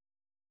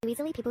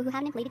easily, people who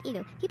have an inflated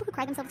ego, people who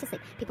cry themselves to sleep,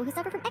 people who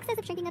suffer from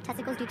excessive shrinking of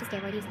testicles due to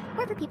steroid use,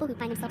 or for people who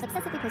find themselves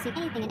obsessively posting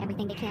anything and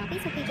everything they can on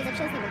Facebook pages of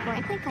shows they work for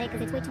and can't cut it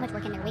because it's way too much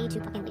work and they're way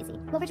too fucking lazy.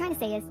 What we're trying to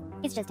say is,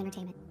 it's just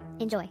entertainment.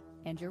 Enjoy.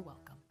 And you're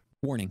welcome.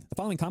 Warning, the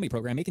following comedy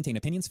program may contain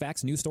opinions,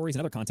 facts, news stories, and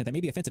other content that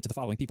may be offensive to the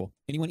following people.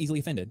 Anyone easily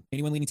offended,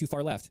 anyone leaning too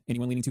far left,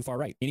 anyone leaning too far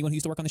right, anyone who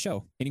used to work on the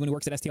show, anyone who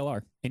works at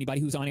STLR, anybody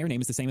whose on-air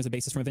name is the same as a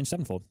bassist from Avenged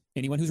Sevenfold,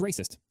 anyone who's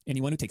racist,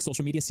 anyone who takes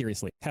social media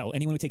seriously, hell,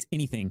 anyone who takes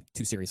anything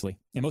too seriously,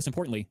 and most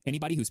importantly,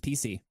 anybody who's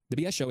PC. The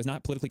BS show is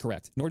not politically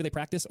correct, nor do they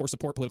practice or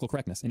support political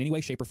correctness in any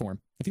way, shape, or form.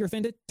 If you're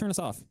offended, turn us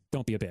off.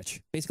 Don't be a bitch.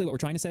 Basically what we're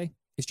trying to say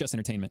is just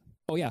entertainment.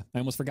 Oh yeah, I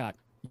almost forgot.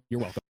 You're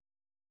welcome.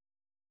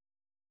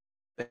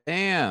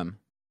 Damn.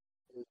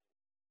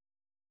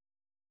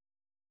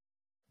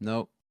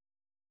 Nope.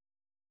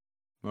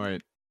 All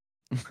right.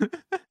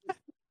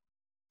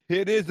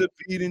 It is a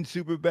beating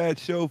super bad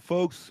show,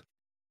 folks.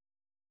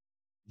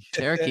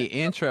 Cherokee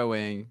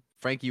introing.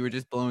 Frank, you were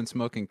just blowing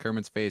smoke in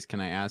Kermit's face. Can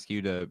I ask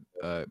you to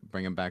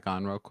bring him back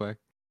on real quick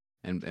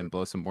and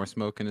blow some more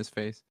smoke in his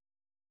face?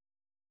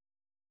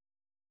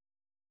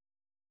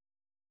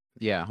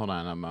 Yeah, hold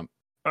on.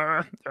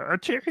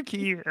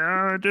 Cherokee,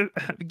 just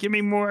give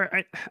me more.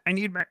 I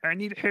need a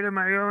hit of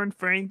my own,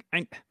 Frank.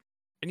 I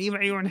need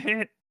my own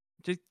hit.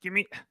 Just give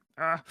me.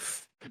 What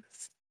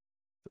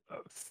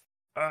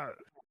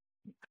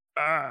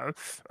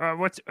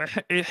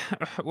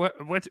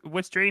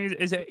strain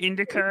is it?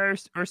 Indica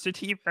or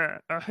sativa?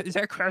 Is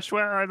that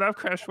Crushwell? I love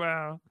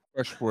Crushwell.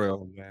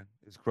 Crushwell, man.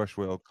 It's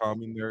Crushwell.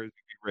 Calm your nerves.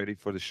 Get ready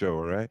for the show,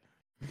 all right?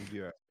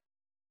 Yeah.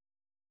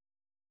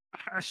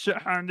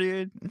 Sean,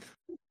 dude.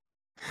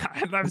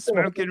 I love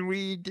smoking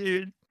weed,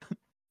 dude.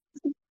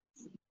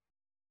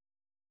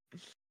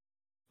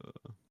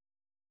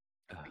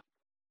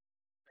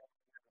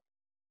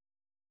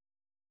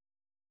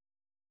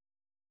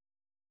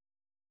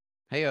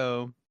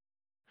 Heyo.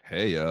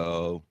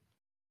 Heyo.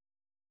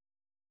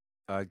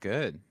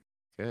 Good.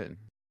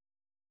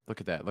 Look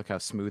at that. Look how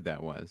smooth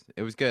that was.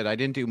 It was good. I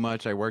didn't do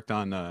much. I worked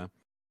on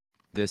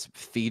this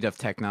feat of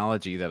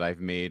technology that I've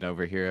made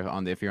over here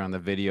on the, if you're on the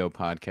video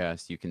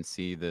podcast, you can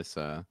see this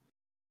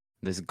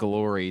this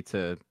glory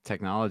to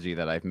technology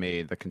that I've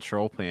made, the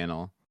control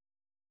panel.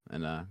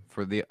 And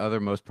for the other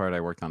most part, I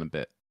worked on a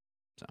bit.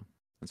 So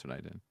that's what I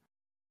did.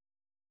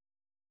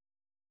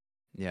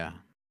 Yeah.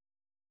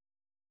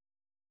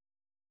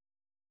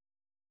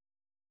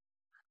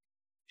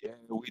 Yeah,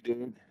 we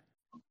did.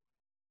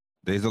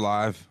 Days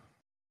alive.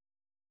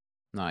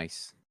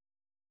 Nice.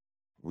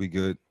 We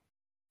good.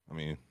 I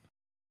mean,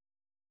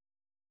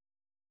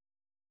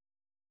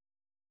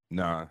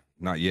 nah,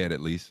 not yet, at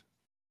least.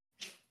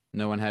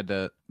 No one had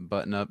to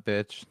button up,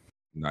 bitch.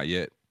 Not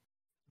yet.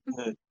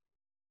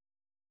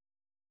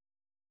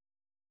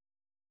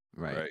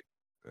 Right.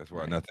 That's why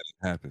Right. nothing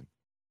happened.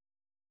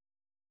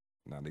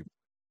 Not even.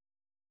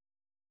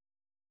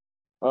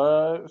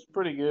 It was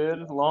pretty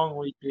good. Long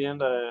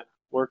weekend. I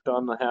worked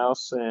on the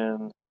house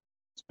and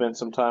spent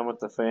some time with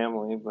the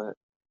family, but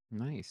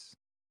Nice.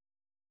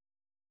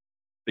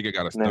 I think I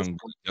got Nice. stung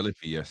by a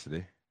jellyfish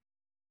yesterday.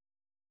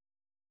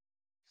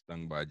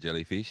 Stung by a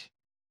jellyfish.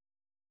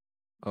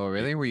 Oh,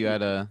 really? Were you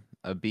at a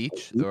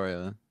beach or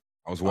a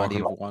I was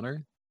body walking of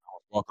water?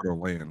 walking on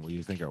land. Where do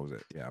you think I was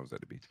at? Yeah, I was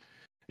at the beach.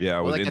 Yeah, I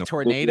Well, was like in a the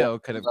tornado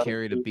could have Body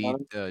carried a of beach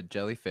water?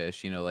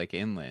 jellyfish, like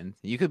inland.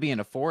 You could be in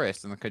a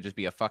forest and there could just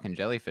be a fucking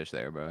jellyfish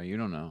there, bro. You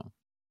don't know.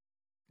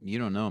 You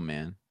don't know,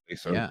 man.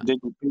 so. Yeah. Did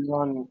you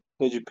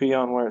pee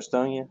on where it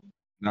stung you?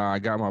 Nah, I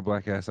got my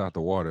black ass out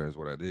the water. Is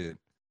what I did.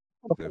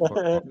 Said, "Fuck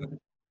all that."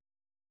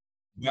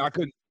 Yeah, I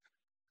couldn't.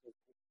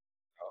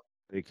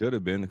 It could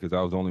have been because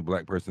I was the only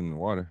black person in the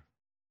water.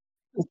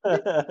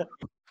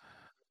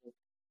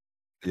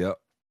 Yep.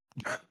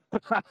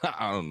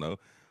 I don't know,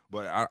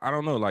 but I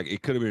don't know. Like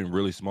it could have been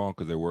really small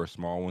because there were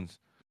small ones.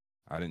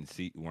 I didn't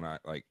see when I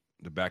like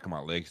the back of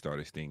my leg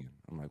started stinging.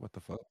 I'm like, what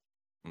the fuck?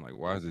 I'm like,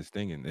 why is it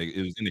stinging?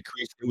 It was in the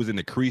crease. It was in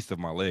the crease of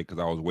my leg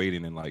because I was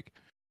wading in like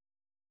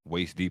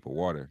waist deep of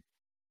water.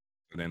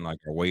 And then like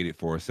I waited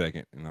for a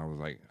second and I was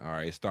like, all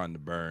right, it's starting to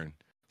burn.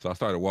 So I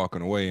started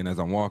walking away, and as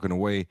I'm walking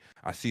away,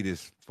 I see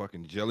this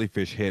fucking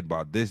jellyfish head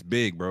about this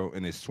big, bro,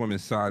 and it's swimming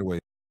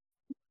sideways.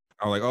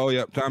 I was like, oh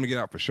yep, time to get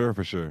out for sure.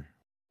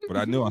 But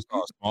I knew I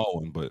saw a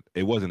small one, but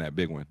it wasn't that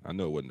big one. I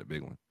know it wasn't a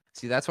big one.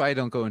 See, that's why I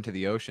don't go into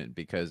the ocean,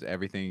 because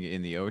everything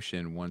in the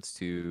ocean wants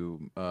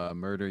to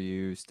murder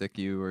you, stick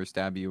you, or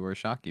stab you, or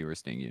shock you, or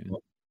sting you.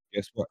 Well,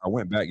 guess what? I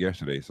went back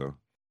yesterday, so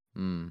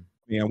I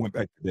went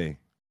back today.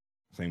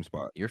 Same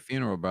spot. Your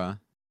funeral, bro.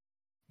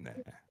 Nah.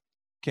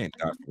 Can't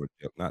die for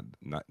not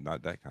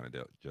that kind of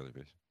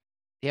jellyfish.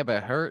 Yeah, but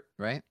it hurt,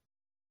 right?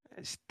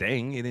 It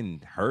sting. It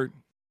didn't hurt.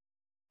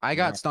 I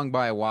got stung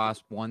by a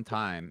wasp one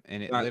time,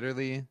 and it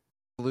literally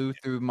flew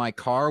through my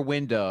car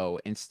window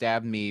and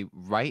stabbed me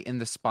right in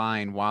the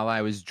spine while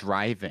I was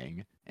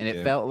driving. And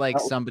it felt like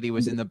somebody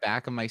was in the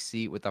back of my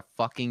seat with a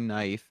fucking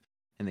knife,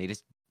 and they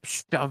just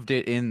shoved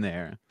it in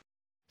there.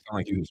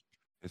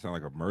 It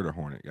sounded like a murder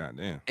hornet.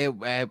 Goddamn.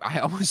 I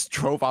almost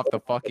drove off the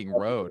fucking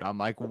road. I'm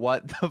like,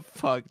 what the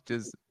fuck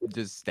just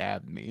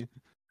stabbed me?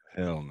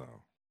 Hell no.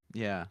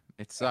 Yeah,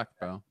 it sucked,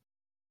 bro.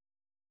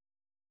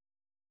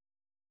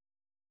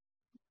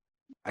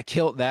 I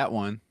killed that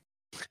one.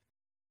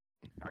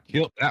 I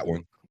killed that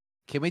one.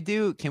 Can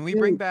we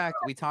bring back,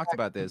 we talked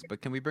about this,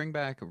 but can we bring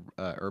back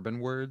urban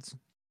words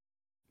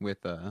with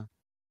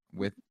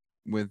with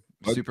What?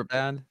 super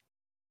bad?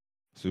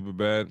 Super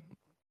bad.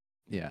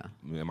 Yeah.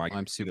 Am I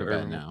I'm super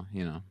bad now,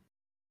 you know.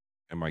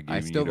 Am I I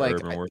giving still you the like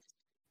urban word?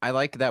 I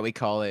like that we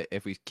call it,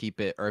 if we keep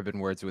it, urban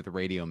words with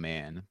Radio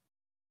Man.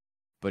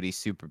 But he's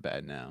super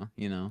bad now,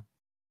 you know.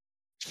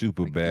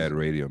 Super like bad he's-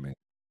 radio man.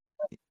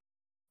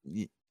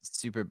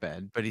 Super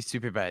bad, but he's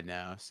super bad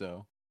now,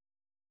 so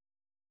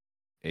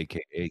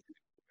AKA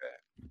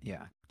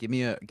yeah. Give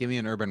me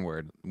an urban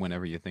word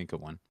whenever you think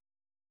of one.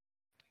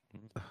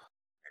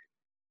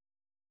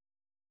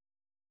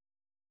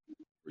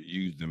 or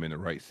use them in the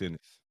right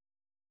sentence.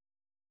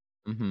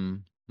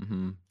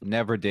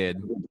 Never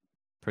did.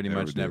 Pretty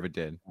Never much did. never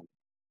did. The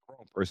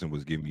wrong person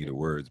was giving you the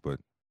words, but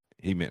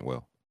he meant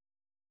well.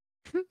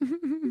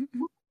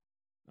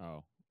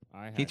 Oh,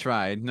 I had He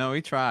tried. No,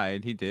 he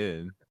tried. He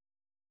did.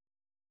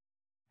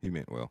 He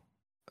meant well.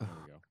 There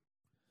we go.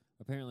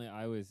 Apparently,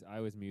 I was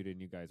muted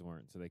and you guys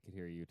weren't, so they could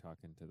hear you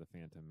talking to the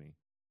Phantom me.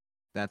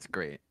 That's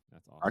great.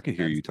 That's awesome. I can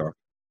hear you talk.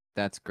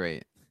 That's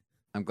great.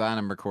 I'm glad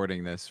I'm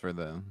recording this for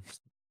the.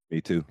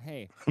 Me too.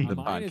 Hey, The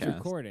mine is podcast.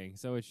 recording,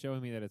 so it's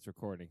showing me that it's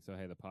recording. So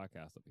hey, the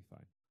podcast will be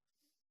fine.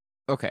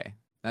 Okay,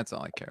 that's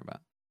all I care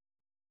about.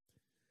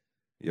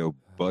 Yo,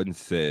 Button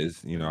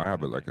says, I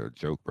have like a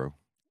joke, bro.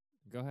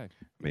 Go ahead.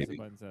 What's the Maybe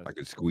button says? I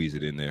could squeeze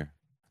it in there.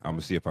 I'm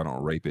gonna see if I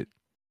don't rape it.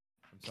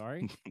 I'm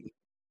sorry.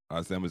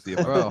 I said I'm gonna see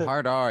if Bro,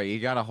 hard R. You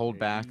gotta hold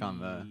back on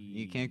the.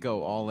 You can't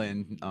go all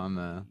in on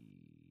the.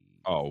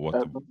 Oh, what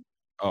the?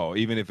 Oh,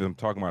 even if I'm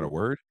talking about a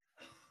word.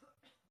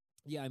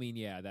 Yeah, I mean,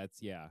 yeah,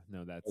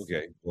 no, that's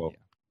Okay, well,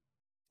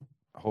 yeah.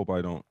 I hope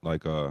I don't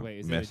like Wait,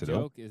 is mess it a it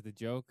up. joke? Is the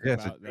joke Yeah,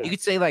 it's a about joke. You that?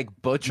 could say like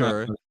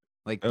butcher, No,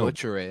 like oh,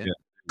 butcher it. yeah.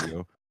 There you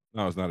go.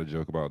 No, it's not a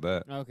joke about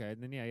that. Okay,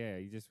 then yeah.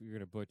 You're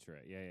gonna butcher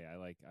it. Yeah. I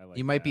like.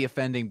 You might be that.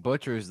 offending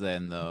butchers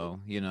then, though.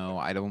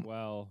 I don't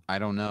Well,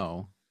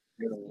 know.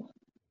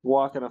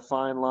 Walking a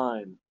fine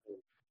line.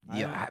 I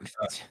Yeah,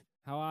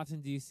 how often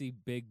do you see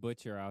Big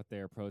Butcher out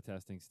there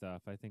protesting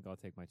stuff? I think I'll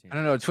take my chance. I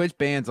don't know. Twitch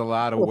bans a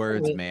lot of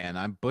words, man.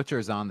 I'm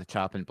butchers on the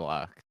chopping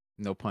block.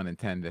 No pun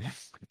intended.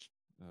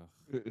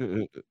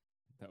 Ugh,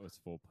 that was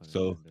full pun.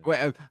 So- intended.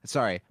 Wait,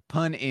 sorry,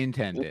 pun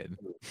intended.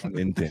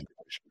 Unintended.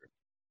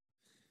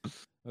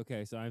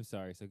 Okay, so I'm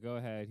sorry. So go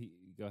ahead.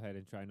 Go ahead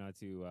and try not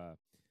to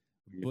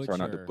You butcher. try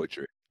not to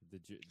butcher it. The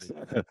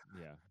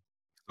yeah.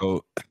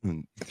 So,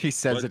 He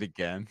says What? it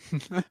again.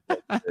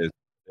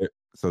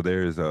 so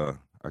there's a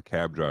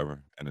cab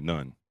driver and a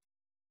nun.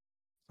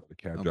 So the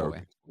cab Oh, driver boy.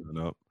 picks the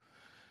nun up,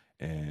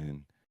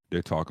 and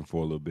they're talking for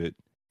a little bit,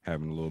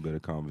 having a little bit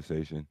of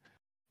conversation.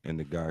 And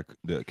the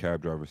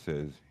cab driver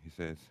says,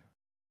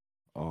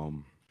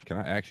 can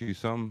I ask you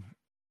something?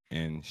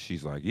 And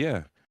she's like,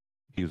 yeah.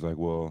 He was like,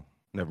 well,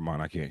 never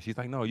mind, I can't. She's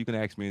like, no, you can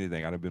ask me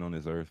anything. I've been on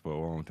this earth for a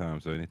long time,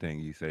 so anything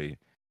you say,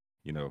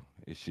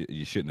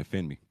 you shouldn't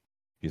offend me.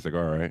 He's like,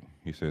 all right.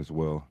 He says,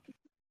 well,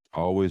 I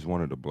always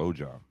wanted a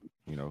blowjob.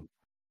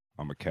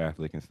 I'm a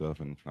Catholic and stuff,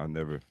 and I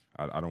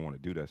don't want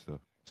to do that stuff.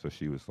 So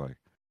she was like,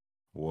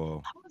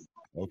 well,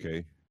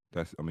 okay,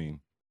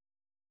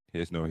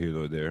 here's no here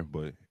nor there,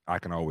 but I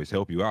can always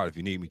help you out if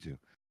you need me to.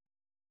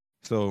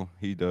 So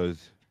she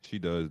does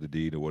the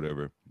deed or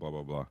whatever, blah,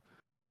 blah, blah.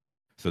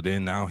 So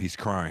then now he's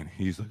crying.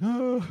 He's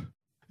like,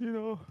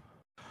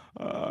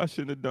 I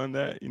shouldn't have done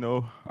that.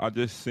 I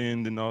just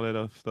sinned and all that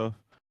other stuff,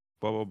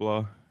 blah, blah,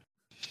 blah.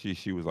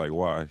 She was like,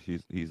 why?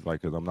 He's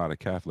like, because I'm not a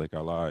Catholic. I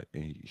lied.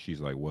 And she's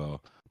like,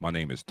 well, my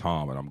name is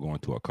Tom, and I'm going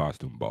to a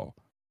costume ball.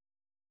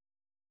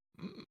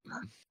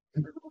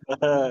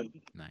 Nice.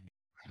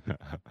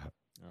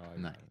 Oh,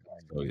 Nice.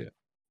 So yeah.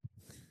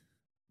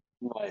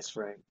 Nice,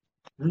 Frank.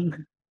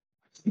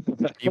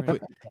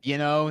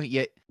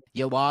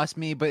 You lost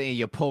me, but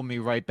you pulled me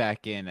right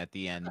back in at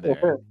the end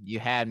there. You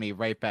had me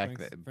right back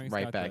Frank's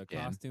right got back the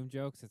in. costume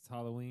jokes. It's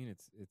Halloween.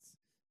 It's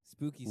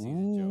spooky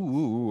season jokes.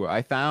 Ooh,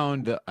 I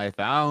found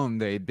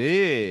a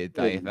bit.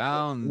 I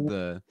found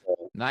the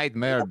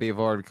Nightmare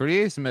Before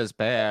Christmas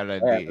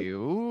parody.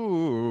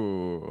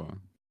 Ooh.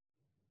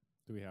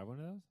 Do we have one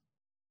of those?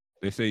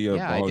 They say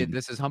Yeah, I ball- did.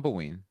 This is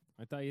Humbleweed.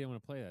 I thought you didn't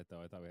want to play that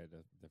though. I thought we had a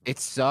different. It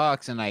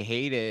sucks and I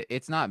hate it.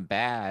 It's not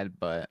bad,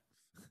 but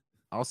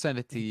I'll send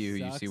it to It you.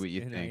 You see sucks what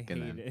you and think, I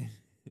and hate then it.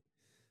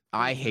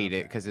 I It's not hate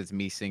it bad. because it's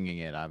me singing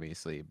it,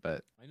 obviously.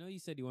 But I know you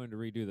said you wanted to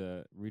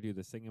redo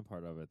the singing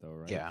part of it though,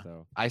 right? Yeah.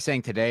 So I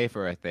sang today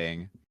for a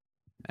thing,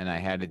 and I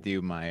had to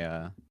do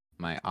my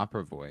my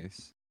opera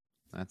voice.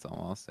 That's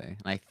all I'll say.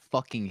 And I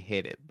fucking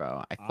hit it,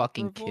 bro. I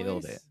fucking opera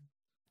killed it. voice?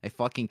 I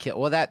fucking killed.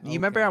 Well, you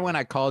remember Okay. when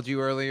I called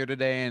you earlier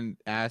today and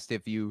asked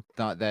if you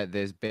thought that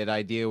this bit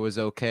idea was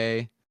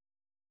okay?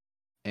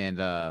 And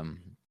so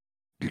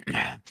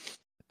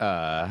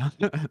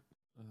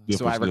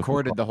I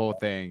recorded the whole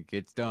thing.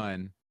 It's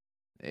done.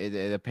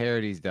 The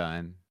parody's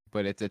done,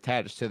 but it's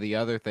attached to the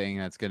other thing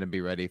that's gonna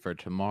be ready for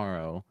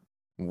tomorrow,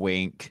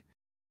 Wink.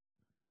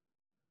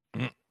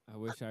 I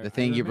wish I The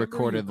thing I you remember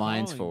recorded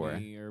lines calling for.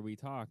 me, or we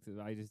talked.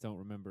 I just don't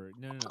remember.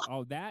 No.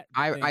 Oh, that.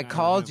 I thing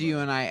called you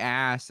remember. and I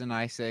asked and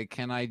I said,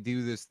 "Can I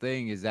do this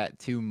thing? Is that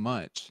too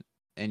much?"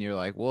 And you're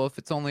like, "Well, if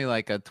it's only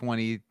like a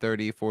 20,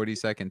 30,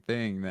 40-second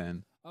thing,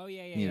 then Oh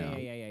yeah. you know.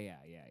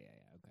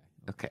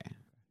 Okay.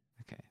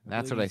 Okay. I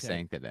That's believe what you I said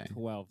sang today.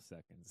 12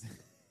 seconds.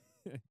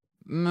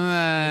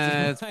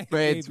 It's, why I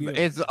it's, gave you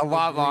it's a the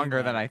lot green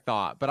longer than light. I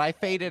thought, but I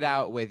faded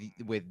out with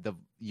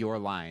your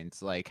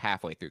lines like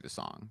halfway through the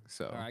song.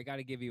 So All right, I got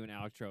to give you an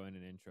outro and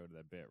an intro to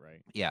that bit, right?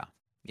 yeah.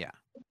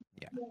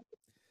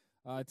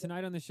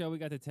 Tonight on the show, we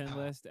got the 10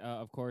 list,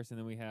 of course, and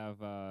then we have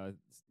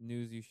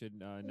news you should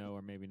know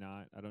or maybe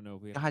not. I don't know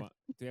if we have. God.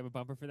 Do we have a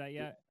bumper for that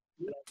yet?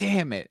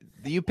 Damn it!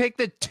 You picked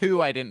the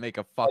two I didn't make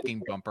a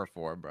fucking bumper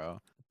for,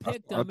 bro.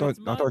 Picked I them. thought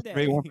It's you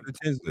made one Monday. for the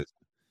tens list.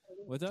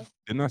 What's up?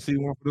 Didn't I see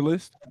one for the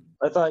list?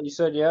 I thought you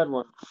said you had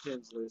one for the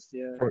kids list.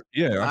 Yeah.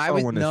 Yeah, I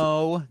saw one.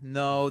 That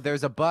no.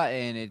 There's a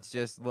button. It's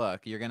just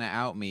look. You're gonna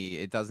out me.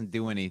 It doesn't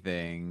do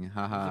anything. There's a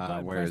Haha.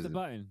 button. Press Where's the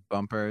button.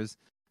 bumpers?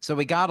 So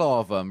we got all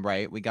of them,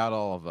 right? We got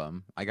all of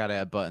them. I gotta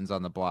have buttons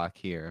on the block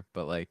here,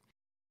 but like,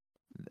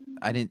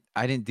 I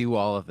didn't do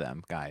all of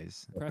them,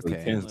 guys. Press Okay,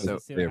 the 10 so list.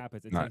 Let's see what they're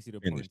happens. It not takes you to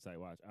a porn finished. site.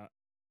 Watch.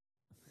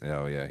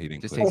 Oh yeah, he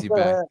didn't. Just click. takes you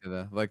back to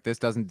the like. This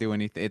doesn't do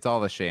anything. It's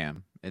all a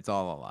sham. It's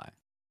all a lie.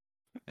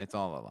 It's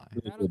all a lie.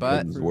 That'll be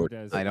But improved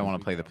as- I don't as want we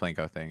to play the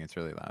go. Plinko thing. It's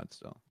really loud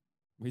still.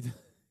 We do-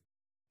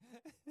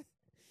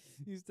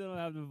 You still don't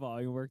have the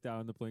volume worked out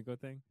on the Plinko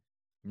thing?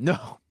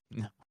 No.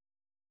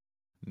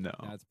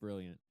 That's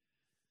brilliant.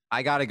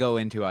 I gotta go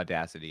into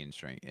Audacity and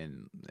shrink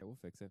and Yeah, we'll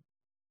fix it.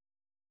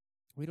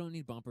 We don't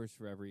need bumpers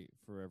for every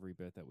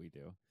bit that we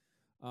do.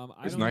 I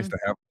It's don't nice know- to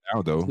have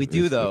now though. we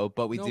do It's, though,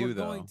 but we no, do we're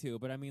though. going to,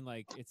 but I mean,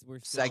 like, we're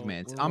still,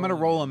 Segments. we're I'm gonna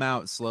rolling roll it. them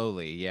out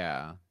slowly.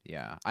 Yeah.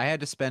 I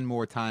had to spend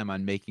more time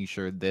on making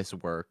sure this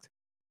worked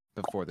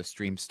before the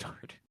stream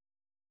started.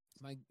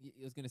 I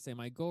was gonna say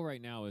my goal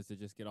right now is to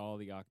just get all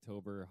the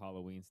October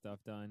Halloween stuff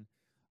done.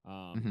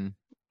 Mhm.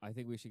 I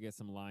think we should get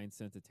some lines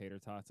sent to Tater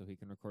Tot so he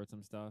can record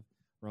some stuff.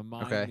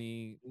 Remind Okay.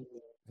 me,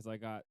 because I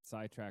got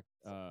sidetracked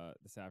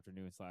this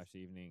afternoon /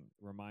 evening.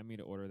 Remind me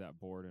to order that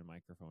board and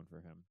microphone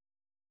for him.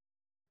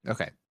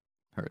 Okay.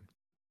 Heard.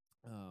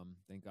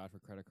 Thank God for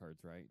credit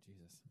cards, right?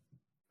 Jesus.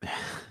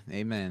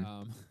 Amen.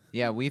 Um,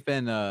 Yeah, we've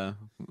been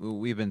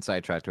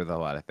sidetracked with a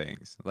lot of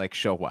things, like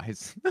show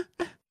wise.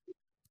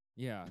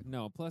 yeah,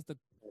 no. Plus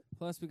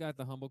we got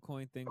the Humble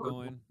Coin thing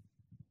going.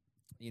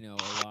 You know,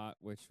 a lot,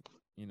 which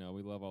we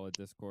love all the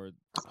Discord.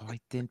 Oh, I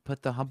didn't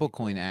put the Humble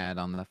Coin ad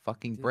on the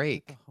fucking Didn't put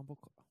break. the Humble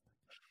Co-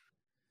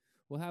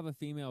 We'll have a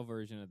female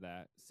version of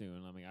that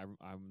soon. I mean, I'm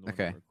the one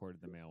Okay. that recorded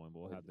the male one, but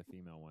we'll have the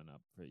female one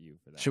up for you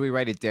for that. Should we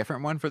write a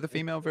different one for the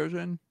female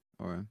version?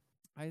 Or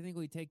I think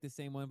we take the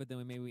same one, but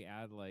then we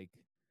add like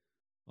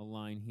a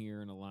line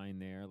here and a line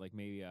there, like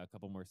maybe a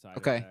couple more side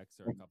Okay. effects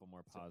or a couple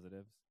more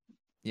positives.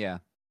 yeah.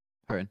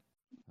 Heard.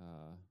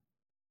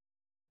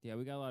 Yeah,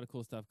 we got a lot of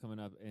cool stuff coming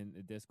up in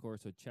the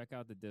Discord. So check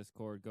out the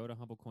Discord. Go to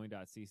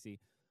humblecoin.cc.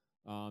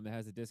 It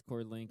has a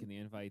Discord link and the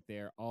invite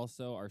there.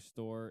 Also, our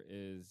store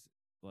is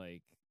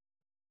like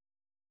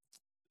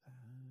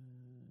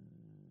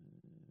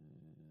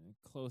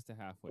close to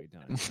halfway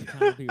done. I'm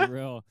trying to be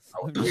real.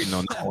 I was waiting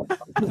on that one.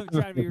 I'm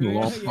trying to be real.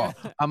 Long Yeah.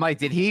 I'm like,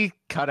 did he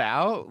cut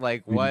out?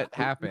 Like, what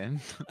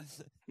happened?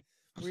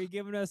 Were you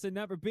giving us a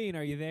number? Bean,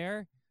 are you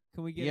there?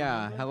 Can we get? a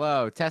Yeah. number?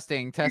 Hello.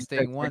 Testing.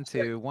 1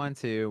 2 1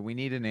 2. We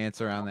need an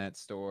answer on that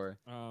store.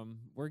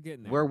 We're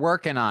getting there. We're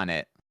working on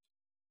it.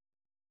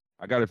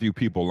 I got a few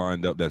people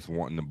lined up that's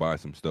wanting to buy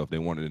some stuff. They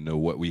wanted to know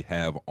what we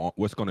have on,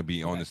 what's going to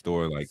be on Okay. the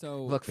store. Like,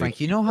 so Look, Frank.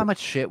 You know how much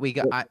shit we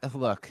got.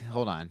 Look.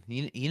 Hold on.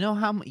 You know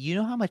how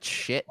much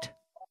shit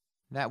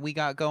that we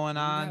got going we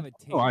have on. a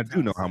oh, I tater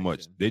do know tot how much.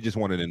 section. They just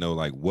wanted to know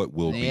like what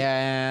will be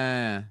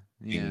Yeah.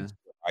 things,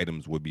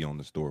 items would be on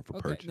the store for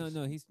Okay, purchase.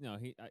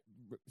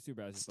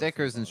 Super Bad is supposed to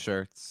Stickers and follow.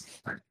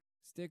 shirts.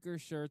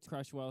 Stickers, shirts,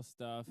 Crushwell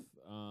stuff.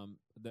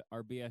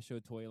 Our BS show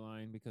toy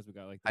line because we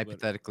got like the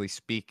Hypothetically Glitter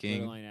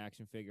speaking. line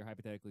action figure.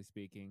 Hypothetically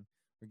speaking,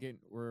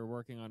 we're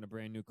working on a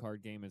brand new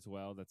card game as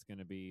well. That's going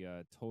to be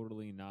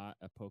totally not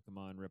a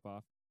Pokemon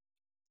ripoff.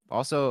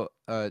 Also,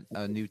 a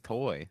new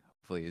toy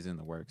hopefully is in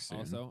the works soon.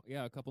 Also,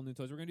 yeah, a couple new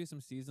toys. We're gonna do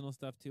some seasonal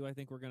stuff too. I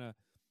think we're gonna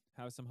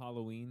have some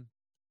Halloween,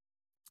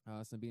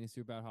 some being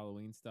super bad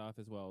Halloween stuff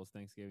as well as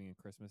Thanksgiving and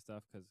Christmas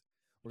stuff. Because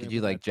Did you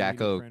like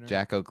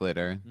Jacko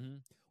glitter? Hmm.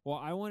 Well,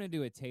 I want to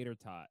do a tater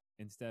tot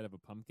instead of a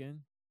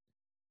pumpkin,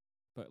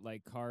 but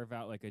like carve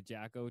out like a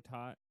Jacko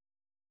tot.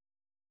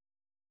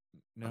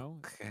 No,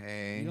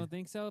 Okay. you don't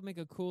think so? Make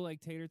a cool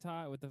like tater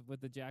tot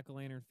with the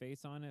jack-o'-lantern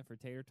face on it for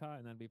tater tot,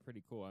 and that'd be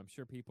pretty cool. I'm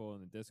sure people in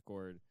the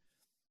Discord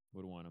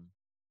would want them.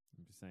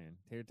 I'm just saying,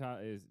 tater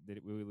tot is.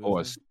 Did we lose Oh, a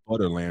him?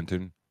 sputter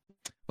lantern.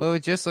 Well, it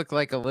would just look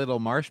like a little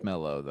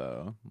marshmallow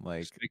though,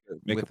 like Just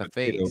make with a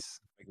potato, face.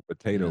 Make a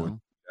potato you and know?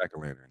 jack o'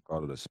 lantern.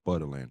 Call it a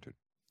sputter lantern.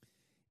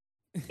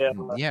 Yeah,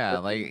 Yeah,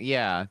 like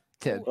yeah.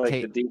 like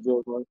the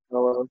DJ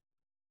Marshmallow.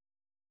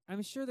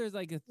 I'm sure there's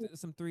like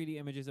some 3D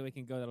images that we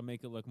can go that'll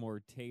make it look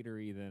more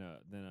tatery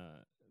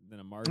than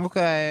a Martian.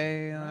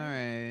 Okay, all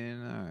right?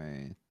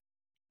 right.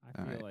 I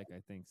all feel right. like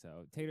I think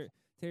so. Tater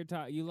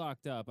Tot, you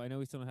locked up. I know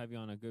we still don't have you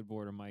on a good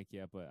board or mic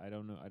yet, but I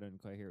don't know. I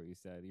didn't quite hear what you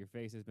said. Your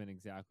face has been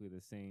exactly the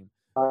same.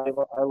 I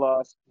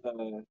lost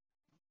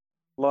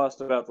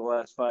about the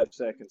last 5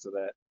 seconds of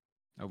that.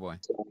 Oh boy.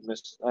 So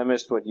I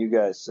missed what you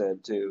guys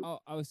said too. Oh,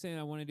 I was saying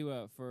I want to do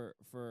a for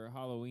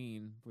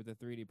Halloween with the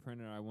 3D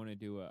printer. I want to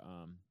do a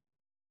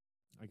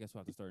I guess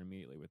we'll have to start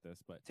immediately with this,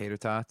 but Tater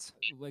tots.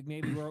 like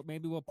maybe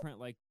we'll print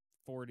like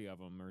 40 of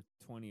them or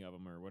 20 of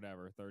them or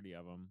whatever, 30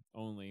 of them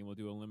only, and we'll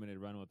do a limited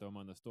run with them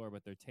on the store.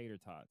 But they're tater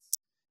tots,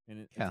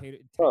 and Yeah.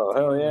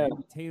 Hell yeah.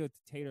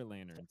 tater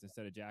lanterns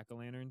instead of jack o'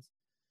 lanterns.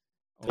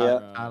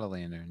 Yeah. Todd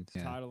lanterns.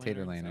 Yeah. Todd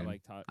Tater lanterns.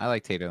 lantern. I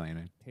like tater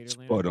lantern. Tater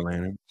Spud lantern.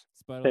 lantern.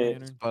 Spud Hey.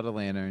 lantern. Spud a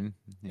lantern.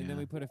 Yeah. And then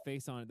we put a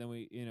face on it. Then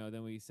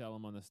we sell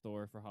them on the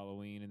store for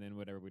Halloween, and then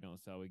whatever we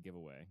don't sell, we give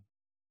away.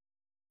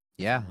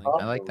 Yeah,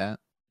 Like I like that.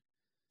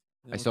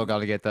 Then I we'll still do- got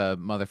to get the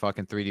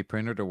motherfucking 3D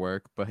printer to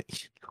work, but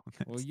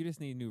Well, you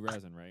just need new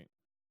resin, right?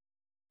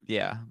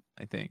 yeah,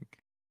 I think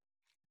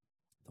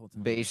Don't tell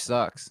me beige that.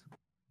 sucks.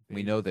 We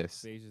Beige know is-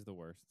 this. Beige is the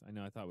worst. I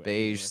know. I thought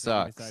Beige I thought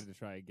sucks. We decided to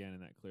try again,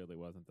 and that clearly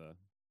wasn't the.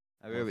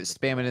 I Wasn't was the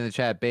spamming in the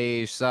chat.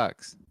 Beige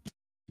sucks.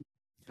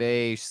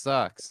 Beige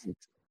sucks.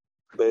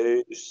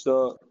 Beige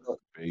suck.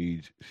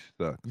 Beige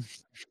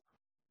sucks.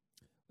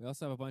 We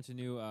also have a bunch of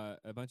new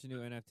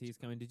NFTs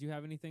coming. Did you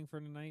have anything for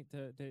tonight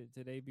to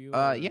debut?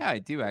 Yeah, I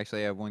do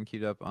actually have one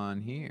queued up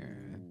on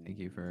here. Thank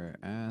you for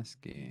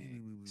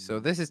asking. So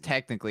this is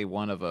technically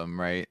one of them,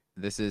 right?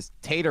 This is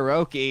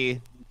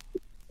Tateroki.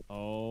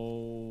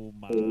 Oh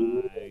my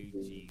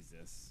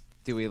Jesus!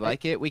 Do we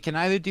like it? We can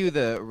either do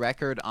the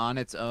record on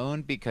its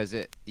own because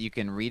you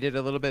can read it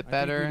a little bit I think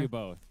better, we do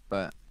both.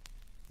 but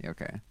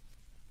okay.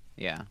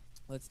 Yeah.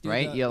 Let's do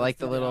Right? You let's like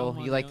do the little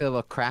album on the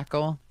little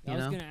crackle, I you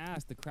was know? gonna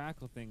ask. The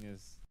crackle thing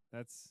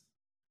that's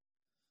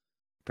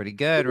Pretty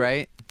good,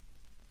 right?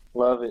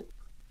 Love it.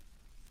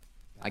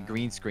 I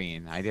green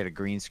screen. I did a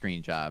green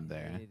screen job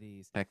there.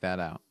 Titties. Check that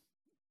out.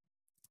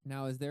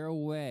 Now, is there a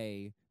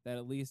way that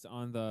at least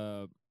on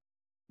the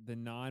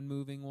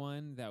non-moving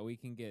one that we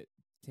can get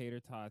Tater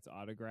Tot's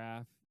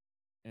autograph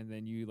and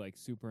then you like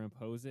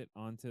superimpose it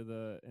onto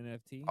the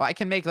NFT? Oh, I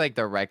can make like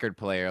the record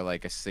player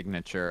like a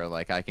signature.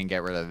 Like I can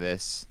get rid of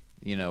this,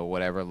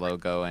 whatever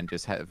logo and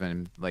just have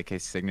him like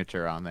his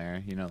signature on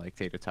there, like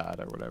Tater Tot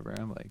or whatever.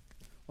 I'm like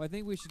Well, I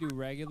think we should do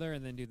regular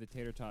and then do the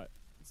Tater Tot,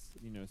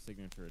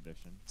 signature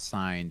edition.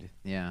 signed.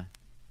 Yeah.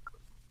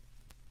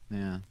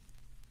 Yeah.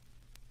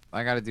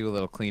 I got to do a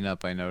little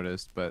cleanup, I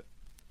noticed, but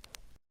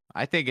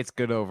I think it's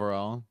good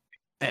overall.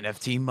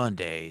 NFT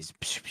Mondays.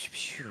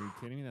 Dude, are you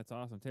kidding me? That's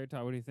awesome. Tater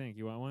Tot, what do you think?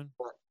 You want one?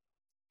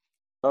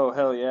 Oh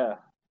hell yeah.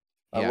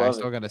 I Yeah, I love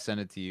still it. got to send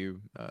it to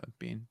you,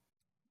 Bean.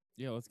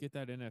 Yeah, let's get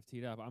that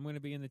NFT'd up. I'm gonna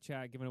be in the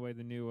chat giving away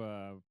the new.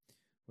 What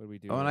do we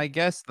do? Oh, and I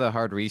guess the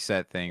hard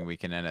reset thing we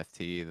can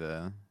NFT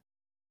the.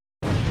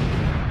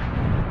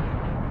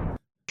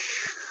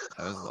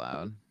 That was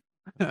loud.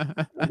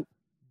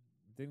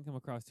 Didn't come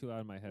across too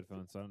loud in my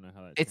headphones, so I don't know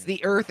how that. It's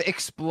the Earth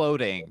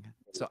exploding,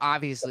 so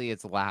obviously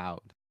it's loud.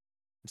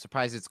 I'm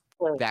surprised it's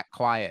that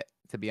quiet,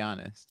 to be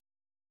honest.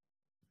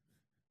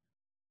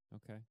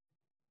 Okay.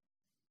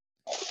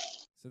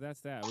 So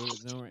that's that.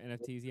 No more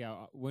NFTs. Yeah.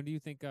 When do you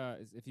think?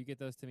 If you get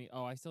those to me?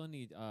 Oh, I still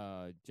need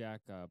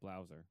Jack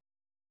Blauser.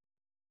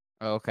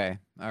 Oh, okay,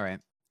 all right.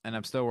 And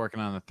I'm still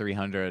working on the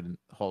 300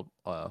 Hubble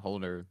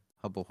holder.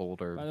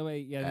 By the way,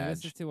 yeah. This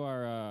is badge. to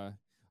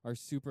our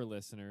super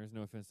listeners.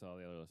 No offense to all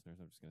the other listeners.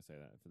 I'm just gonna say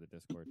that for the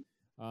Discord.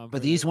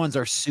 But these ones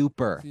are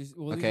super. These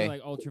okay. are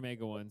like ultra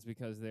mega ones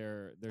because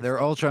they're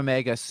ultra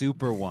mega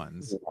super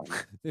ones.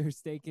 they're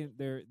staking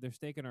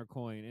our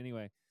coin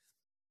anyway.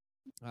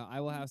 I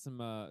will have some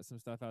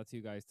stuff out to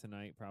you guys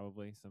tonight,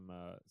 probably some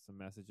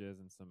messages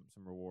and some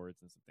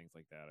rewards and some things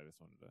like that. I just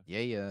wanted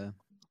to Yeah.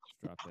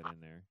 drop that in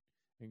there.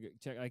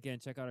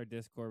 And check out our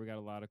Discord. We got a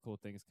lot of cool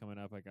things coming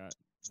up. I got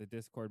the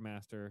Discord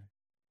master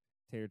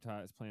Tater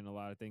Tot is playing a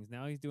lot of things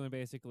now. He's doing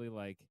basically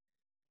like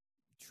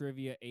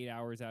trivia 8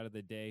 hours out of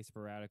the day,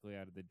 sporadically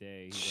out of the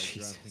day. He's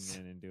like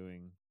jumping in and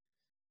doing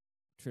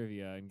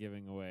trivia and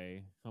giving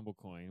away Humble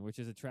Coin, which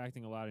is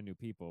attracting a lot of new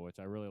people, which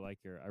I really like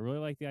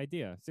the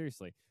idea.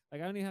 Seriously.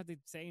 Like I don't even have to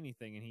say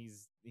anything and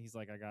he's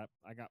like, I got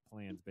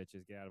plans,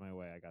 bitches. Get out of my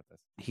way. I got this.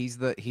 He's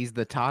the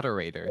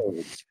Totterator.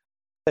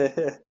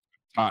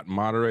 Hot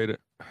moderator.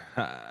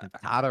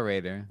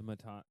 Totterator. The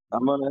Matot.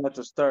 I'm gonna have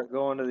to start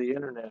going to the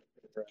internet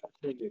for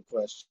trivia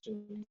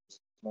questions.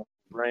 My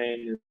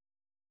brain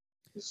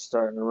is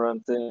starting to run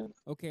thin.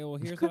 Okay, well,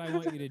 here's what I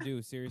want you to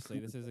do. Seriously,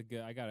 this is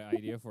I got an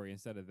idea for you.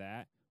 Instead of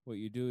that, what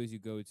you do is you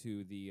go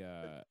to the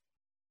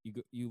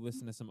you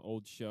listen to some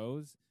old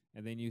shows,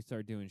 and then you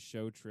start doing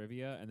show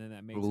trivia, and then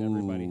that makes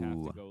everybody have to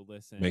Ooh. go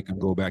listen. Make them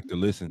go back to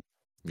listen.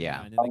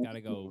 Yeah. And then they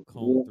gotta go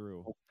comb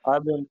through.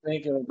 I've been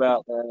thinking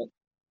about that.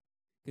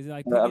 Because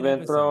like I've pick an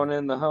been throwing episode.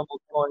 in the Humble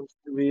Coins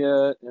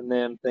trivia and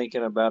then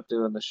thinking about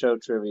doing the show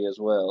trivia as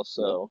well.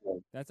 So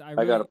That's I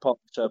got to polish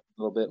up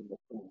a little bit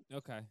more.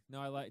 Okay.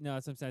 No, that's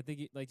what I'm saying. I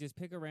think like just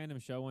pick a random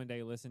show one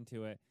day, listen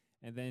to it,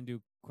 and then do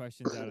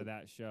questions out of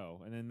that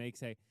show, and then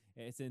say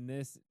it's in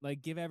this.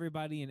 Like give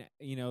everybody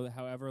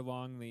however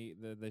long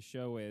the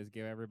show is,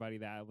 give everybody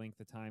that length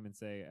of time, and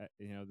say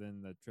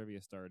then the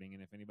trivia starting,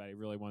 and if anybody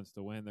really wants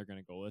to win, they're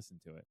gonna go listen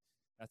to it.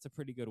 That's a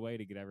pretty good way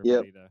to get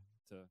everybody to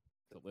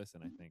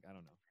listen. I think. I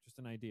don't know. Just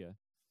an idea.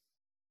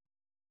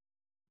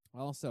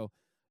 Also,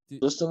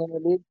 Just an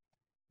idea.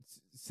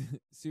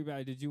 Subad,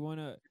 how did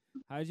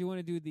you want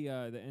to do the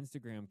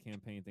Instagram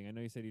campaign thing? I know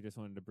you said you just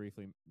wanted to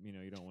briefly, you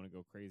don't want to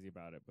go crazy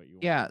about it, but you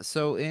Yeah,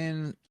 so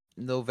in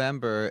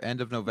November,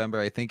 end of November,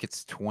 I think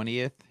it's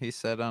 20th, he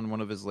said on one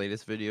of his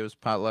latest videos,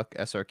 Potluck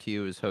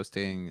SRQ is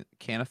hosting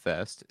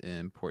CannaFest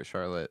in Port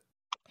Charlotte,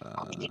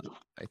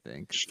 I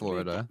think,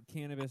 Florida.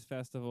 Cannabis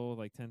festival,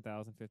 like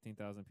 10,000,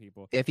 15,000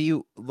 people. If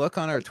you look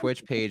on our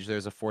Twitch page,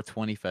 there's a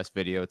 420 Fest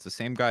video. It's the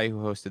same guy who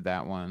hosted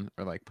that one,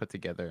 or like put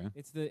together.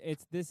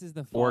 This is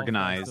the fall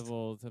organized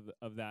festival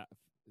of that.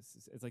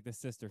 It's like the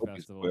sister It's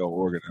festival. well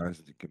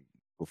organized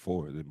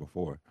before,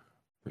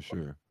 for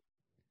sure.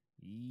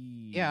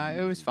 Yeah,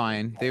 it was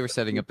fine. They were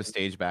setting up the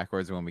stage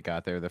backwards when we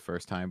got there the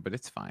first time, but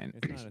it's fine.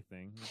 It's not a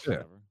thing. It's Yeah.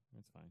 whatever.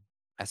 It's fine.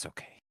 That's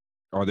okay.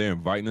 Are they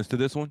inviting us to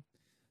this one?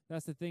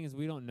 That's the thing is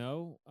we don't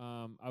know.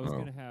 I was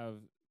gonna have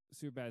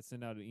Superbad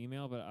send out an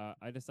email, but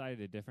I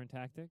decided a different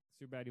tactic.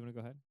 Superbad, you want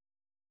to go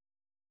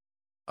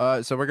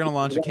ahead? So we're gonna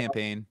launch a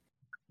campaign,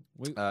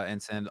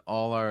 and send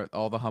all the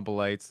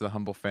Humbleites, the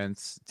Humble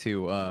Fence,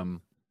 to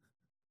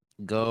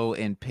go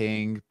and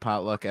ping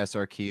Potluck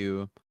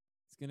SRQ.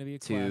 It's gonna be a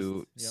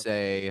to quest.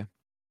 say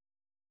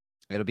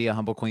it'll be a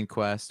Humble Queen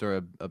quest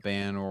or a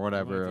ban or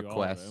whatever, a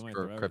quest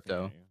for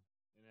crypto.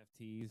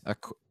 NFTs.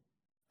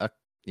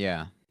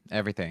 Yeah,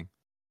 everything.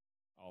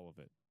 All of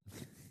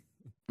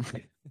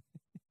it.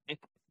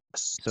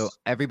 So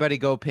everybody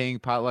go ping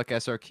Potluck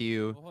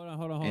SRQ.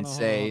 Hold on.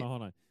 say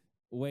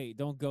Wait,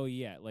 don't go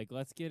yet. Like,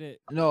 let's get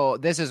it. No,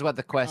 this is what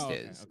the quest okay,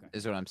 is. okay.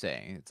 Is what I'm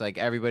saying. It's like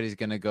everybody's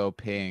gonna go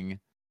ping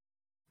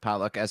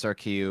Potluck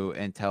SRQ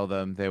and tell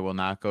them they will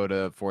not go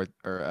to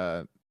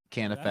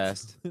CannaFest.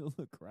 That's a little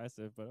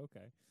aggressive, but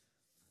okay.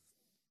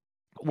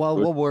 Well,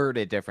 we'll word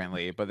it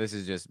differently, but this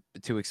is just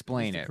to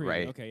explain Just it, to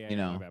right? Okay, yeah, you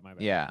know, my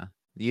bad. yeah.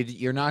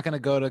 You're not gonna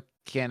go to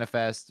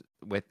CannaFest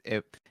with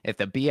if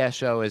the BS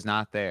show is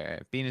not there.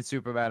 If Bean and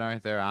Superbad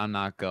aren't there, I'm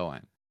not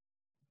going.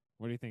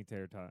 What do you think,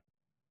 Tater Tot?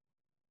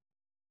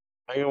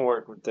 I can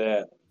work with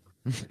that.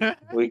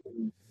 we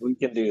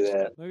can do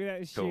that. Look at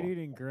that Cool.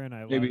 shit-eating grin.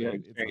 I love Maybe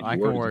it. I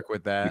can work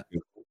with that.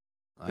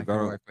 I If can I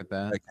don't- work with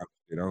that. That kind of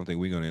shit, I don't think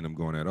we're gonna end up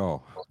going at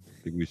all.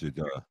 I think we should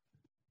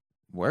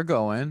We're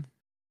going.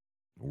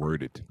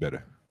 word it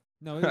better.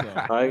 No, he will.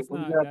 I- That's we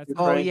not, got that's you,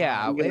 Oh Frank.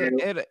 yeah, You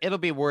got it'll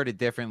be worded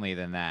differently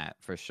than that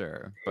for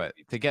sure. But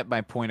to get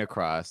my point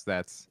across,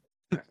 that's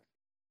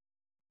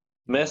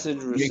Message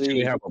We actually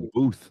received. have a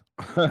booth.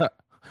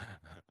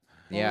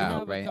 Well, yeah, we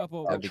have right. A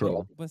couple, That'd be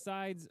Control. cool.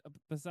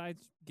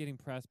 besides getting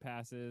press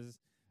passes,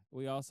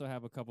 we also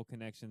have a couple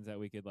connections that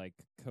we could like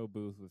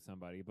co-booth with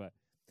somebody. But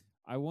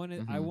I want to,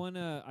 Mhm.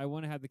 I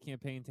want to have the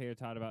campaign Tater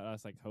Tot about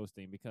us like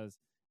hosting, because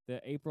the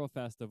April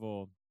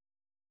festival,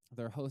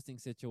 their hosting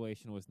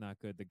situation was not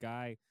good. The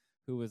guy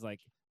who was like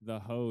the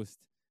host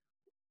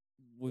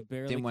would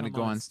barely Didn't wanna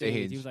come go on He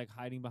stage. was like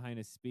hiding behind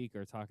his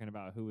speaker, talking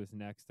about who was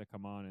next to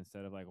come on,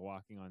 instead of like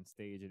walking on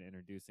stage and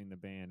introducing the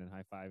band and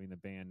high-fiving the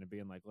band and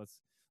being like,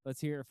 let's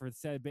hear it for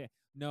said band.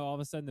 No, all of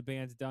a sudden the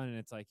band's done and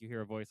it's like you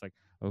hear a voice like,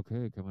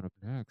 okay, coming up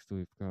next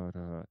we've got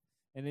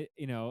and it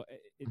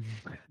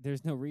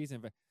there's no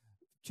reason. But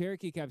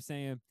Cherokee kept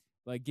saying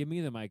like, give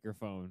me the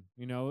microphone.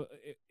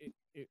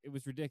 It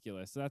was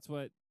ridiculous. So that's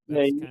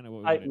Yeah, you kind of what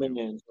we hype want to do.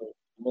 minions.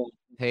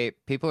 Hey,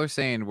 people are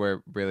saying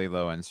we're really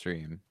low on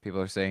stream. People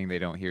are saying they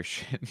don't hear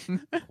shit.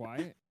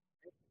 Quiet.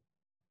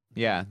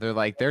 Yeah,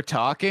 they're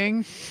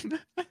talking.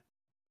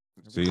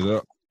 See,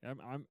 look.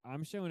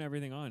 I'm showing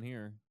everything on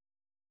here.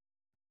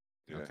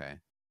 Yeah. Okay.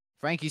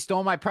 Frank, you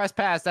stole my press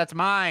pass. That's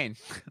mine.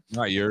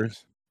 Not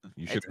yours.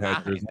 You should It's have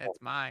had mine. yours on.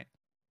 That's mine.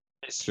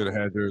 Should have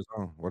had yours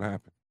on. What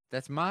happened?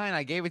 That's mine.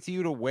 I gave it to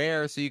you to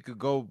wear so you could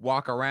go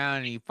walk around,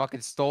 and you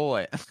fucking stole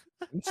it.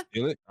 You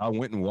steal it. I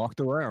went and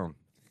walked around.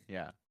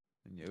 Yeah.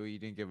 You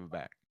didn't give it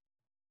back.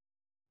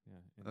 Yeah.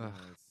 And Ugh.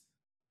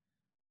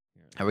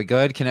 here, Are we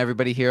good? Can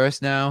everybody hear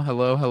us now?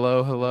 Hello,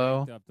 hello, hello.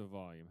 ranked up the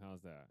volume.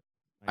 How's that?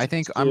 I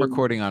think I'm Good.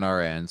 recording on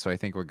our end, so I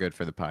think we're good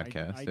for the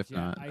podcast. If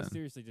not, I then-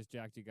 seriously just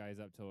jacked you guys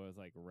up till it was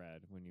like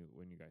red when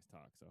you guys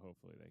talk. So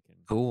hopefully they can.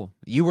 cool.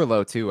 You were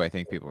low too. I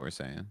think people were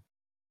saying.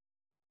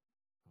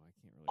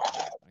 Oh,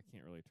 I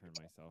can't really turn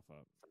myself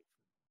up.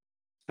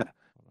 Hold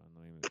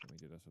on, let me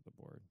do this with the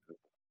board.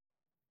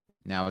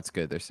 Now it's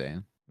good. They're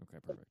saying. Okay,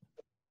 perfect.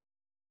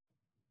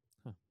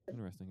 Huh,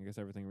 interesting. I guess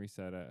everything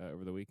reset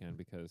over the weekend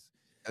because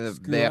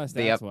screw us,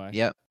 that's why.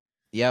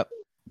 Yep.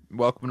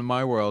 Welcome to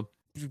my world.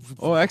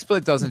 Oh,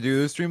 XSplit doesn't do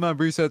this. Streamlab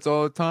resets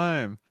all the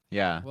time.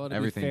 Yeah, Well, to be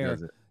everything fair,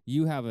 does it.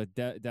 You have a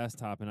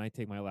desktop, and I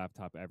take my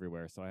laptop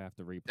everywhere, so I have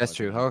to replug. That's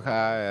true. it in.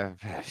 Okay.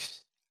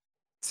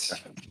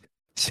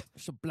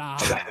 Blah.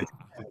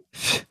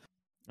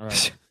 All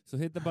right. So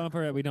hit the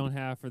bumper that we don't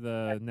have for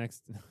the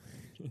next.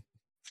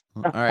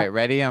 All right,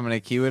 ready? I'm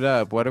gonna cue it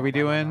up. What are we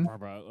doing?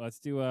 Let's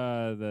do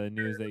the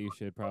news that you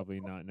should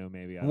probably not know.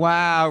 Maybe. I don't know.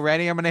 Wow,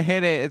 ready? I'm gonna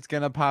hit it. It's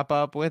gonna pop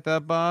up with a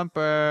Just keep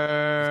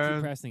bumper.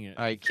 pressing it.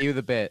 All right, cue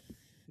the bit.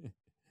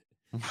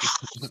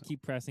 Just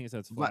keep pressing it so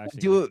it's Wha- flashing.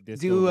 Do like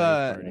Disco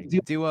Rave Party.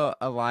 do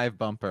a live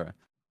bumper.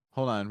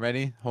 Hold on,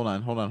 ready? Hold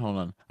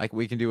on. Like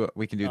we can do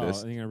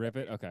this. Are you gonna rip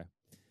it? Okay.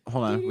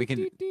 Hold on, we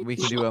can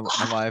do a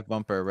live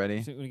bumper.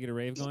 Ready? So we get a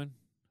rave going.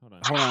 Hold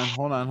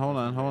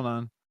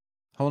on.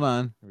 Hold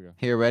on. Here we go.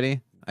 Here, ready?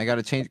 I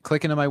gotta change.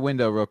 Click into my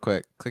window real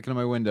quick. Click into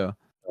my window.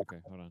 Okay,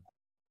 hold on.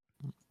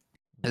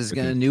 This is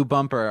gonna new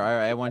bumper. All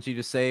right, I want you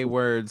to say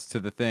words to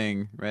the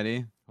thing.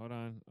 Ready? Hold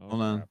on. Oh,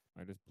 Hold on. crap.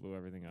 I just blew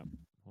everything up.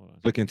 Hold on.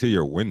 Look into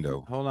your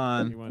window. Hold He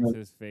on. wants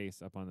his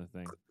face up on the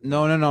thing.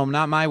 No,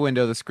 not my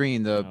window. The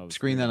screen. The Oh, the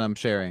screen that screen. I'm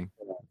sharing.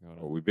 Okay, hold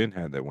Oh, on. we've been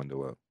had that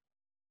window up.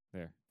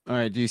 There. All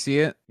right. Do you see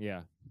it?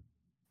 Yeah.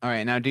 All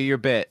right. Now do your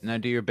bit.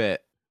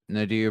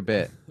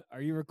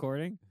 Are you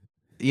recording?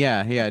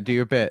 Yeah. Do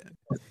your bit.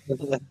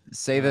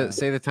 Say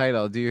the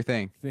title. Do your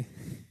thing.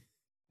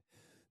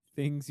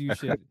 Things you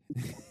should.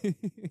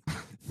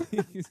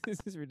 This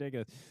is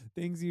ridiculous.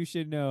 Things you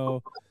should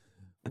know,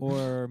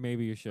 or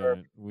maybe you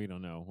shouldn't. We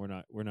don't know.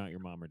 We're not your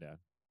mom or dad.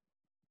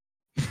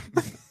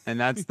 And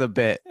that's the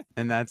bit.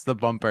 And that's the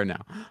bumper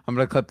now. I'm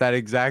gonna clip that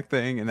exact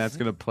thing, and that's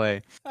gonna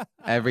play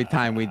every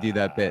time we do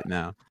that bit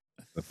now.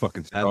 The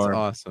fucking That's star.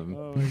 awesome.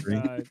 Oh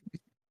my god,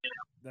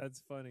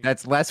 that's funny.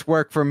 That's less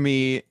work for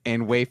me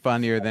and way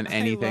funnier than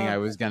anything I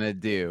love- was gonna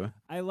do.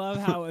 I love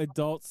how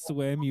Adult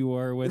Swim you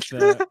were with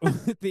the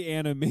with the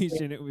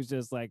animation. It was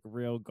just like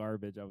real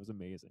garbage. That was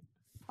amazing.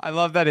 I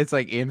love that it's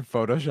like in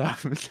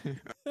Photoshop.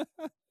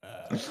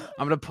 I'm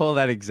gonna pull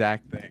that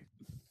exact thing.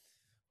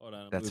 Hold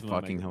on. I'm That's moving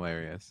my fucking mic.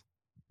 hilarious.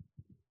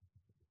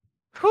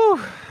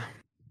 Whew.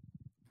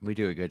 We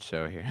do a good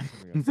show here.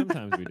 There we go.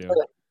 Sometimes we do.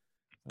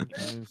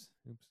 Sometimes.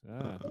 Oops.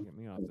 Get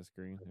me off the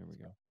screen. There we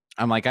go.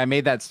 I'm like, I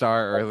made that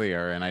star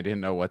earlier and I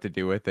didn't know what to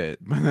do with it.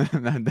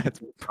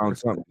 That's Found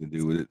something to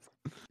do with it.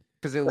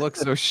 because it looks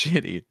so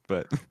shitty.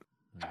 But All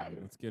right,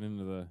 let's get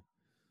into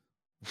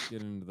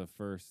the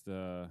first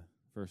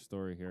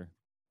story here.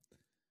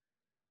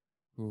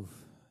 Oof.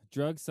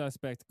 Drug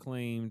suspect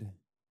claimed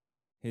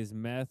his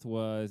meth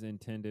was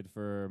intended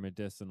for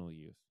medicinal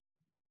use.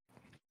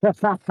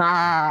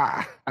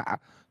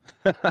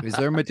 is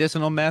there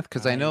medicinal meth?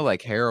 Because I know I-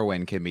 like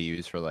heroin can be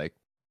used for like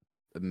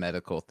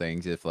medical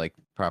things if like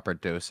proper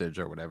dosage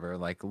or whatever,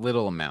 like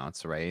little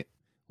amounts, right?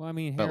 Well, I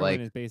mean, But, heroin like-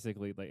 is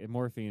basically like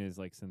morphine is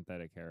like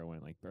synthetic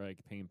heroin, like or like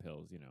pain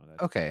pills. You know.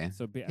 That's, Okay.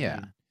 So yeah. I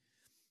mean,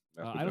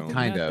 That's I what don't think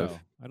Kind meth, of. though.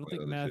 I don't What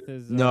think other meth shit?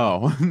 is.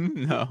 No,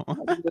 no.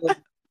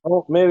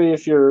 Well, maybe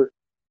if your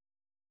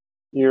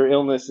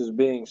illness is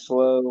being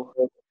slow.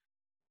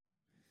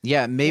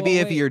 Yeah, maybe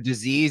Well, if wait. your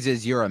disease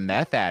is you're a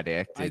meth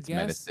addict, I it's guess-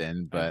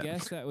 medicine. I But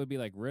guess that would be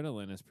like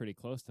Ritalin is pretty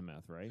close to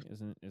meth, right?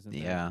 Isn't that,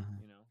 Yeah.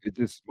 You know. It's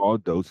just small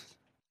doses.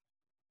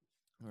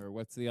 Or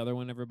what's the other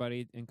one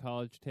everybody in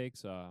college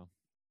takes? um,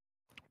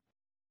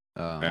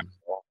 Adderall.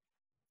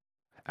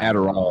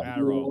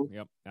 Adderall.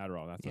 Yep,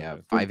 Adderall. That's what Yeah, it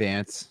is. 5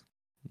 ants.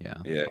 Yeah,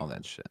 Yeah. all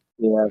that shit.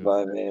 Yeah, Yeah.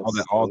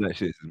 Vyvanse. All that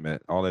shit is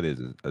meth. All that is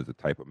a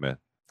type of meth.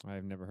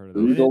 I've never heard of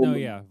Who that. I didn't know. told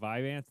me? Yeah,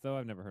 Vyvanse though.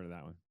 I've never heard of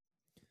that one.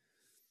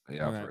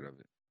 Yeah, I've Alright. heard of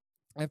it.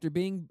 After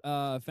being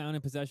found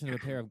in possession of a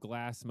pair of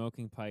glass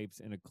smoking pipes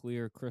and a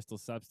clear crystal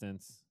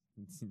substance,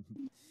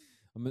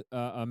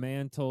 a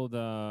man told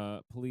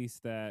police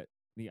that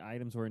the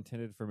items were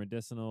intended for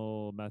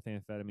medicinal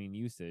methamphetamine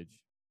usage.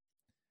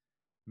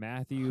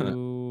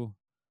 Matthew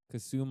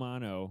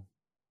Kasumano,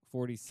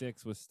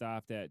 46, was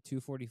stopped at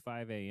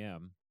 2:45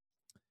 a.m.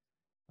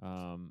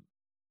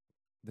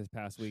 This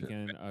past Shit.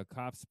 weekend. A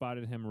cop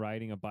spotted him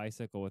riding a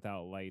bicycle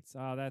without lights.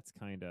 Oh, that's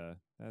kind of.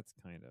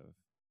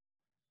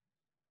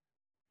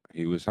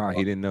 He was high.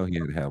 He didn't know he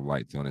had to have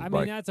lights on his I mean,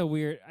 bike. that's a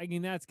weird. I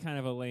mean, that's kind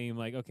of a lame.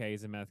 Like, okay,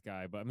 he's a meth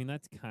guy, but I mean,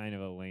 that's kind of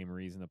a lame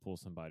reason to pull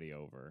somebody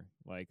over.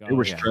 Like, They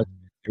were yeah,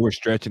 they were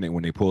stretching it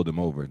when they pulled him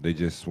over. They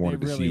just it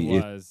wanted to really see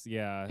if was.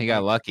 Yeah, He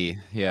got like, lucky.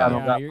 Yeah.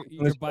 don't Yeah, got- your he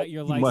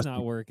light's must not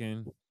be-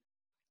 working.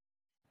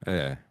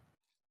 yeah,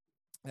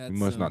 That's, he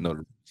must not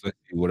know. Let's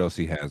see what else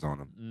he has on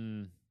him.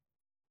 Mm,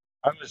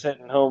 I was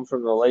heading home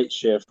from the late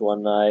shift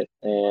one night,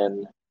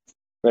 and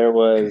there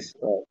was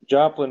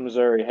Joplin,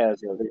 Missouri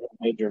has a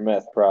major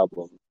meth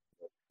problem,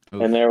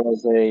 Oof. and there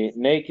was a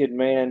naked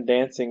man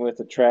dancing with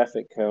a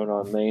traffic cone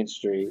on Main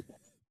Street.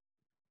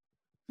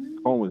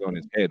 Cone was on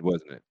his head,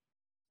 wasn't it?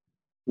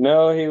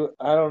 No,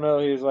 I don't know.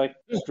 He was like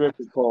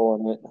stripper pole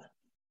on it.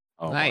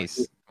 Oh, my-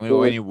 Nice.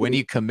 When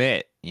you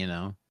commit, you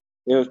know.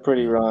 It was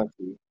pretty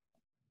raunchy.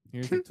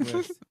 here's the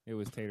twist. It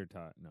was tater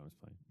tot. No, it's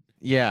fine.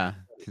 Yeah.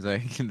 He's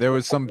like there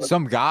was some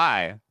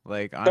guy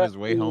like on his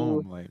way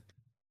home. Like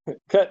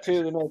Cut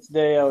to the next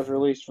day, I was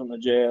released from the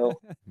jail.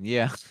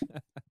 yeah.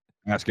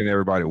 asking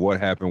everybody what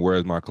happened,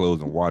 where's my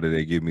clothes, and why did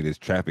they give me this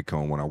traffic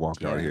cone when I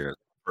walked out Yeah. here?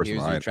 Here's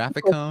your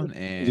traffic cone,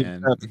 and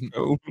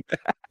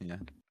yeah,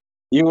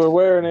 You were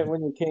wearing it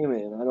when you came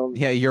in. I don't.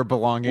 yeah, your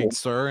belongings,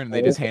 sir, and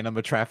they just hand him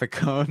a traffic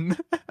cone.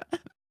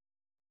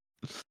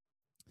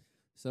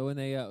 So when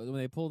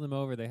they pulled him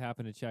over, they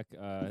happened to check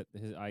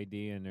his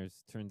ID, and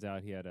turns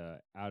out he had a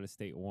out of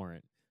state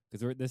warrant.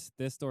 Because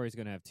this story is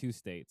gonna have 2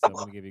 states. So I'm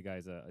gonna give you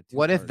guys a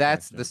What if two-part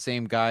that's the question.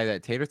 same guy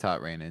that Tater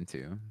Tot ran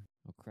into?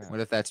 Oh crap! What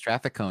if that's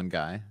traffic cone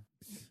guy?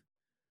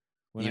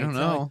 When You I don't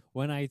tell- know.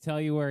 When I tell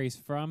you where he's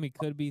from, he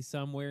could be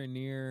somewhere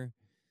near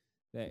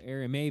that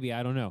area. Maybe,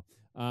 I don't know.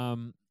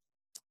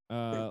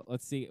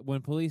 Let's see.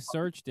 When police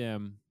searched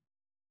him,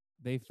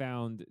 they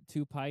found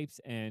 2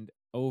 pipes and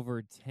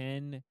over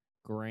 10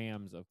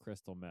 grams of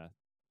crystal meth.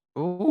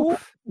 Ooh,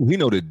 He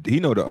know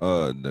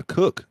the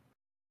cook.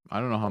 I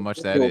don't know how much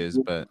that is,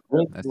 but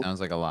that sounds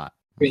like a lot.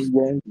 10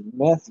 grams of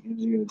meth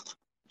gives you a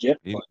jet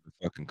He plane. knows the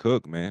fucking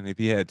cook, man. If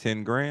he had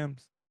 10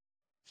 grams,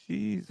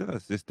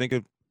 Jesus, just think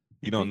of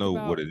you don't know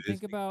what it is.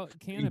 Think about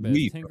cannabis.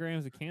 weed, 10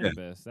 grams of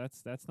cannabis.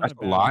 That's not That's a a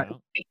bad lot.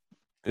 amount.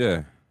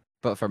 Yeah,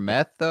 But for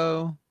meth,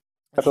 though,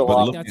 That's a I think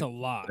lot. That's a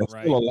lot, that's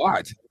right? still a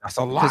lot. That's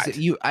a lot.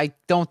 because I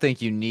don't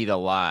think you need a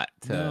lot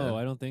to. No,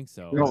 I don't think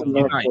so. No, Not you're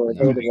enough not for a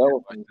using day it.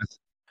 development.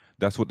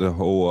 That's what the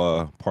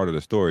whole part of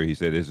the story. He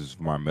said, "This is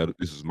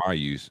this is my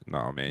use."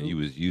 No, man, he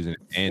was using it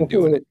and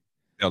doing it,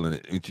 selling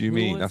it. What you Who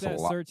mean? wants That's a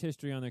that lot. search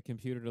history on their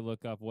computer to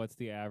look up what's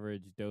the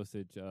average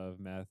dosage of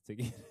meth to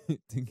get?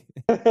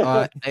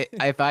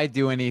 If I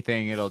do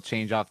anything, it'll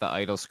change off the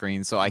idle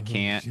screen, so I Oh,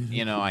 can't.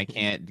 shit. I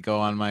can't go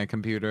on my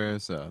computer.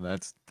 So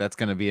that's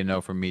gonna be a no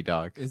from me,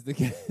 dog. Is the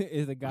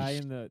guy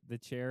in the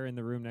chair in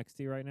the room next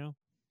to you right now?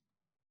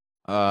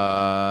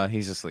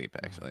 He's asleep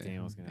actually.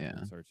 Damn, I was gonna have Yeah,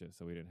 to search it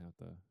so we didn't have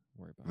to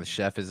worry about the it.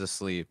 chef is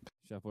asleep.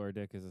 Chef Laura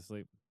Dick is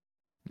asleep.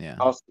 Yeah.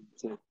 Awesome,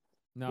 too.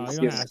 No, He's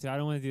you don't good. have to. I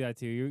don't want to do that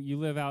to you. You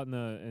live out in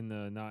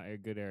the not a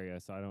good area,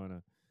 so I don't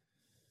want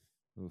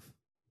to. Oof.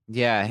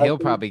 Yeah, I he'll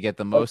think- probably get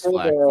the most think,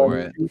 flack for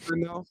it.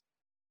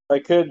 I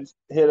could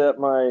hit up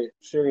my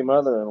shitty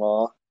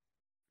mother-in-law.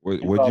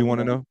 What'd you want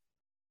to know?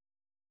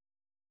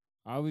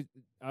 I was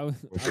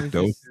What's I the was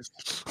dose?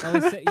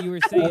 just, you were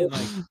saying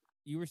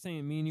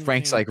like me and you.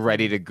 Frank's were saying like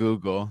ready 10 to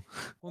Google.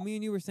 Well, me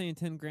and you were saying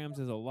 10 grams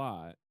is a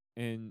lot,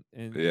 and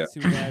Yeah.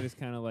 Sue Dad is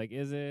kind of like,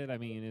 is it? I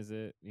mean, is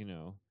it? It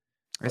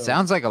So-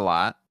 sounds like a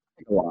lot.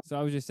 So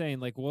I was just saying,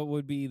 like, what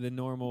would be the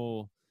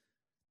normal?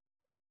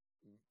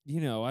 I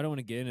don't want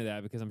to get into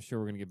that because I'm sure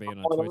we're gonna get banned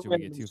on Twitch if we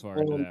get too far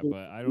into that.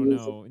 But I don't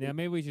know. Yeah,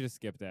 maybe we should just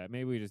skip that.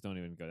 Maybe we just don't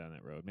even go down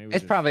that road. Maybe we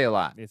It's just- probably a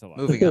lot. It's a lot.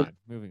 Moving on.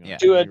 Moving on. Yeah.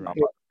 Do You're it. right.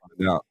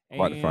 Now,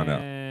 about to find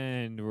out.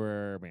 And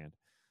we're banned.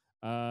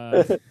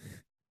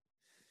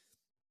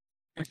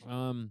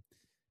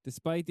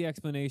 Despite the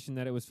explanation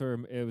that it was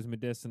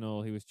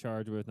medicinal, he was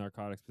charged with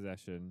narcotics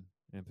possession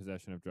and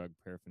possession of drug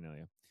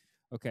paraphernalia.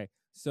 Okay,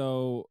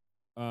 so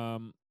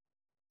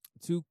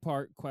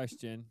 2-part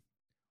question: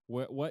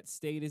 what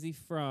state is he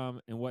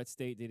from, and what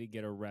state did he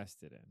get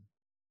arrested in?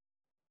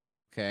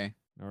 Okay.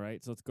 All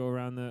right, so let's go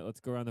around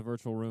the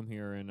virtual room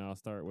here, and I'll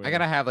start with. I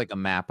gotta have like a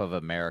map of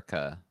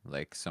America,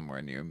 like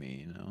somewhere near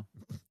me.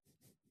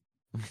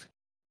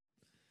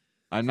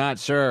 I'm not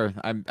sure.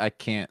 I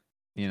can't.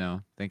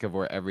 Think of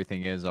where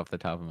everything is off the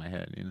top of my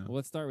head. Well,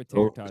 let's start with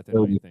Oh, Tater Tot. Then,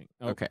 what do you think?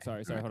 Oh, okay.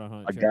 Sorry. Hold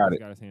on. I Check, got he's it.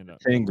 got his hand up.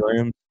 10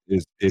 grams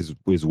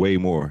is way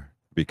more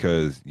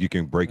because you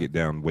can break it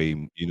down way.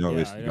 You know,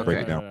 Yeah, you can break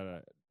it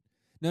down.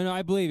 No,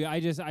 I believe you.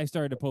 I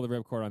started to pull the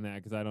ripcord on that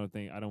because I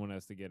don't want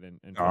us to get in.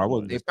 I trouble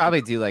wouldn't with They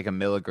probably do like a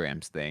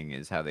milligrams thing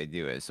is how they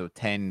do it. So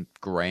 10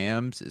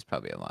 grams is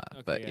probably a lot.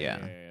 it. But Okay,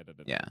 yeah.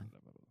 yeah.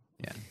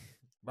 Yeah.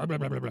 Blah, blah,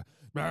 blah, blah, blah,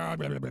 blah,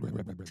 blah, blah, blah,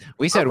 blah, blah.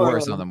 We said I'm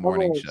worse gonna- on the I'm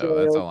morning gonna show.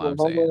 say That's all I'm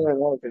saying. Oklahoma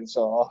and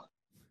Arkansas.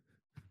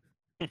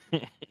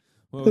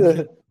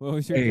 What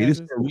was your Hey, this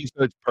is guesses? for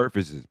research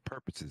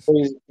purposes.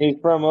 He's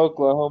from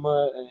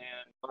Oklahoma and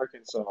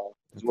Arkansas.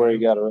 Is where he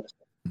Okay. got arrested.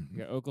 We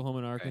got Oklahoma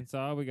and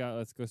Arkansas. We got.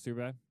 Let's go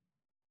Sturbad.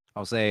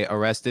 I'll say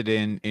arrested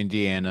in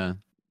Indiana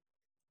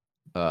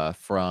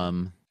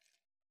from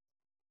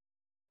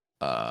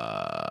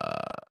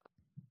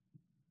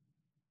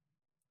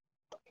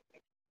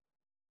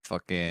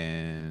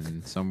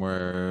fucking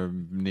somewhere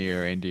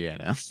near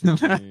Indiana.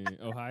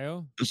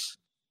 Ohio.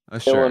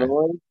 Sure.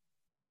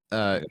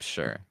 Illinois.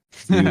 Sure.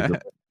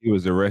 He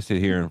was arrested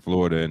here in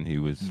Florida, and he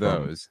was from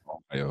Those.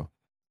 Ohio.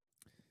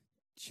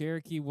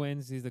 Cherokee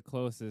Wednesday's the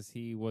closest.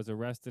 He was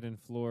arrested in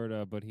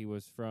Florida, but he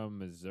was from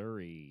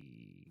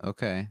Missouri.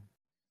 Okay.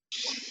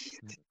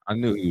 I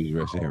knew he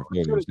was arrested here in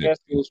I Florida. should have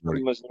guessed he was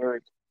from Missouri.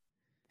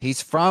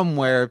 He's from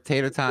where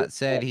Tater Tot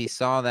said he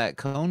saw that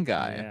cone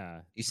guy.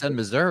 Yeah. You said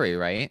Missouri,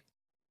 right?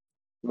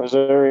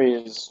 Missouri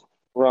is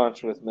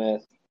ranch with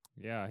meth.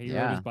 Yeah. He rode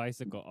Yeah. his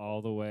bicycle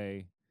all the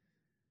way.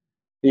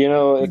 You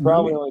know, it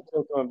probably only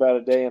took him about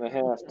a day and a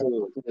half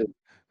too.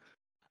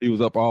 He was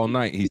up all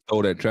night. He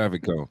stole that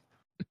traffic cone.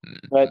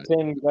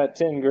 That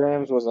 10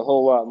 grams was a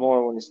whole lot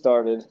more when he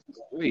started.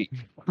 Wait.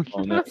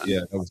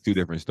 Yeah, that was 2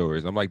 different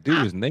stories. I'm like,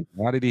 dude, his name.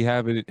 How did he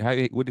have it? Where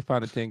did he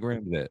find the 10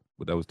 grams at?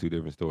 But that was 2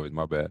 different stories.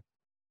 My bad.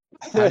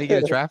 How do you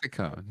get a traffic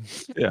cone?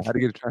 Yeah, how to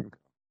get a traffic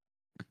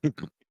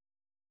cone.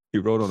 He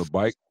rode on a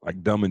bike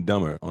like Dumb and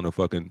Dumber on a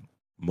fucking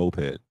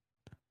moped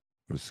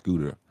or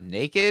scooter.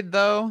 Naked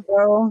though?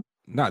 Well,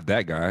 not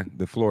that guy,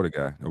 the Florida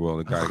guy. Well,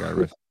 the guy got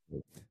arrested.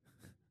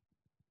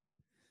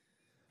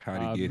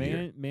 How'd he get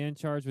here? Man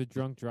charged with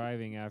drunk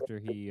driving after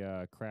he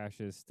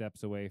crashes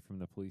steps away from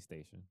the police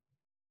station.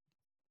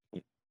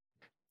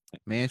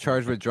 Man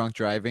charged with drunk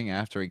driving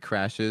after he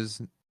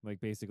crashes. Like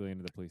basically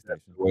into the police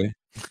station. Way.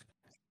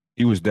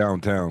 He was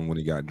downtown when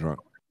he got drunk.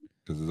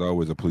 Because there's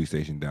always a police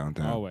station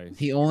downtown. Always.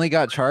 He only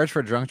got charged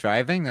for drunk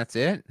driving? That's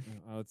it?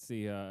 Let's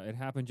see. It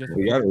happened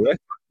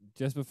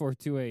just before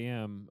 2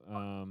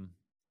 a.m.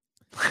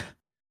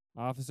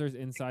 Officers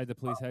inside the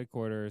police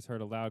headquarters heard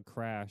a loud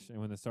crash,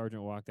 and when the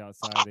sergeant walked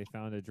outside, they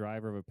found a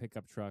driver of a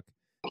pickup truck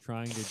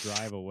trying to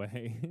drive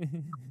away.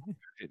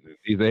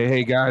 He said,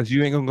 "Hey guys,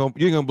 you ain't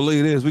gonna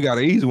believe this. We got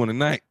an easy one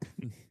tonight."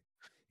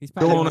 He's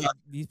probably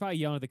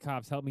yelling at the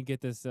cops, "Help me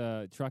get this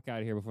truck out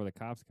of here before the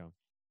cops come."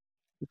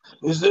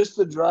 Is this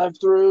the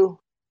drive-through?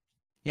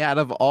 Yeah, out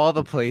of all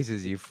the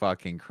places you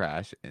fucking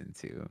crash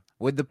into,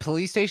 would the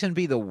police station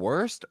be the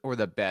worst or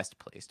the best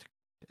place to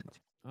crash into?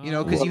 You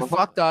know, because you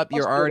fucked up,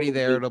 you're already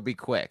there, it'll be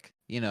quick,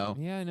 you know?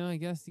 Yeah, no, I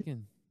guess you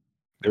can.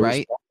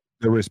 Right?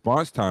 The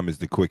response time is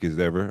the quickest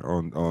ever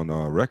on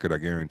record, I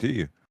guarantee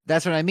you.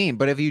 That's what I mean.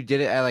 But if you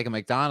did it at like a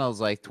McDonald's,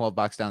 like 12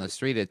 bucks down the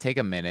street, it'd take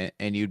a minute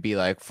and you'd be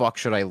like, fuck,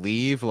 should I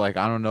leave? Like,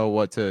 I don't know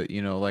what to,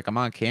 you know, like I'm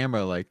on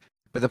camera. Like,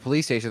 but the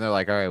police station, they're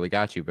like, all right, we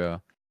got you,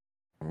 bro.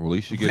 Well, at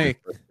least you get a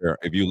fresh pair.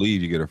 If you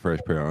leave, you get a fresh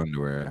pair of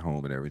underwear at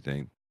home and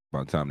everything.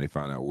 By the time they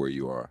find out where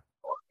you are,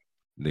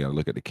 they gotta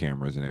look at the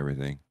cameras and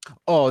everything.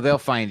 Oh, they'll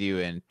find you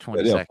in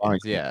 20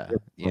 seconds. Yeah.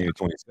 In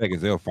 20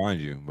 seconds, they'll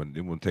find you, but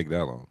it won't take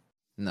that long.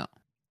 No.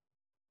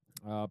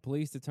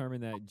 Police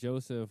determined that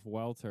Joseph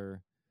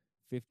Welter,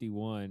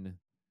 51,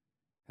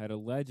 had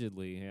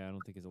allegedly, I don't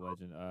think it's a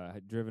legend,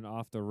 had driven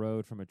off the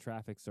road from a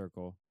traffic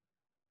circle,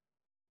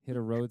 hit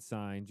a road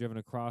sign, driven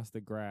across the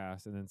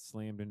grass, and then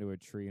slammed into a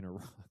tree and a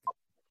rock.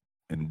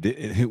 And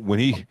when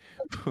he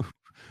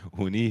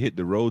hit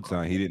the road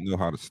sign, he didn't know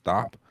how to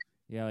stop.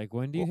 Yeah, like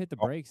when do you hit the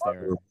brakes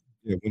there?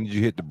 Yeah, when did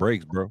you hit the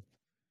brakes, bro?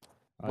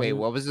 Wait,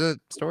 what was the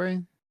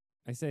story?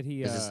 I said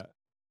he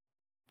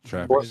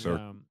traffic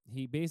circle.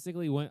 He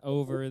basically went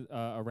over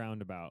a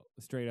roundabout,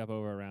 straight up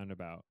over a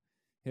roundabout,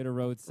 hit a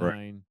road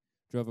sign,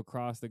 drove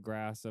across the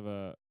grass of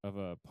a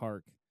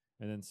park,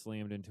 and then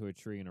slammed into a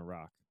tree and a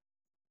rock.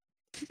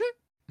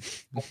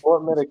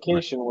 What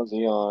medication was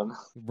he on?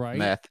 Right.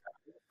 Meth.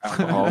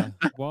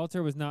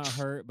 Walter was not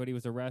hurt, but he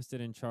was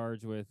arrested and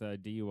charged with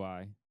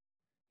DUI.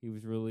 He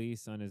was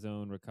released on his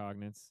own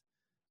recognizance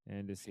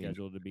and is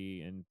scheduled to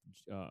be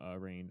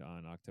arraigned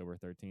on October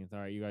 13th. All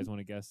right, you guys want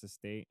to guess the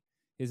state?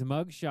 His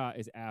mugshot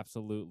is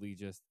absolutely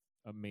just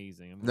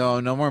amazing. No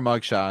more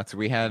mugshots.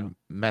 We had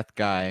Meth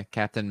guy,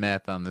 Captain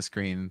Meth, on the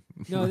screen.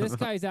 No, this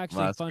guy's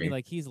actually funny. Screen.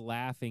 Like he's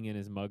laughing in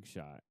his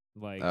mugshot.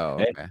 Like, oh,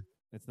 okay.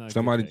 It's not.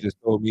 Somebody just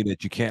told me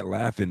that you can't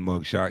laugh in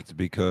mugshots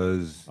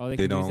because they they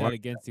can use don't that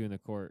against you in the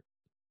court.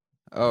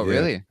 Oh, Yeah.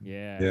 really?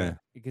 Yeah. Yeah.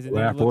 Because it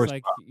Laugh then or looks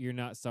like you're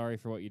not sorry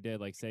for what you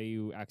did. Like, say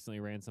you accidentally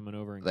ran someone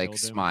over and Like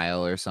killed him,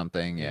 smile or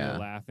something. and you're Yeah.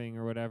 laughing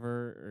or whatever.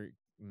 Or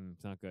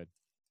it's not good.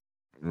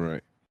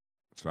 Right.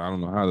 So I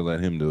don't know how to let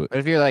him do it. But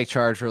if you're like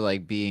charged for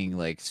like being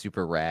like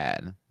super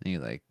rad, and you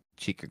like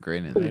cheek a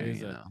grin in there,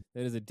 you know.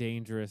 That is a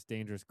dangerous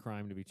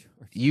crime to be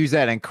charged. Use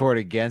that in court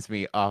against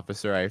me,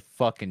 officer. I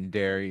fucking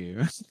dare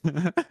you.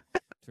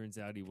 Turns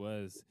out he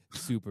was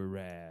super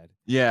rad.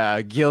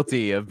 Yeah,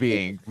 guilty of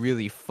being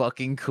really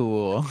fucking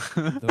cool.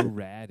 The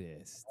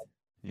raddest.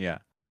 Yeah.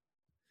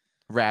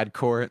 Rad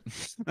court.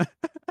 Oh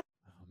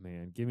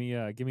man, give me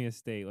a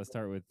state. Let's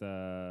start with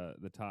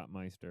the top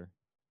meister.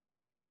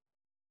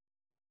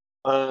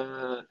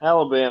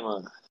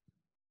 Alabama.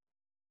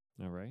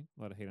 All right,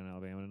 a lot of hate on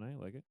Alabama tonight.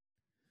 Like it.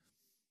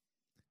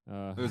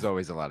 There's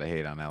always a lot of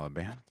hate on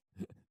Alabama.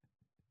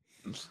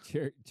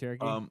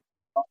 Cherokee.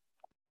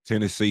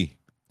 Tennessee.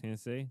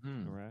 Tennessee.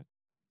 All right.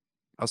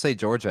 I'll say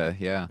Georgia.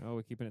 Yeah. Oh,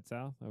 we're keeping it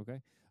south. Okay.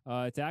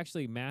 It's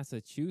actually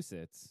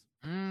Massachusetts.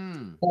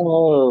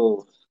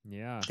 Oh,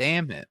 Yeah.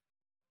 Damn it.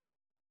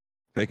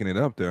 Taking it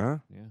up there, huh?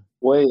 Yeah.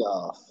 way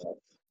off.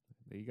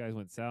 You guys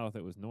went south.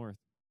 It was north.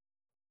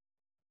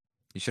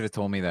 You should have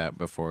told me that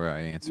before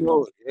I answered.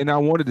 No, and I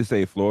wanted to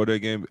say Florida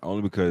again,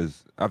 only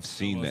because I've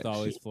seen Almost that.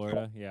 always shit.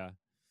 Florida. Yeah.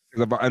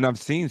 And I've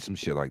seen some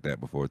shit like that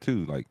before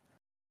too. Like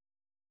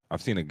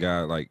I've seen a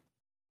guy like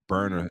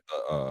burn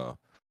a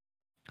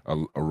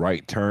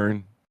right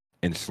turn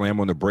and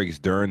slam on the brakes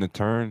during the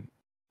turn,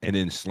 and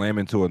then slam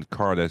into a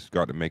car that's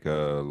got to make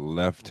a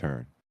left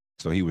turn.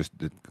 So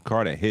the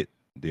car that hit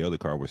the other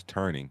car was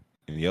turning,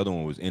 and the other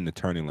one was in the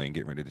turning lane,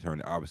 getting ready to turn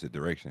the opposite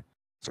direction.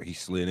 So he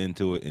slid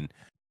into it and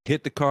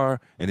hit the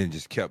car, and then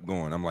just kept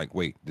going. I'm like,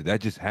 wait, did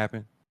that just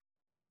happen?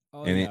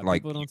 Oh, And yeah. it,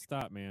 like, People don't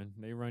stop, man.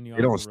 They run you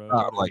they off don't the road.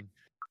 stop, like,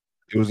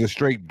 It was a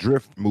straight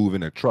drift move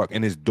in a truck,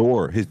 and his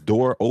door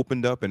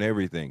opened up and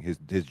everything.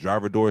 His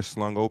driver door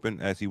slung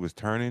open as he was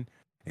turning,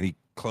 and he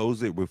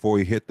closed it before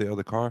he hit the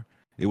other car.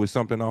 It was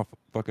something off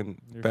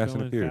fucking You're Fast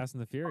and the filming Furious. Fast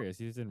and the Furious.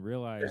 You just didn't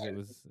realize it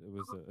was a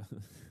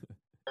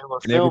They were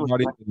And filming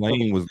everybody like- in the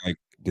lane was like,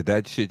 "Did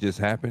that shit just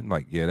happen?"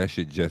 Like, yeah, that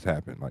shit just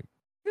happened. Like,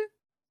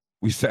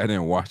 we sat there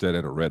and watched that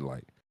at a red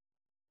light.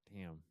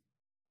 damn.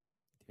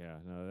 Yeah,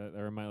 no,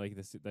 that reminded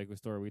like the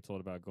story we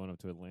told about going up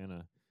to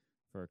Atlanta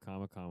for a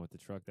Comic-Con with the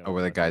truck that Oh, was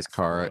where the about to guy's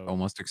car explode.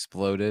 almost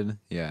exploded.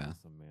 Yeah.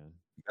 Awesome, man.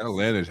 That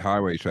Atlanta's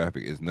highway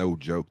traffic is no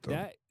joke though.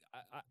 That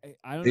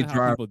I don't They know how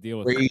drive people deal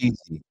with it.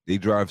 Crazy. They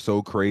drive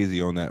so crazy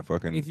on that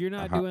fucking. If you're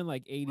not hi- doing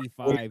like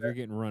 85, you're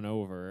getting run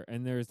over,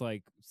 and there's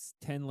like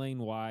 10 lane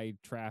wide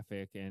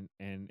traffic, and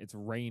it's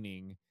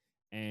raining,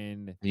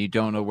 and You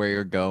don't know where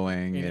you're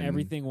going. and And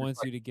everything wants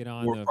you to get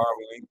on 4 or the 5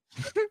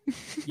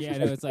 lanes. yeah,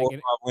 no, it's like 4 or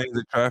 5 lanes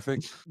of traffic.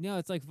 no,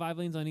 it's like 5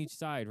 lanes on each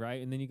side,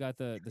 right? And then you got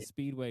the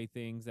speedway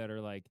things that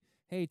are like,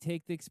 hey,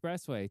 take the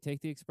expressway,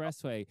 take the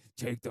expressway,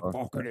 take the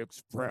fucking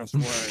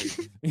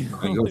expressway. You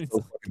Like, know, they're it's so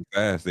like- fucking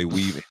fast. They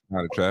weave in and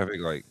out of traffic.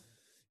 Like,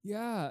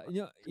 yeah,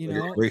 you they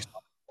know. race-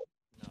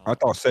 No. I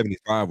thought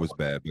 75 was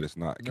bad, but it's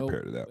not Nope,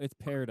 compared to that. it's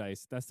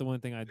paradise. That's the one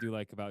thing I do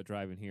like about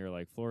driving here.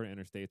 Like Florida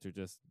interstates are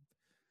just,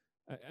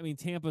 I mean,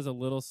 Tampa's a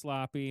little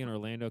sloppy and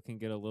Orlando can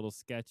get a little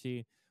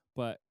sketchy,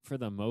 but for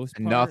the most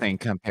part, nothing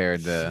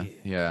compared to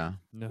Shit. yeah.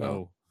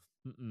 No,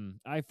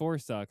 I-4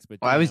 sucks. But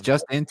Well, I was damn,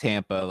 just in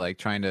Tampa, like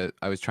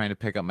I was trying to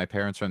pick up my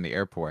parents from the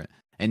airport,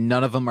 and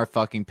none of them are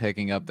fucking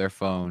picking up their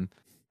phone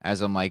as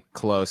I'm like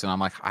close, and I'm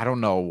like, I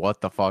don't know what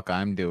the fuck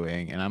I'm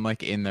doing, and I'm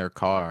like in their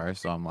car,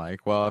 so I'm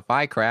like, well, if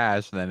I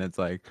crash, then it's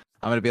like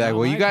I'm gonna be like, Not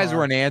well, my you guys car.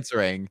 weren't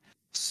answering,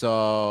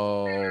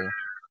 so.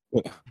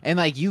 And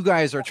like you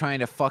guys are trying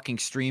to fucking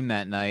stream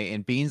that night,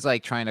 and Bean's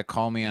like trying to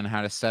call me on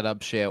how to set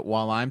up shit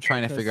while I'm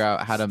trying to figure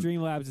out how to.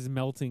 Streamlabs is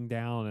melting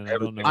down, and I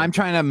don't know. I'm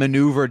trying to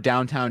maneuver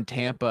downtown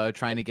Tampa,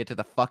 trying to get to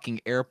the fucking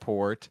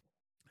airport.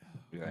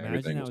 Yeah, Imagine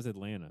everything that was- was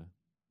Atlanta.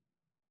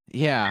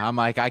 Yeah, I'm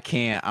like, I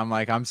can't. I'm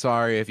like, I'm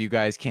sorry if you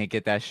guys can't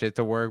get that shit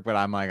to work, but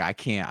I'm like, I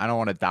can't. I don't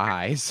want to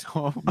die.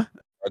 So,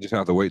 I just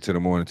have to wait till the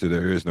morning till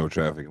there is no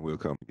traffic, and we'll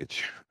come get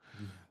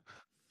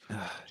you.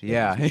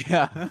 yeah,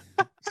 yeah.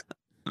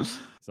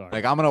 Sorry.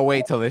 Like, I'm gonna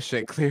wait till this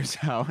shit clears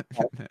out.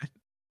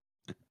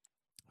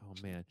 Oh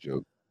man.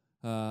 Joke.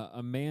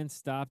 A man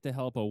stopped to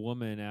help a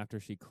woman after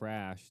she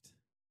crashed.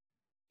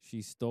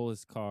 She stole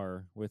his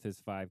car with his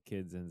 5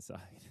 kids inside.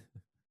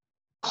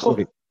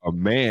 Wait, a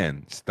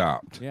man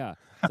stopped. Yeah.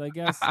 So I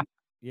guess,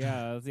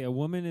 yeah, let's see, a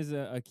woman is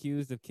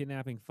accused of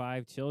kidnapping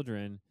 5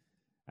 children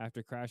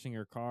after crashing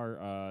her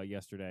car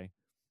yesterday.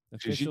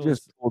 She Officials,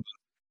 just pulled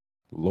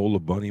the Lola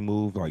Bunny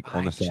move like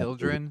on the Five side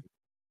children.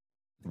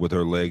 with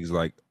her legs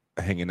like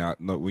hanging out.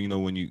 No, you know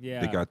when you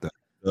Yeah. they got the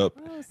up.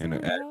 oh, and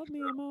somebody the- help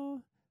me,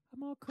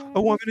 I'm all crying.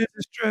 A woman in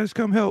distress,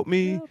 come help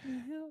me. Help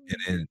me, help me.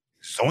 And then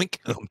zoink,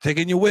 I'm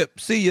taking your whip.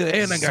 See ya.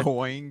 And I got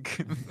Zoink.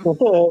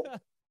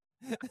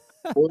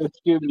 What did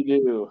Scooby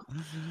Doo?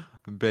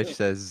 Bitch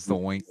says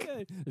zoink.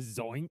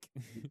 Zoink.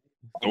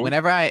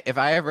 Zoink. If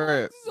I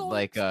ever Zoink,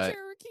 like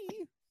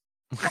Cherokee.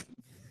 if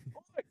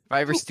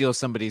I ever steal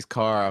somebody's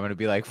car, I'm gonna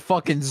be like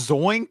fucking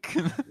zoink.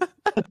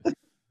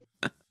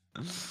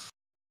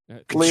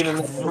 Cleaning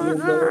up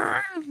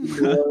the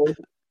window.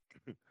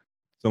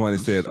 Somebody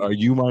said, "Are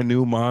you my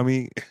new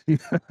mommy?"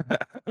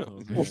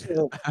 Oh,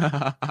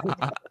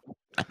 man.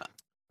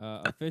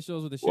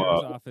 Officials with the Wow.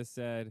 sheriff's office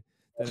said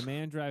that a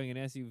man driving an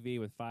SUV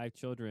with 5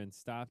 children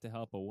stopped to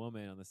help a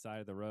woman on the side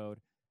of the road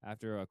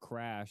after a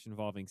crash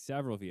involving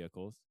several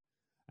vehicles.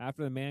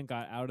 After the man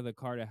got out of the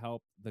car to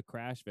help the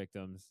crash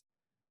victims,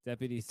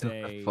 deputies Took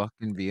say the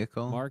fucking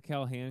vehicle.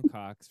 Markel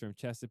Hancock's from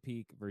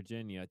Chesapeake,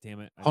 Virginia.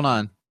 Damn it. Hold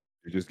on.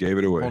 You just gave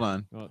it away. Hold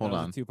on. Well, Hold that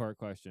was on. a 2-part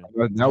question.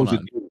 That was Hold the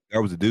on.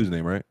 that was the dude's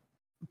name, right?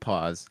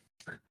 Pause.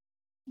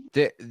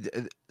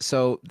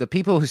 So the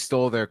people who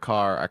stole their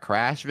car are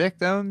crash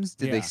victims?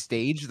 Did Yeah. they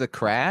stage the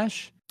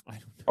crash? I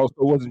don't know. Oh, so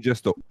it wasn't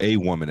just a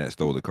woman that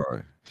stole the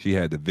car. She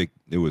had the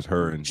It was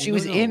her and She no,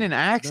 was in no. an No,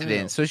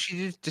 accident, no. so she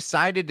just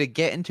decided to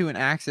get into an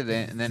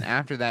accident and then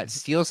after that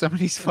steal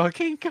somebody's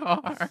fucking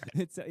car.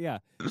 It's yeah.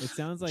 It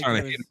sounds like trying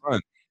there to hit was, and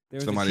run. there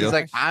was a somebody She's else.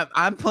 like, crash-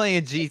 I'm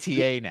playing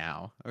GTA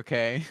now,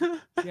 okay?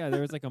 yeah,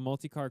 there was like a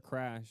multi-car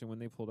crash, and when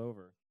they pulled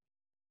over,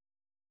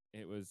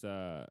 it was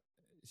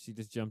she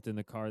just jumped in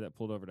the car that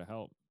pulled over to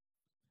help.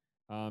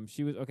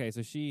 She was okay.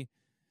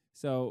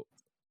 So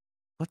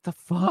What the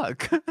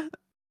fuck?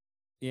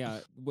 yeah.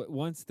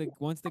 Once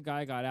the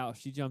guy got out,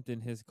 she jumped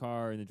in his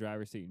car in the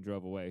driver's seat and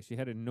drove away. She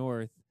headed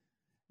north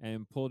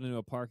and pulled into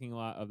a parking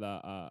lot of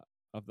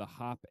the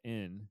Hop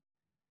Inn.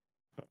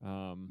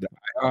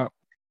 IHOP?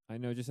 I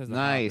know, it just as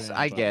Nice,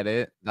 I get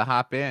it. The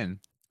hop in.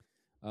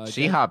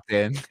 She Deb- hopped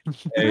in.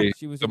 Hey,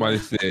 She was somebody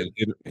about- said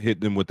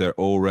hit them with their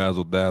old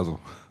razzle dazzle.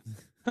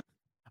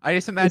 I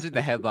just imagine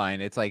the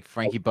headline. It's like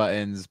Frankie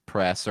Button's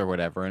press or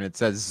whatever, and it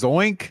says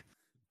Zoink.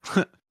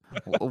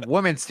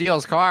 Woman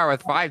steals car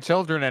with 5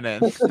 children in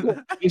it.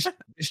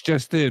 It's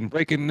just in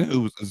breaking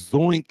news.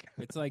 Zoink.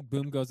 It's like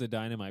Boom Goes the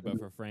Dynamite, but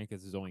for Frank,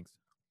 it's Zoinks.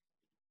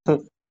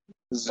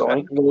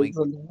 Zoink goes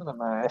the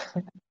dynamite.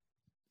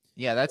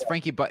 Yeah, that's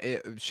Frankie. But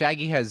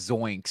Shaggy has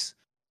Zoinks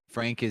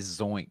Frank is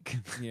Zoink.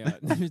 Yeah,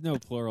 there's no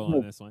plural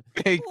on this one.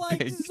 Big, Like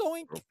big,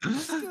 zoink,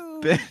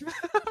 Scoob. big,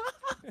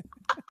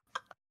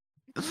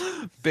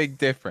 big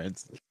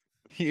difference.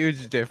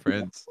 Huge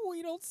difference.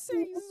 We don't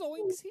say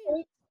zoinks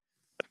here.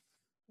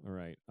 All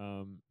right.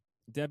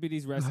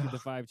 Deputies rescued the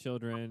 5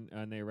 children,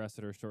 and they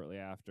arrested her shortly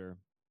after.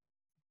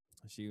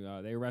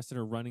 They arrested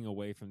her running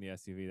away from the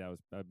SUV.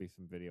 That'd be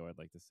some video I'd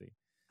like to see.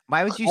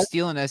 Why would you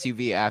steal an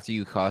SUV after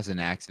you caused an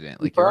accident?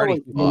 Like you're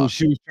already Well, fucked.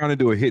 she was trying to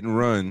do a hit and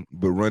run,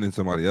 but running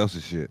somebody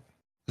else's shit.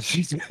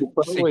 She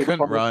Probably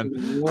couldn't run.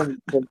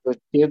 because the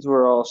kids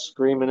were all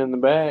screaming in the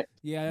back.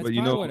 Yeah, that's But probably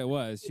you know- what it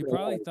was. She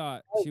probably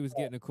thought she was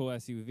getting a cool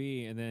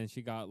SUV, and then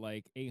she got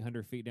like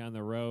 800 feet down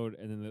the road,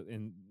 and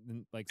then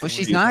like. But someone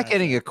she's just not passed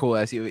getting her. a cool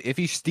SUV. If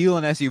you steal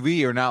an SUV,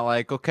 you're not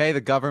like, okay, the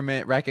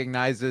government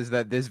recognizes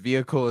that this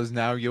vehicle is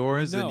now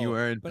yours and you No,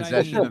 are in but I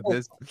possession mean- of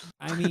this.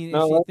 I mean,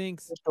 No, if she that's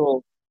thinks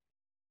Official-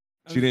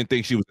 She didn't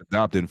think she was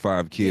adopting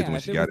 5 kids yeah, when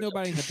if she there got was it.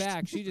 nobody in the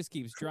back, she just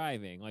keeps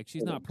driving. Like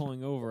she's not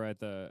pulling over at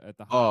the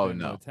Oh, Holiday Inn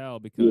no. Motel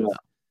because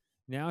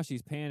now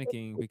she's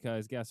panicking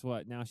because guess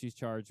what? Now she's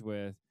charged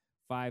with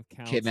 5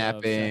 counts of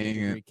Kidnapping,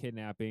 second-degree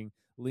kidnapping,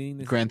 leading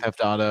the Grand Theft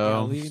yeah,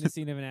 Auto. leaving the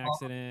scene of an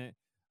accident,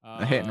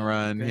 A hit and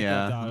run, Grand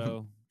yeah. Theft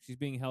Auto. She's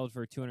being held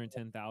for a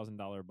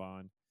 $210,000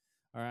 bond.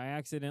 All right, I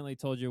accidentally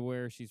told you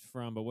where she's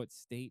from, but what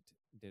state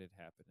did it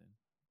happen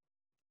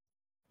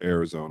in?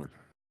 Arizona.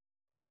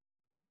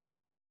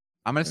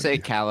 I'm gonna say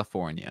Yeah.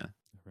 California,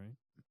 All right.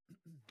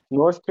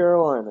 North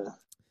Carolina.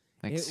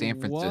 like It San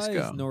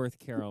Francisco. was North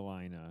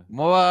Carolina.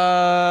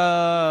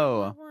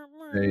 Whoa!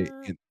 Hey,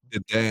 and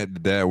the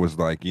dad was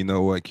like, you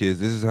know what, kids,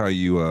 this is how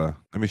you let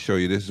me show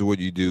you. This is what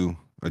you do.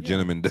 A Yeah,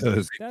 gentleman does. He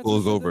that's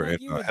pulls something over like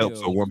and you would helps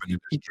a do. woman in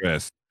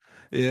distress.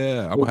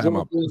 Yeah, I'm gonna have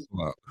my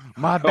pistol out.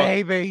 My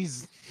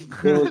babies.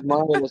 It was my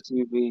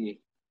SUV.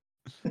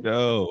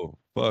 No,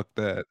 fuck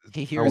that.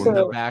 He I hears in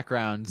the would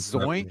background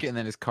Exactly. zoink, and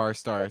then his car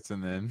starts,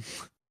 and then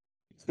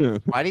never-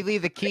 why'd he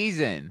leave the keys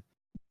in?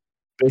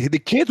 The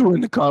kids were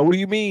in the car. What do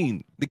you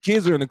mean? The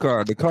kids are in the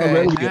car. The car Okay,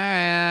 ready all to get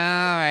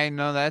right,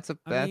 no, that's I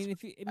that's. mean,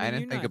 if you, I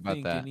didn't you're think not about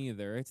thinking that.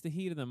 either. It's the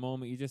heat of the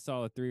moment. You just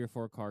saw a 3 or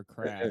 4 car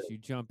crash. You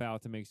jump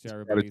out to make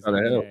sure gotta everybody's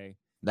try to help. okay.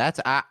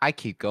 I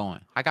keep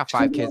going. I got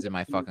 5 kids in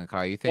my fucking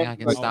car. You think I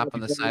can Like- stop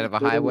on the side of a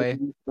highway?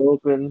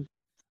 Open.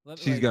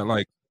 She's got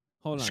like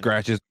hold on.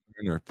 scratches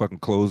and her fucking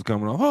clothes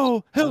coming off.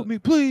 Oh, help me,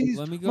 please.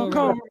 Let me My go.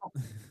 car.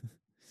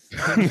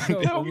 Let me go,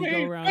 let me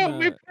go around help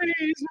me, the,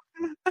 please.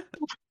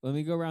 let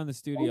me go around the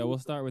studio. We'll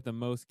start with the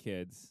most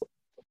kids.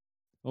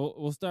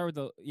 We'll start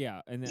with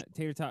and that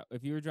Tater Tot.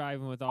 If you were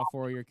driving with all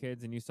 4 of your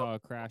kids and you saw a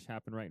crash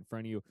happen right in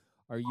front of you,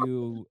 are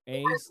you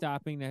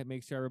stopping to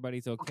make sure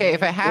everybody's okay? Okay,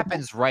 if it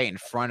happens right in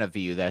front of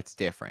you, that's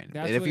different.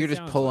 That's But if what you're it just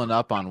sounds pulling like.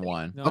 up on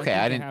one, No, okay, it I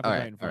can't didn't. happen All right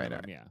right, in all front right, of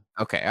all them, right.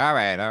 yeah. Okay,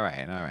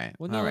 all right.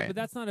 Well, no, but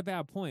that's not a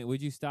bad point.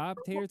 Would you stop,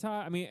 Tater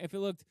Tot? I mean, if it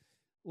looked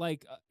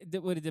like,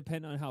 would it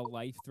depend on how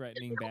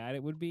life-threatening bad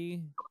it would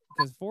be?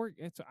 Because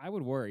I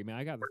would worry, man.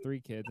 I got the 3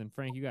 kids, and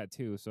Frank, you got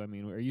 2. So I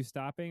mean, are you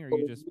stopping, or are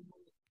you just?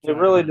 It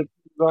really driving?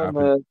 depends on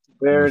the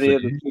severity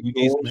of the You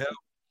need some situation. help?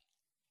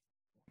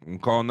 I'm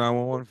call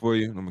 911 for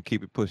you. I'm gonna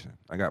keep it pushing.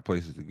 I got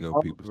places to go,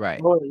 people. Right.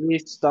 Or at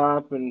least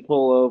stop and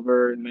pull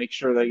over and make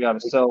sure they got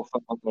a cell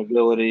phone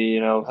mobility,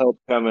 help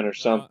coming or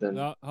something.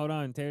 No, hold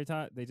on, Tater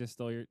Tot. They just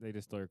stole your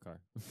car.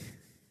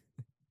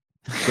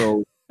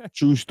 So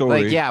true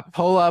story. Like, yeah,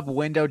 pull up,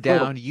 window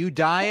down. You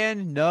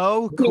dying?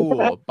 No?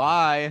 Cool.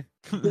 Bye.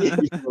 True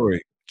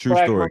story. True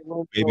Crack story. my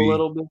window Maybe- a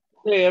little bit.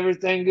 Hey,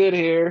 everything good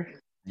here?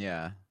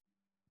 Yeah.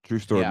 True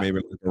story. Yeah. Maybe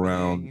like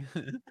around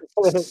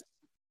No,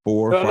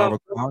 4 or 5 no.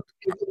 o'clock.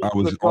 I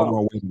was on my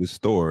way to the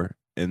store,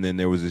 and then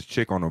there was this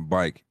chick on a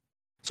bike.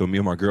 So me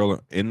and my girl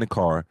are in the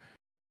car.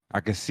 I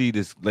can see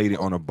this lady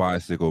on a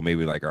bicycle,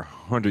 maybe like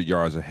 100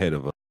 yards ahead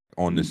of us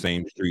on the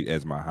same street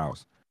as my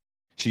house.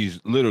 She's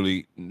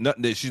literally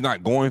she's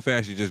not going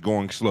fast. She's just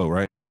going slow,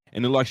 right?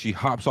 And then like she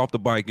hops off the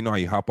bike. You know how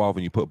you hop off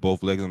and you put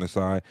both legs on the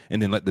side,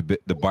 and then let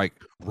the bike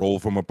roll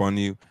from up on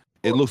you.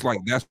 It looks like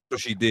that's what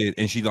she did,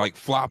 and she like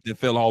flopped and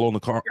fell all on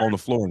the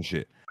floor and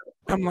shit.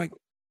 I'm like,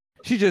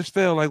 she just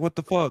fell. Like, what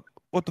the fuck?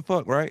 What the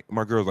fuck, right?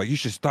 My girl's like, you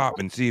should stop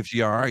and see if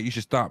she all right. You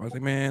should stop. I was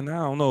like, man, I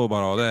don't know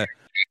about all that.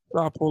 So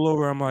I pull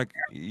over. I'm like,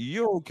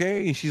 you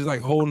okay? And she's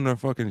like holding her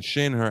fucking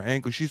shin, her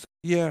ankle. She's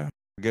yeah.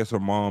 I guess her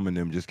mom and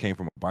them just came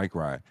from a bike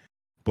ride.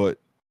 But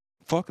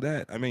fuck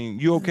that. I mean,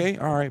 you okay?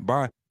 All right,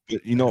 bye.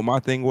 But you know what my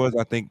thing was?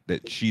 I think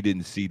that she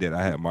didn't see that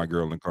I had my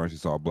girl in the car. She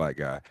saw a black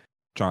guy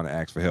trying to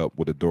ask for help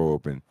with the door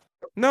open.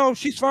 No,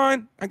 she's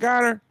fine. I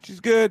got her. She's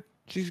good.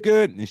 She's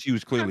good. And she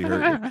was clearly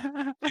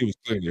hurt. She was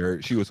clearly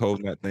hurt. She was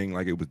holding that thing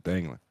like it was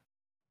dangling.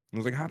 I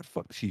was like, how the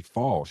fuck did she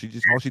fall? All she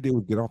did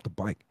was get off the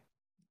bike.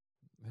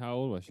 How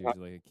old was she? Was she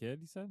like a kid?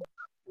 You said.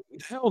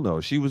 Hell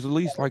no. She was at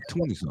least like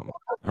 20 something.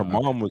 Her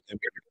mom was,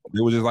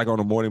 they were just like on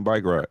a morning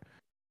bike ride.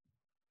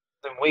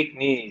 Some weak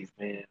knees,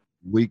 man.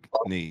 Weak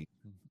knee,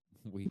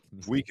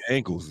 weak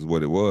ankles is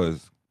what it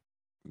was.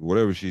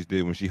 Whatever she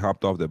did when she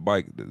hopped off that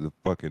bike,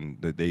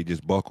 they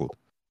just buckled.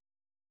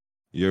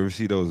 You ever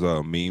see those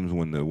memes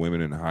when the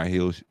women in high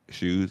heel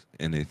shoes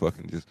and they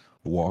fucking just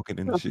walking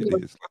in the shit? It's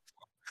like,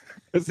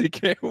 because they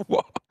can't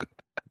walk.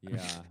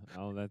 Yeah.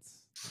 Oh,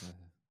 that's.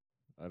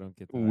 I don't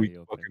get the high Weak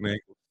heel fucking thing.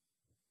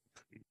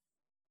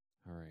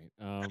 ankle. All right.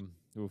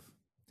 Oof.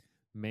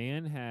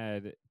 Man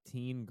had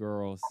teen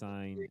girl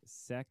sign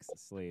sex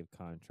slave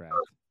contract.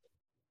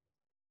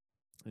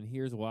 And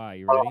here's why.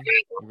 You ready?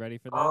 You ready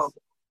for this?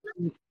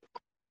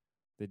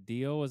 The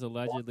deal was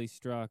allegedly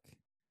struck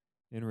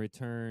in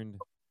return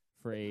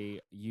for a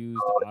used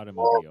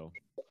automobile.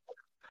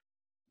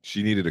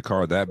 She needed a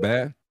car that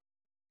bad?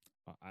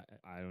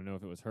 I don't know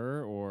if it was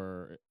her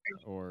or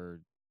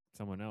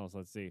someone else.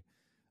 Let's see.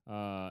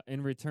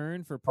 In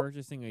return for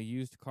purchasing a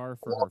used car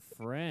for her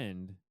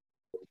friend,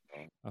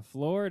 a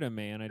Florida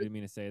man, I didn't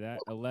mean to say that,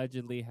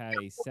 allegedly had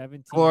a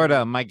 17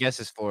 Florida. My guess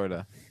is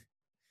Florida.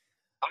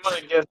 I'm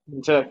gonna guess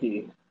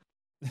Kentucky.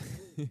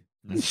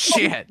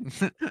 Shit.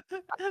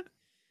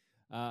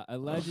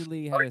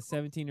 Allegedly had a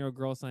 17-year-old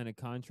girl sign a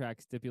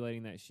contract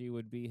stipulating that she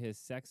would be his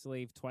sex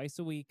slave twice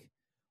a week,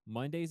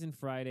 Mondays and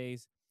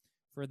Fridays,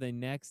 for the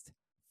next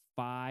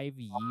 5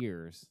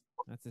 years.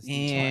 That's a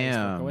steep price.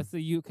 Damn. What's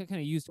what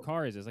kind of used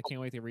car is this? I can't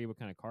wait to read what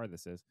kind of car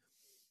this is.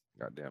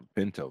 Goddamn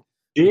Pinto.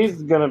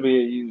 She's gonna be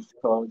a used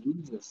car.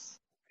 Jesus.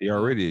 He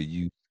already a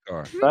used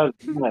car.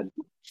 That's bad.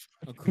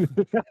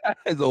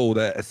 His old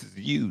ass is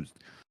used.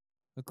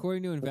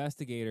 According to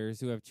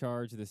investigators who have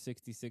charged the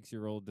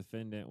 66-year-old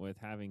defendant with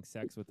having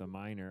sex with a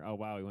minor. Oh,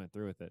 wow, he went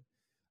through with it.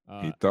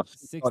 He thought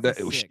that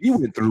 66. she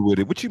went through with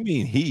it. What you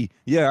mean he?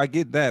 Yeah, I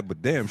get that,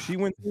 but damn, she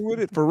went through with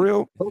it for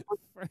real.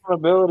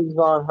 Responsibilities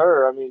on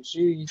her. I mean,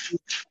 she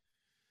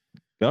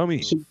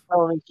Dummy. she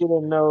told me she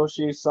didn't know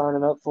she was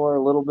signing up for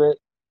a little bit.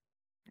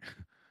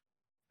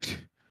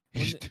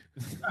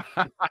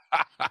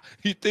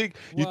 you think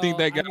Well,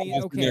 that guy I mean,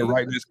 was in there okay.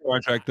 writing this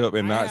contract up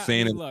and not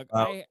saying it? Look,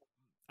 out?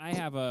 I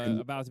have a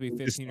and about to be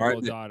just 15-year-old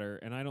signed it. daughter,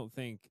 and I don't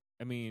think.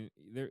 I mean,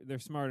 they're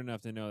smart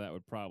enough to know that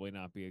would probably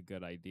not be a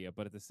good idea,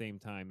 but at the same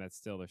time, that's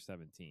still they're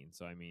 17.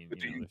 So I mean, But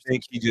do you know, you they're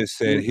think still he just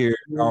said, "Here,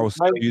 I'll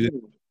sell you this"?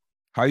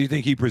 How do you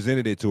think he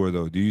presented it to her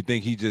though? Do you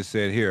think he just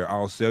said, "Here,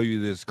 I'll sell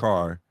you this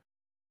car.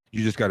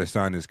 You just got to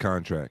sign this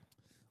contract,"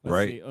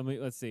 right?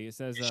 Let's see. It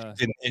says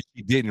And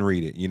she didn't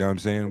read it. You know what I'm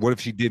saying? What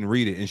if she didn't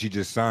read it and she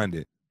just signed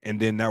it, and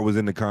then that was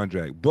in the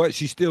contract, but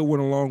she still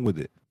went along with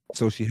it,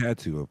 so she had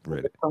to have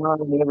read it.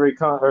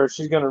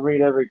 She's gonna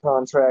read every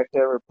contract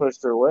ever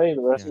pushed her way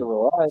the rest Yeah. of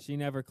her life. she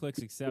never clicks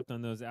accept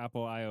on those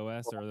Apple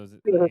iOS or those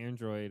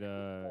Android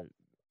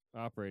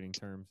operating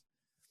terms.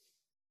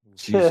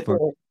 She's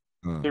fucking,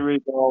 She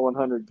reads all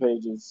 100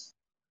 pages.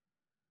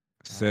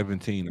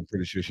 17. I'm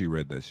pretty sure she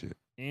read that shit.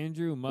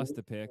 Andrew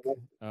Mustapik,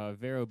 a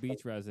Vero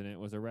Beach resident,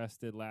 was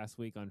arrested last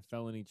week on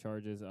felony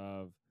charges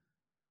of.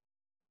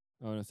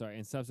 Oh no, sorry,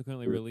 and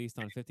subsequently released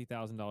on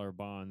 $50,000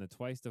 bond. The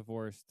twice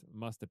divorced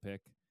Mustapik,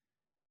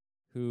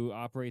 who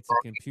operates a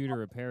computer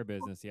repair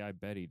business. Yeah, I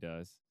bet he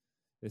does.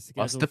 Is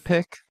scheduled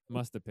Mustapik?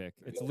 Mustapik.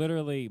 It's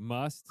literally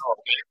must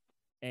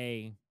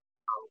a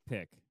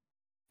pick.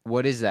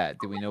 What is that?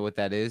 Do we know what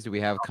that is? Do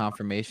we have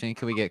confirmation?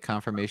 Can we get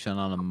confirmation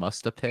on a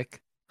Mustapik?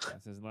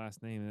 That's his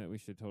last name. That we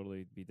should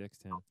totally be dicks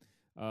to him.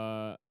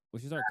 We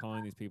should start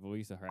calling these people. We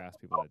used to harass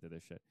people that did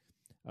this shit.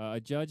 A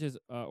judge has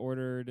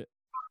ordered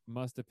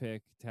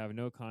Mustapik to have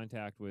no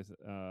contact with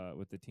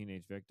the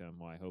teenage victim.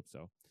 Well, I hope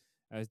so.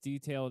 As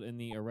detailed in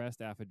the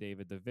arrest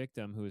affidavit, the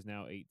victim, who is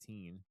now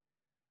 18,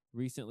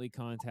 recently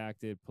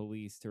contacted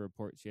police to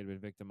report she had been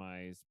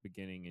victimized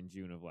beginning in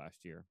June of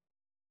last year.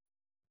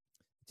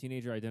 The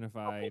teenager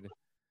identified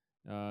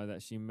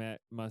that she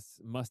met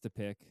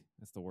Mustapik,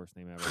 that's the worst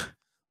name ever,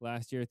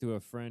 last year through a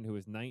friend who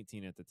was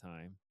 19 at the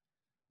time.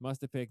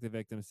 Mustapik, the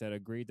victim said,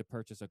 agreed to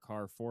purchase a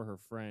car for her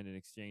friend in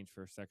exchange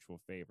for sexual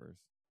favors.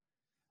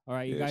 All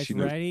right, you Yeah, guys she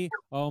knows- ready?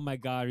 Oh my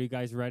God, are you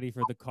guys ready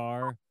for the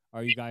car?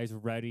 Are you guys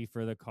ready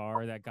for the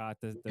car that got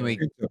the Can we-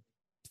 It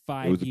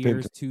 5 was a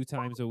years, Pinto. 2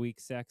 times a week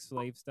sex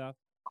slave stuff?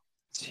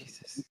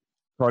 Jesus.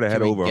 Car that Can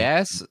had we over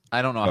guess?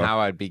 I don't know Oh. how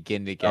I'd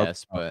begin to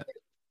guess, but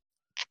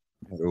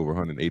had over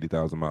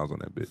 180,000 miles on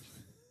that bitch.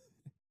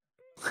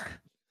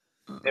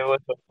 It was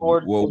a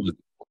Ford What was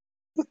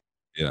it?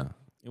 Yeah,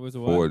 It was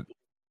a what? Ford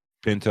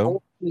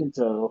Pinto.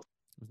 Pinto.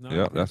 It was not a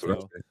Yeah, that's what I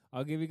Pinto. said.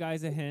 I'll give you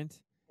guys a hint.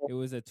 It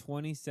was a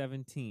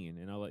 2017,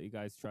 and I'll let you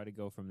guys try to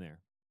go from there.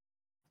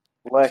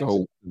 Lexus.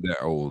 So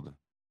that old.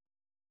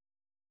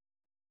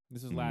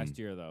 This was last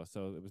year, though,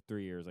 so it was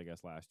 3 years, I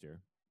guess, last year.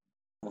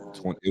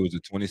 It was a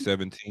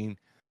 2017.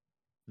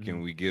 Can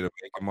Mhm. we get a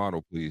make and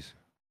model, please?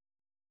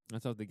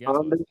 That's what the guess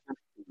was.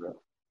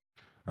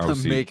 I the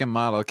was see, make and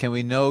model. Can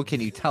we know? Can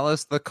you tell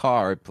us the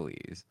car,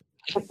 please?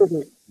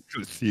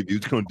 to see if he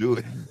was gonna do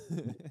it.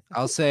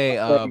 I'll say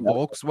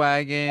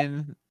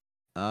Volkswagen.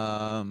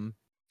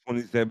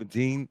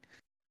 2017.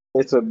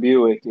 It's a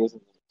Buick,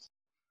 isn't it?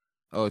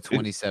 Oh,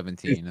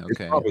 2017. It's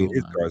Okay. probably hold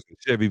his on. car. It's a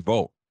Chevy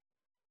Volt.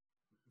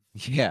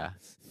 Yeah.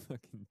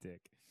 Fucking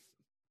dick.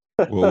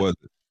 What was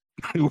it?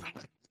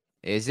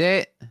 Is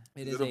it?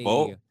 It Is is it a a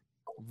Volt?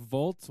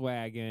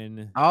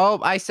 Volkswagen. Oh,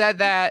 I said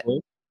that.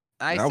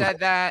 I That was- said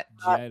that.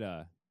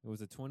 Jetta. It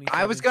was a 20.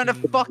 I was gonna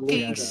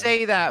fucking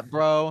say that,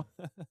 bro.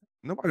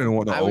 Nobody don't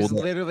want the I was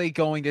old. literally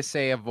going to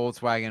say a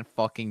Volkswagen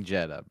fucking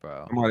Jetta,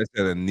 bro. Somebody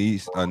said a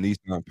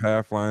Nissan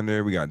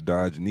Pathfinder. We got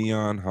Dodge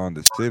Neon,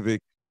 Honda Civic.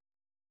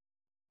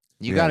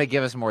 You Yeah. gotta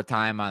give us more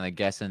time on the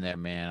guessing there,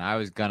 man. I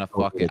was gonna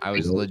fucking, I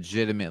was yeah.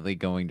 legitimately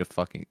going to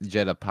fucking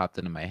Jetta popped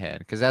into my head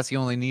because that's the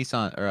only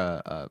Nissan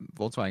or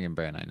Volkswagen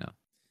brand I know.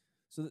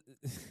 So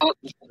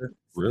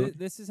Really?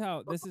 this is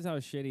how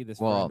shitty this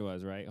Well, friend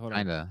was, right? Hold on.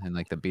 Kinda, and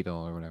like the Beetle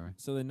or whatever.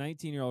 So the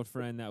 19-year-old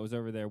friend that was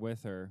over there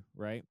with her,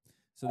 right?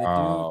 So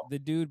Oh. the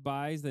dude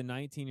buys the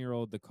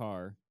 19-year-old the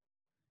car,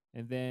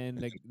 and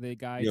then the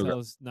guy Yeah,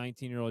 tells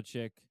 19-year-old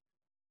chick,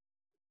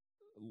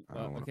 I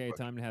don't wanna okay, fuck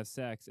time to have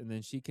sex, and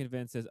then she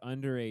convinces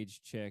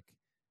underage chick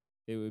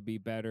it would be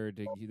better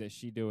that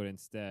she do it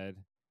instead.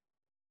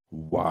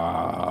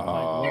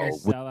 Wow. Like,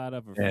 what a sellout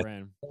of a Yeah.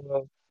 friend.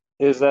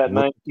 Is that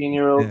What-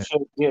 19-year-old yeah.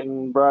 chick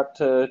getting brought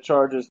to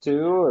charges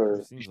too,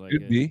 or? Seems like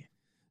Should it. be.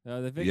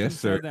 The victim Yes,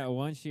 sir. said that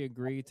once she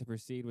agreed to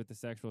proceed with the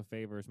sexual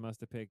favors,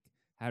 Mustapic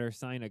had her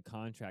sign a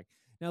contract.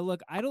 Now,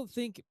 look, I'm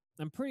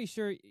pretty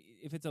sure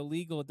if it's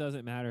illegal, it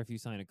doesn't matter if you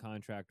sign a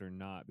contract or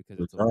not because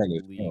it's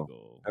Regardless, no.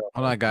 illegal.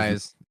 Hold on,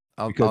 guys.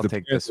 Because I'll the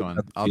take parents this would one.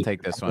 have to I'll be-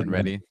 take this one.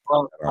 Ready?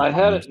 Well, I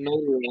had it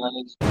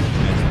notarized.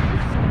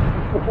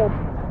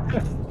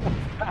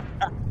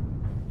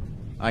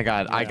 I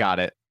got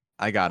it.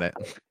 I got it.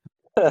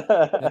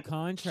 The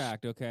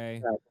contract,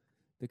 okay?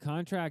 The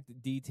contract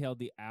detailed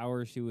the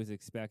hours she was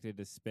expected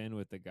to spend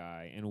with the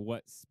guy and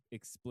what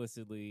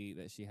explicitly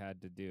that she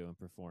had to do and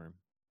perform.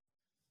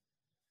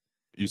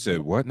 You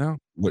said what now?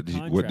 What did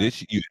Contract.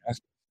 she? You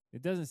asked?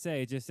 It doesn't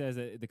say. It just says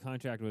that the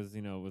contract was,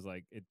 was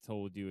like it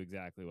told you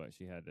exactly what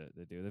she had to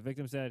do. The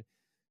victim said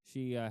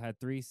she had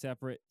 3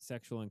 separate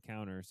sexual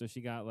encounters. So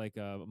she got like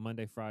a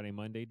Monday, Friday,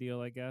 Monday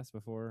deal, I guess,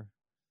 before.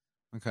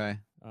 Okay.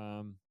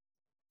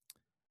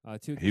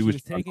 She was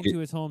was trying to taken get- to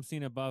his home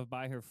scene above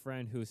by her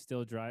friend who at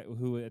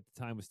the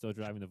time was still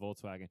driving the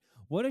Volkswagen.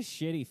 What a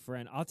shitty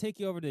friend. I'll take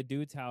you over to the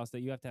dude's house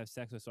that you have to have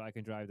sex with so I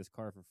can drive this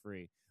car for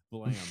free.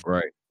 Blam.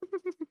 Right.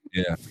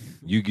 Yeah.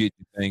 You get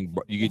your thing.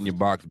 You getting your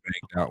box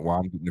banked out while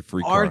I'm getting the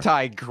free car. Aren't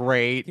I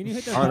great? Can you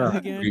hit that Aren't button I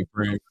again? free,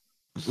 friend?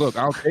 Look,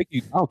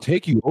 I'll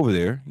take you over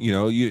there. You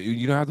know,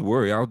 you don't have to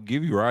worry. I'll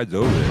give you rides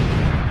over there.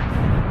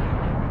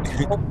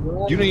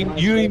 You ain't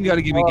even got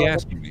to give me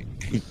gas money.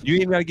 You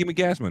ain't got to give me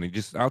gas money.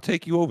 Just I'll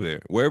take you over there.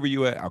 Wherever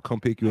you at, I'll come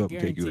pick you I up and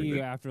take you guarantee you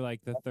there. after like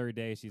the 3rd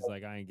day, she's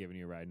like, I ain't giving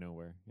you a ride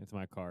nowhere. It's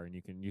my car, and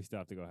you still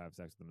have to go have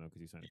sex with them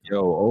because you signed a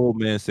Yo, old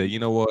man said, you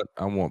know what?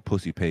 I want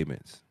pussy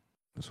payments.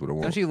 That's what I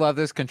want. Don't you love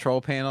this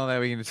control panel that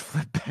we can just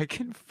flip back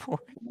and forth?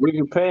 We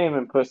can pay him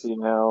in pussy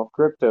now.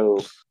 Crypto.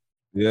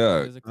 Yeah.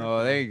 There's a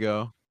Oh, there you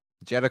go.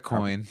 Jetta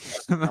coin.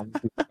 I'm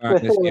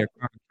sign this here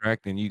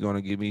contract, and you're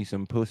gonna give me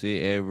some pussy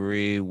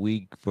every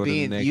week for the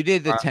Bean, next. you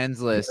did the 5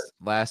 tens list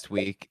last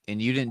week,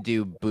 and you didn't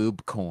do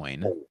boob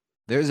coin.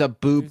 There's a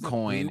boob There's a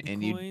coin, boob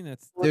and you coin?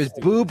 That's there's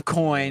stupid. boob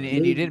coin,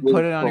 and you didn't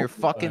put it on your I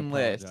fucking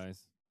list. apologize.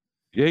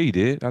 Yeah, he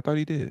did. I thought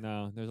he did.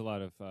 No, there's a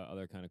lot of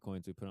other kind of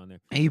coins we put on there.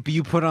 And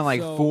you put on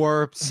like So-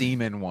 4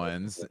 semen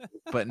ones,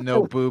 but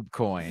no boob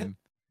coin.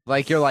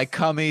 Like you're like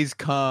cummies,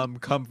 come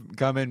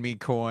in me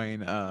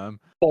coin. Come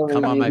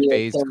on my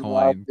face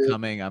coin.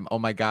 Coming. Oh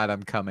my god,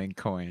 I'm coming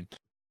coin.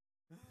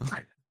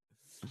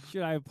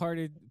 Should I have part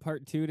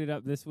 2'd it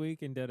up this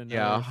week and did another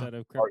Yeah. set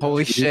of crypto?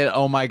 Holy shit!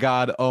 Oh my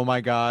god! Oh my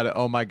god!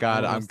 Oh my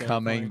god! I'm Almost there,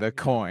 coming. coin. The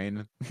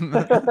coin.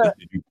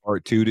 Did you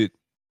part 2'd it?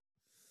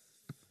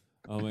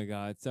 Oh my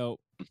god! So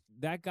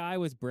that guy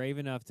was brave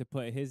enough to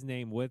put his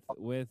name with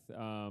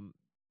the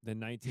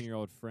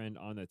 19-year-old friend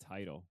on the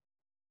title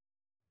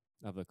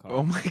of the car.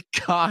 Oh my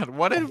god!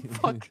 What a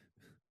fuck!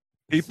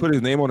 He put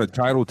his name on the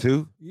title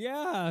too.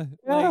 Yeah.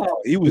 Yeah. Like,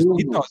 He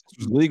thought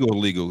this was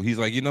legal. He's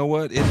like, you know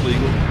what? It's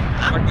legal.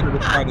 I'm not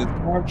gonna sign this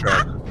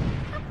contract.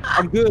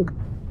 I'm good.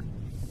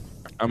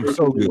 I'm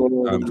so good.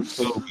 I'm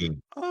so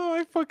good. Oh,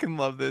 I fucking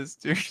love this,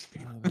 dude.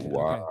 oh, man, okay.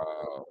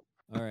 Wow.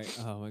 All right.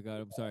 Oh my god.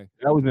 I'm sorry.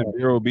 That was in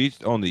Vero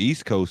Beach on the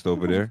East Coast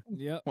over there.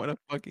 Yep. What a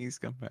fucking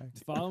scumbag.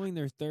 Following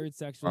their 3rd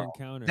sexual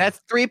encounter. That's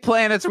 3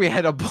 planets we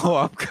had to blow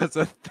up because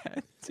of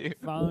that, dude.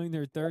 Following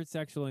their 3rd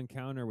sexual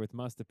encounter with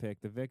Mustapic,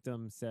 the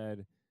victim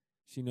said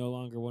she no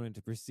longer wanted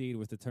to proceed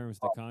with the terms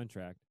of the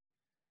contract.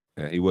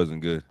 Yeah, he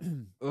wasn't good.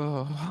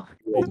 Oh.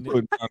 He was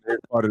putting down every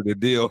part of the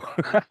deal.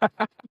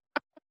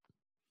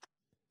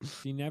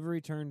 She never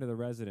returned to the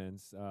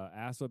residence.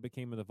 Asked what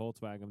became of the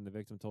Volkswagen, the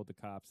victim told the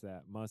cops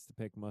that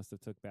Mustapic must have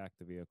took back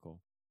the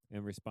vehicle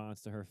in response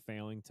to her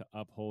failing to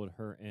uphold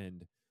her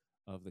end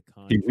of the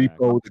He contract.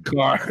 repoed the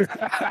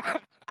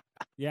car.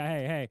 Yeah,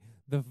 hey.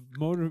 The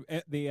motor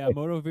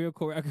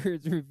vehicle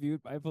records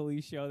reviewed by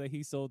police show that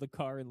he sold the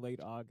car in late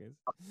August.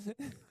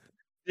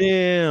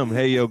 Damn.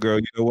 Hey, yo, girl,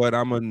 you know what?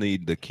 I'm going to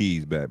need the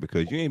keys back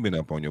because you ain't been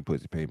up on your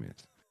pussy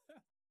payments.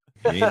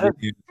 You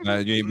ain't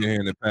been here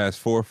in the past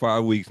 4 or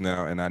 5 weeks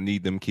now, and I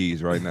need them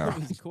keys right now.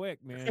 It was quick,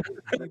 man.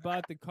 He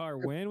bought the car.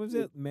 When was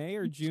it? May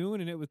or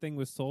June? And thing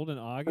was sold in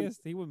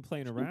August. He wasn't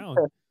playing around.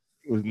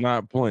 He was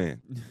not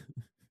playing.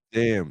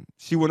 Damn.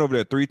 She went over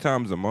there 3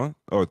 times a month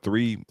or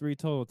 3. 3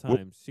 total Whoop.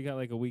 times. She got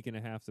like a week and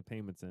a half of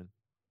payments in.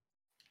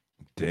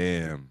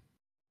 Damn.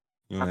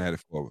 You don't have it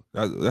for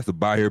that's a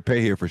buy here,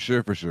 pay here for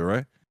sure,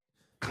 right?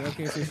 Yeah,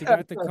 okay, so she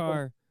got the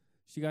car.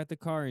 She got the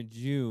car in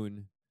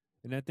June,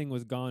 and that thing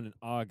was gone in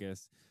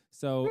August.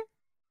 So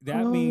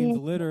that means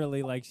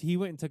literally, like, he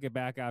went and took it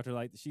back after,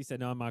 like, she said,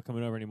 "No, I'm not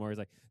coming over anymore." He's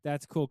like,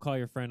 "That's cool. Call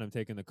your friend. I'm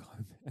taking the car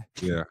back."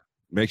 Yeah.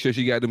 Make sure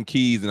she got them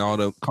keys and all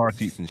the car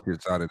seats and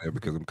shit out of there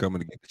because I'm coming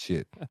to get the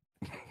shit.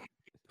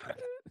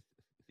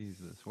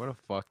 Jesus, what a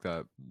fucked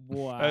up.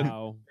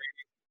 Wow.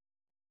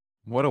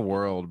 What a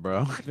world,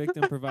 bro. The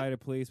victim provided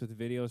police with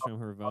videos from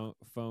her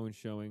phone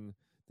showing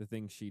the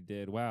things she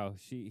did. Wow,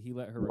 he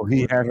let her. Oh,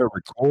 he record had it. her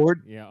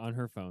record? Yeah, on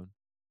her phone.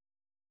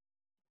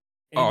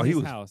 Oh, he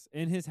was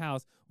in his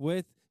house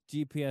with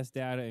GPS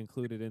data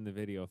included in the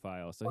video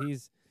file. So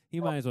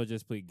he might as well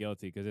just plead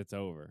guilty because it's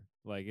over.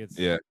 Like it's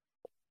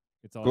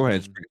It's all Go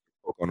ahead,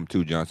 done. on him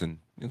too, Johnson.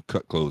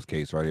 Cut close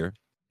case right here.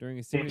 During a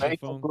He series of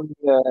phone.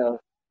 basically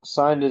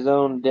signed his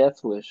own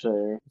death wish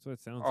there. That's what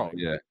it sounds Oh like.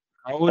 yeah.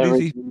 How old is he?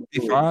 Everything he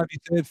did. 55? He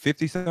said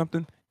 50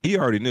 something. He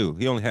already knew.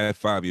 He only had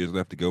 5 years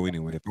left to go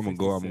anyway. If I'm gonna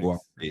go, I'm gonna go out.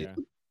 66,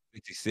 yeah.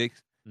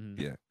 66. Mhm.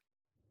 Yeah.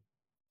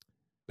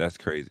 That's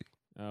crazy.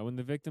 When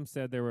the victim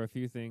said there were a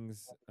few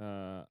things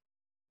that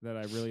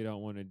I really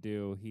don't want to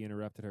do, he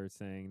interrupted her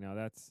saying, "Now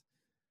that's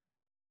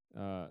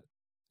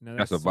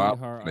That's a violation.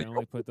 sweetheart. I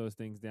only put those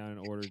things down in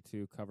order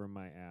to cover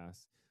my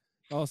ass."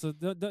 Also,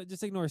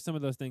 just ignore some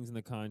of those things in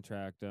the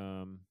contract.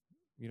 You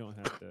don't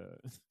have to.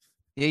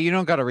 Yeah, you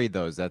don't got to read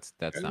those. That's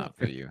not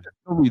for you.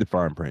 Don't read the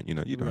fine print. You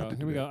know, you Here we don't go. have to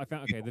Here do we that. go. I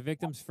found. Okay, the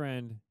victim's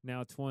friend,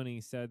 now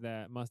 20, said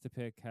that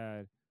Mustapic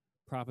had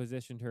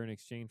propositioned her in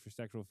exchange for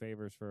sexual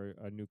favors for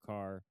a new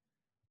car,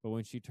 but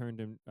when she turned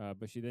him,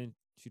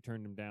 she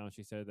turned him down.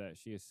 She said that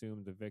she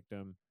assumed the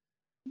victim.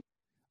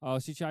 Oh,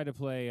 she tried to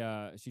play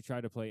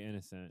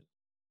innocent.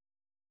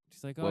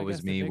 She's like, "Oh, What I was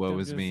guess the me? What victim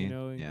was just, me?" You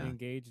know, Yeah.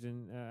 engaged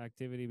in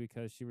activity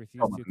because she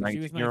refused the to. 'Cause she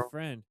was my 19-year-old?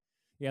 friend.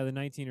 Yeah, the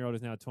 19-year-old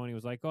is now 20.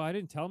 Was like, "Oh, I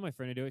didn't tell my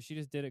friend to do it. She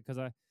just did it because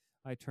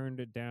I turned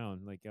it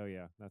down." Like, oh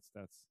yeah, that's.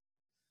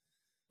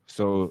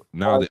 So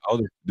now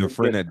the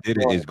friend that did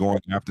it is going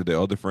after the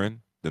other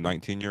friend, the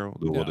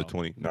 19-year-old, or the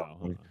 20. No,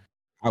 hold on.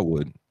 I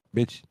would.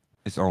 Bitch,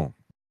 it's on.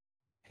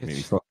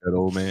 Maybe fuck that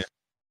old man.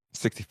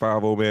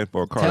 65 old man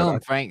for a car. Tell that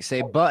him, Frank.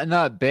 Say, button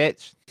up,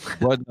 bitch.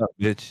 Button up,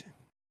 bitch.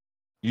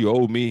 You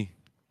owe me.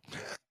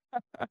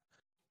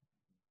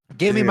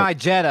 Give me Damn. my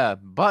Jetta.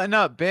 Button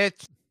up,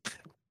 bitch.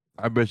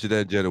 I bet you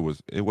that Jetta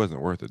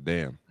wasn't worth a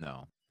damn.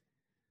 No.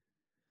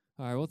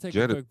 All right, we'll take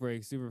Jetta. a quick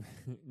break.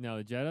 No,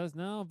 the Jettas.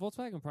 No,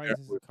 Volkswagen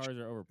prices cars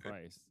are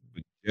overpriced.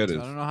 The So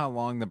Jettas. I don't know how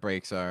long the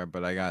brakes are,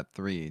 but I got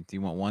 3. Do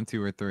you want 1,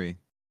 2, or 3?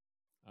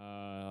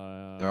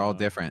 They're all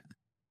different.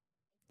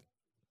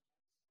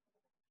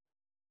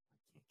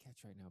 Can't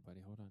catch right now,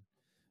 buddy. Hold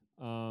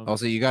on.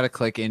 Also, you got to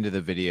click into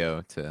the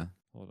video to.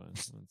 Hold on 1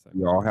 second.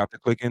 You all have to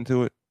click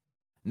into it.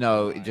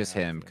 No, I just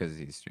have him to. because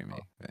he's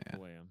streaming. But yeah.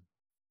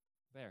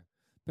 There.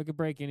 Pick a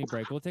break, any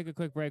break. We'll take a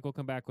quick break. We'll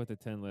come back with the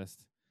 10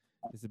 list.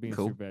 This is the Beans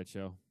Cool. Through Bed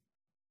show.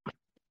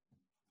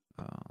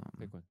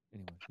 Pick one.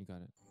 Anyone. You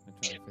got it. I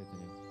try to fit in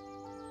you.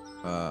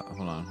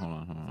 Hold on.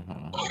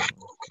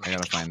 I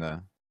gotta find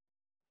the.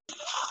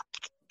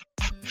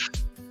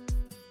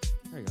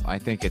 There you go. I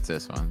think it's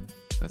this one.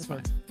 That's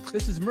Okay. fine.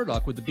 This is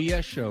Murdoch with the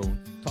BS Show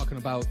talking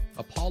about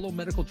Apollo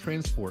Medical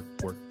Transport.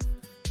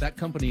 That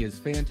company is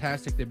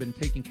fantastic. They've been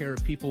taking care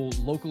of people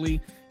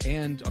locally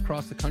and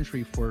across the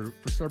country for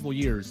several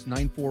years.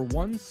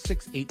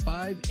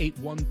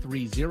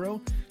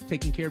 941-685-8130.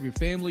 Taking care of your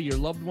family, your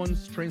loved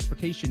ones,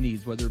 transportation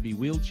needs, whether it be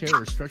wheelchair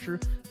or stretcher.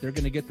 They're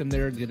going to get them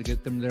there. They're going to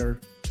get them there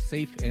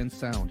safe and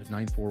sound.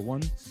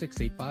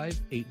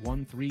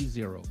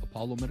 941-685-8130.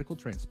 Apollo Medical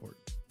Transport.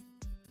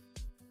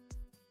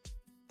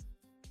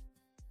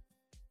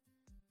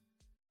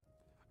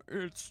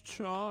 It's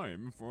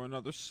time for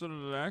another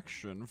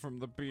selection from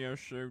the BS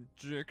Show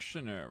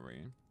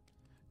Dictionary.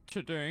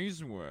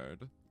 Today's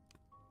word,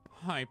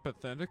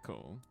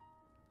 hypothetical.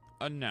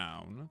 A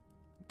noun,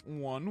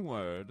 one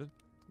word,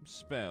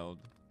 spelled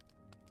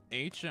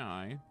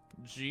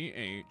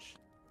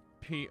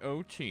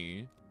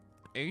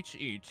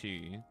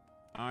HIGHPOTHETICALLY.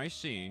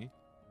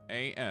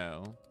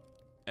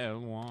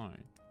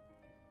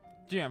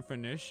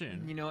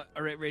 Definition. You know what,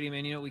 all right, Radio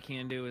Man, you know what we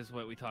can do is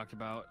what we talked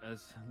about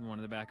as one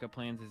of the backup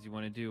plans is you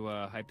want to do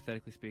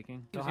hypothetically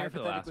speaking. So Who's here for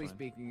the last hypothetically one?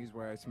 speaking is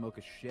where I smoke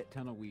a shit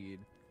ton of weed.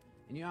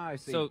 And you know how I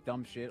say So-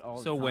 dumb shit all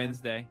the So time?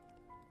 Wednesday.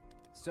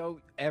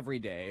 So every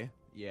day,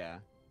 yeah.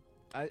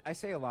 I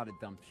say a lot of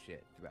dumb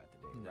shit throughout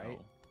the day, right?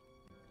 No.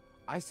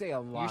 I say a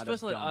lot You're supposed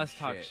to of let dumb us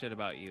talk shit. shit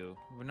about you.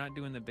 We're not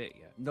doing the bit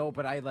yet. No,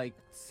 but I like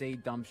say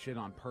dumb shit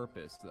on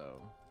purpose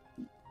though.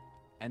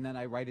 And then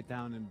I write it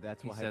down and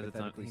that's He what says it's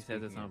on. hypothetically He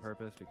says it's speaking on is.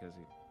 purpose because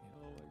he.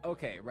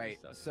 Okay, right.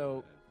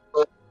 So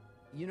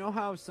you know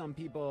how some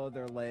people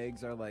their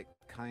legs are like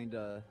kind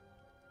of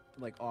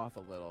like off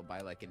a little by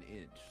like an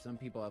inch. Some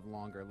people have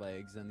longer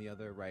legs than the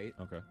other, right?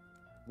 Okay.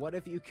 What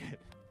if you could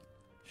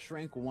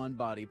shrink one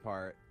body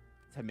part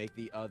to make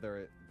the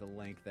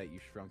length that you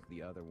shrunk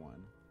the other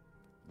one,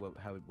 what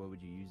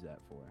would you use that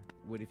for?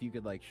 What if you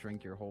could like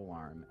shrink your whole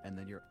arm and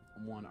then your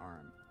one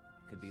arm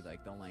could be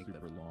like the length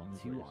Super of long. is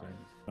what 2 you're saying.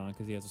 arms? Don,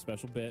 because he has a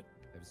special bit.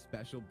 A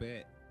special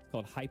bit. It's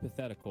called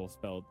hypothetical,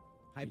 spelled.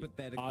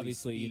 Hypothetically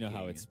Obviously, you know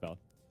how it's speaking. spelled.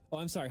 Oh,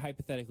 I'm sorry.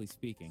 Hypothetically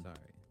speaking. Sorry.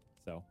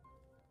 So,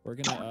 we're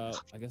gonna.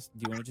 I guess. Do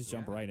you want to just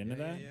jump right into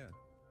that? Yeah.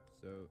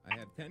 So I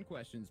have 10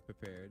 questions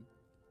prepared.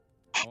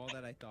 All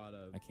that I thought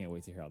of. I can't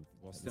wait to hear how.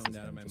 Well, this stoned is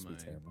out of gonna my just be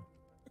mind. terrible.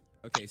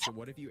 Okay, so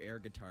what if you air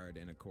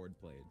guitared and a chord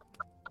played?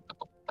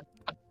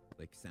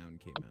 Like sound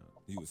came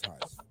out. He was high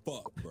as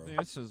fuck, bro.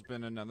 This has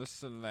been another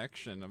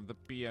selection of the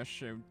BS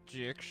Show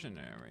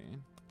Dictionary.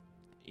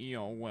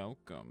 You're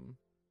welcome.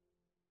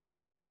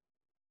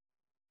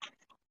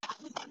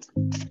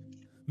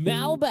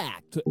 Now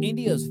back to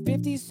India's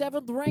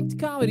 57th ranked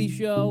comedy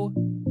show,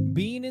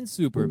 Bean and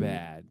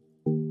Superbad.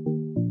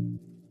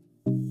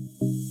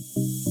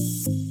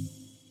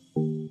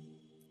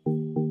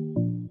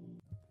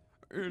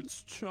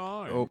 It's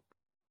time. Oh, What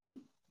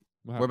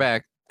we're happened?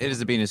 back. It is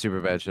the Bean and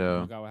Super Bad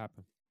show. What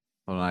happened?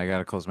 Hold on, I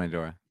gotta close my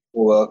door.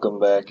 Welcome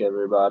back,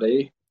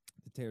 everybody.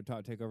 Did Tater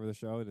Tot take over the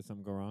show? Did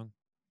something go wrong?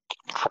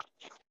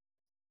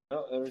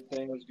 Oh,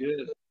 everything was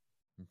good.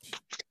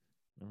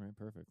 All right,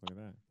 perfect. Look at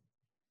that.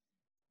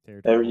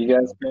 Tater There, Tot. you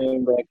guys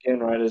came back in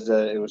right as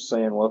it was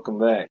saying welcome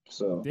back.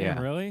 So Damn,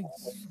 Yeah. really?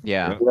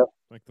 Yeah, Yep.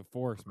 Like the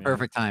Force, man.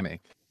 perfect timing.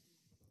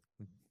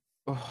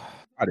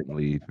 I didn't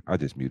leave. I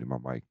just muted my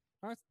mic.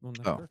 That's Oh.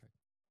 perfect.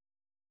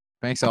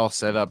 Frank's all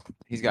set up.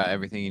 He's got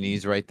everything he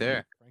needs right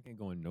there. Frank ain't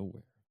going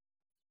nowhere.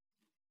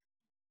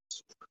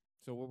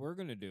 So what we're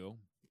gonna do?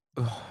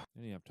 Ugh. I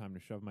didn't have time to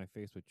shove my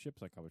face with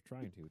chips like I was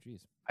trying to.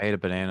 Jeez. I ate a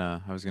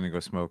banana. I was gonna go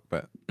smoke,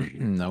 but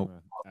nope.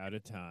 Out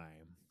of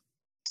time.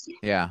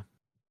 Yeah,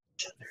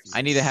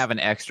 I need to have an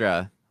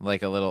extra,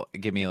 like a little.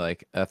 Give me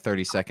like a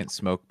 30-second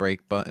smoke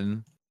break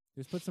button.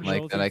 Just put some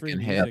like that I royalty-free can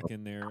hit. music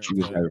in there She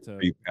was having to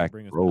free pack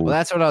bring us roll. Well,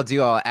 that's what I'll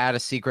do. I'll add a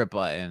secret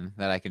button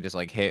that I can just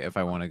like hit if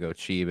I want to go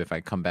cheap. If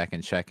I come back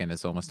and check and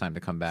it's almost time to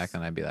come back,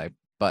 then I'd be like,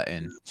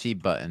 button,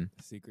 cheap button.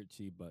 secret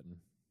cheat button.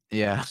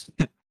 Yeah.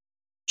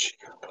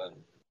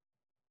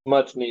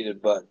 much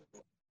needed button.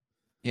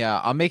 Yeah,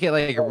 I'll make it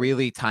like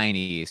really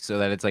tiny so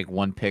that it's like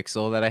 1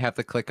 pixel that I have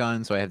to click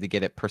on. So I have to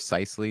get it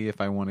precisely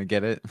if I want to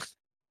get it.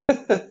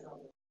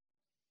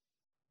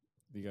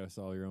 You gotta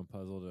solve your own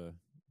puzzle to.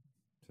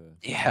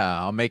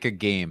 Yeah, I'll make a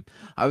game.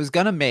 I was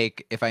gonna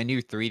make, if I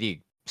knew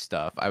 3D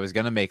stuff, I was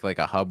gonna make like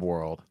a hub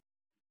world.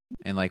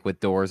 And like with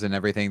doors and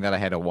everything that I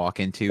had to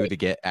walk into to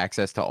get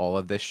access to all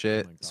of this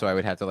shit. So I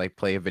would have to like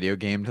play a video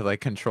game to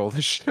like control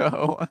the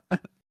show. I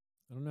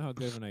don't know how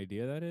good of an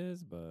idea that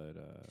is, but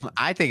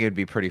I think it'd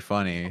be pretty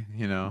funny,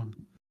 you know.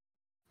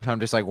 I'm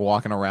just like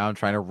walking around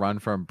trying to run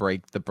from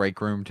the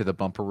break room to the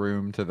bumper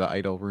room to the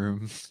idle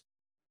room.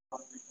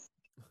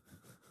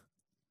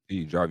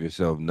 You drive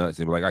yourself nuts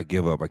and be like, I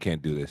give up. I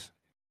can't do this.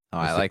 Oh,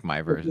 I like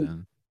my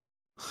version.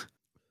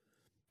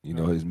 You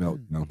know his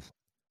meltdowns.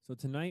 so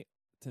tonight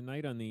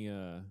on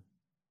the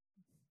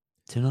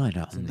Tonight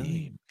on the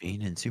Tonight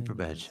Bean and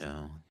Superbad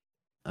show.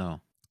 Oh,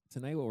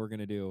 tonight what we're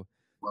gonna do,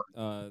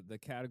 the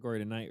category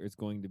tonight is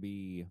going to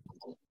be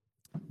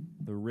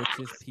the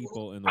richest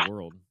people in the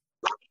world.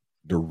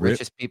 The rip,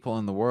 richest people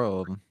in the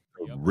world.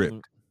 Yep,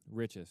 ripped.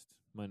 richest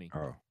money.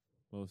 Oh,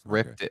 Most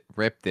Rippedest.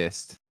 ripped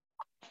it.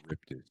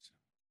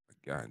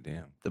 God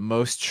damn. The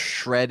most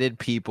shredded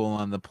people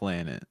on the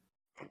planet.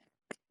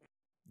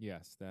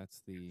 Yes,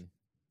 that's the.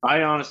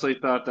 I honestly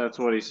thought that's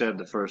what he said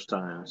the first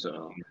time.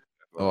 So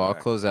Oh, I'll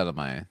close out of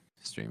my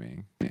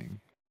streaming thing.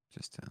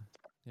 Just to.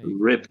 Yeah, you-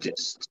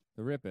 rippedest.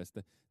 the rippest,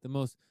 the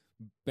most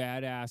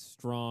badass,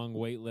 strong,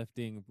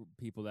 weightlifting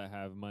people that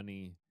have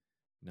money.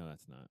 No,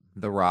 that's not.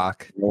 The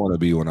Rock. I want to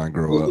be when I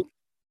grow up.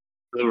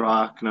 The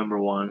Rock,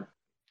 #1.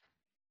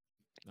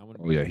 I wanna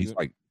Oh be yeah, a he's good-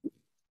 like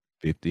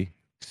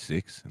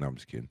 56, and I'm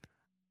just kidding.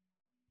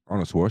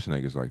 Arnold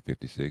Schwarzenegger's like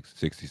 56,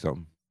 60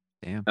 something.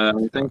 Damn. I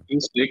think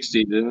he's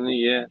 60, didn't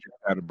he? Yeah,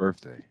 Had a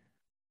birthday.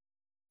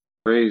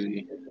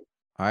 crazy.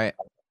 All right.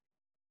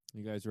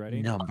 You guys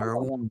ready? Number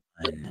 1.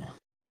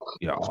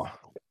 Yeah.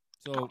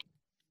 So,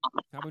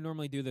 how we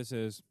normally do this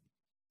is,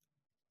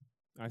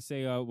 I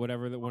say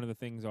whatever one of the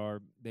things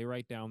are. They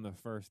write down the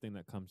first thing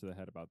that comes to the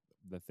head about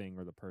the thing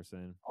or the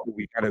person.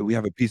 We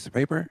have a piece of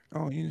paper.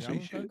 Oh, you didn't Yeah, say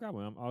I'll shit. grab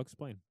one. I'll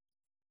explain.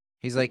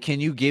 He's like, can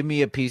you give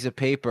me a piece of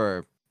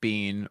paper,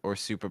 Bean or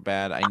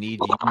Superbad? I need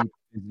you to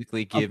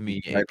physically give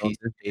me a Right on piece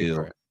of this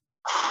bill.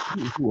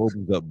 paper. Who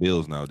opens up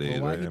bills nowadays?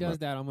 Well, while right? he Am I- does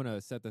that, I'm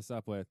gonna set this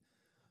up with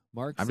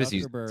Mark I'm just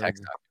using Zuckerberg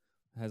text.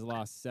 has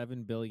lost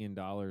 $7 billion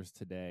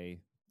today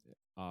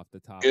off the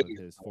top of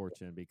his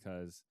fortune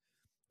because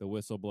the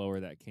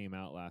whistleblower that came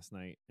out last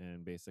night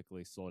and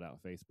basically sold out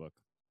Facebook.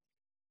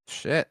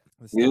 Shit.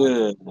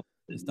 The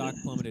stock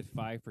plummeted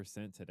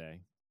 5% today,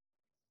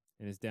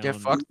 and is down. Get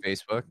fucked,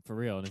 Facebook. For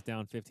real, and it's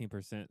down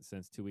 15%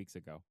 since 2 weeks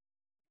ago.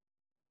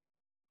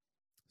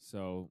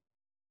 So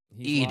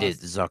Eat it,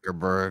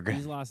 Zuckerberg.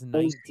 He's lost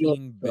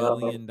 $19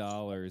 billion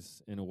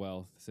in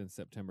wealth since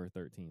September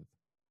 13th.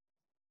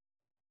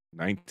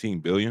 19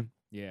 billion.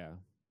 Yeah,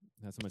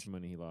 that's how much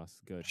money he lost.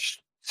 Good.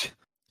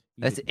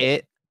 That's Eat a-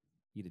 it.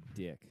 Eat a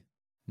dick.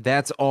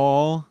 That's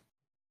all.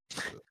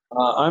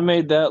 I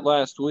made that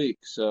last week,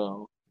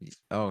 so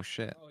Oh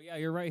shit. Oh yeah,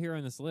 you're right here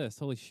on this list.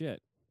 Holy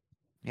shit.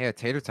 Yeah,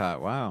 tater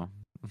tot. Wow.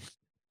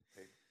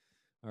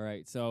 All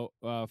right, so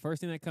first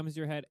thing that comes to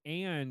your head,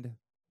 and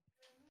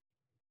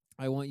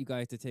I want you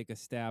guys to take a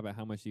stab at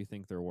how much you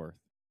think they're worth.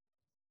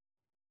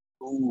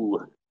 ooh.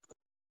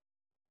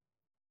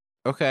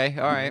 Okay.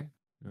 All right.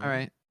 Okay? All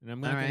right. And I'm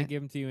not All going to right.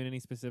 give them to you in any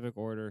specific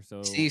order.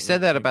 So See, you said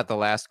that about the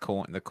last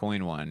coin, the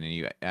coin one, and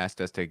you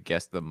asked us to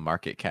guess the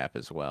market cap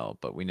as well,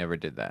 but we never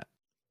did that.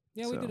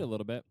 Yeah, we did so- a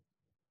little bit.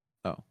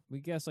 Oh. We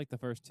guessed like the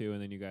first two,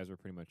 and then you guys were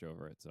pretty much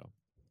over it. So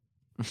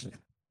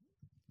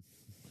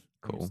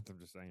Cool. I'm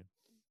just saying.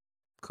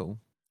 Cool.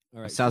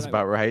 All right, Sounds should I-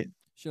 about right.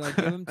 Should I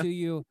give them to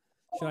you?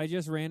 Should I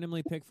just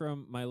randomly pick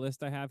from my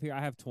list I have here?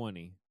 I have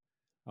 20.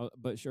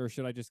 But sure,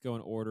 should I just go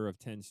in order of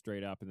 10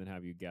 straight up and then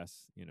have you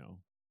guess,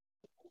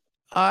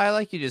 I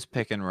like you just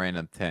picking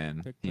random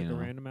 10. pick you a know?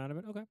 random out of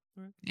it? Okay.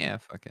 All right. Yeah,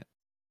 fuck it.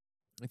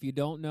 If you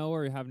don't know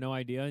or have no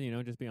idea,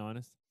 just be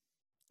honest.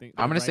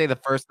 I'm gonna say the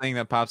first thing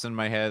that pops in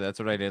my head. That's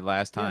what I did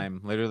last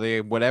time. Literally,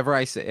 whatever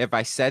I said. If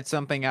I said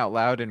something out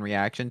loud in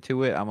reaction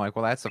to it, I'm like,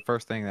 well, that's the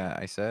first thing that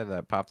I said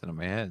that popped into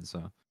my head. So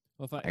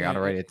Well, if I gotta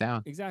yeah, write it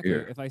down. Exactly.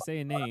 Yeah. If I say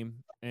a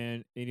name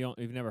and you've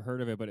never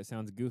heard of it, but it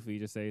sounds goofy,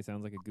 just say it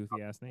sounds like a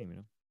goofy ass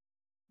name.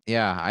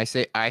 Yeah,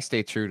 I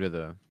stay true to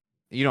the.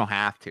 You don't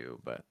have to,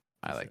 but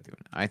I like doing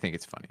it. I think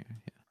it's funny.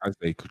 I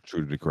say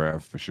true to the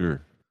craft for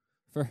sure.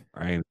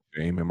 I ain't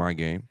ashamed in my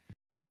game.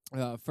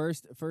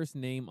 First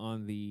name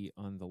on the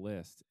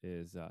list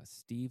is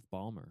Steve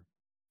Ballmer.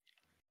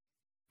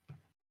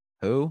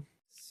 Who?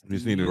 You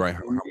just need to write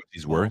how much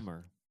he's worth.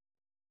 Ballmer.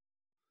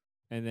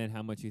 And then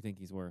how much you think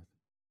he's worth.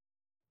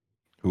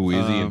 Who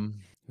is he? And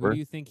Who do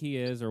you think he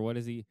is, or what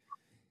is he?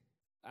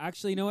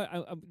 Actually, you know what?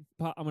 I'm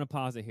going to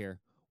pause it here.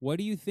 What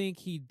do you think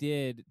he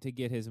did to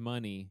get his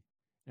money,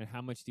 and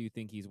how much do you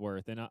think he's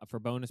worth? And for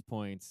bonus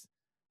points,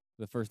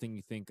 the first thing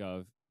you think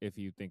of, if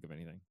you think of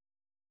anything.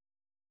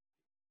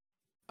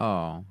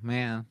 Oh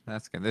man,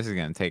 that's good. This is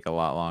gonna take a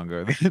lot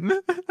longer.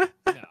 No,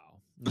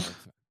 it's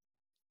fine.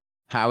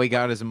 How he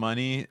got his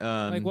money?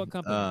 Like what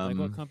company? Like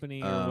what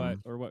company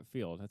or what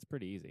field? That's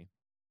pretty easy.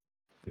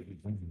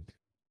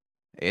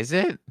 Is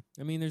it?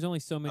 I mean, there's only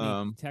so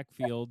many tech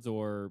fields,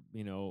 or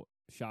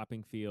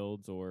shopping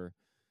fields, or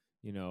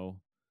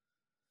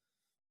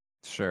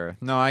Sure.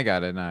 No, I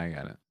got it. No, I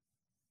got it.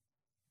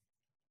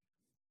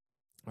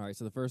 All right.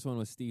 So the first one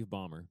was Steve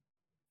Ballmer.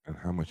 And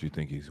how much you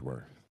think he's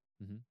worth?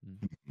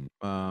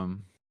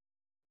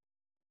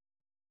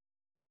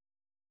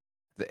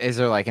 Is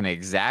there like an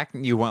exact?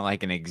 You want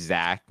like an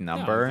exact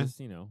number? No,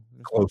 just,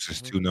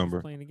 Closest to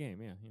number. Playing a game,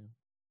 yeah.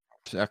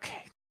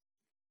 Okay.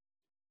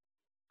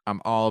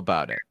 I'm all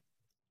about it.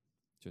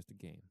 Just a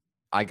game.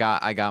 I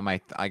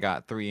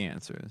got three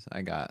answers.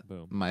 I got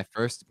Boom. my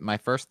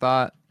first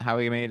thought, how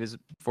he made his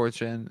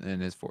fortune,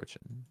 and his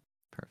fortune.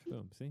 Perfect.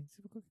 Boom. See?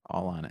 Super quick.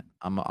 All on it.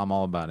 I'm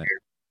all about it.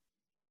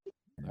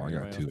 Oh, I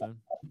got two.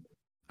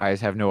 I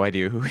just have no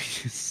idea who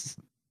he is.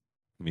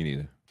 Me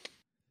neither.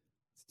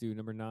 Let's do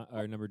number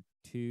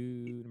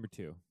two.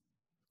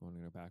 Going to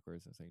go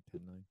backwards. Let's say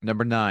 10, 9.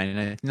 Number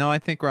 9. I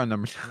think we're on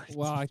number 9.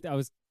 Well, I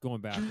was going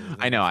backwards.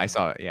 I know. I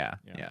saw it. Yeah.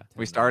 10,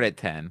 We start at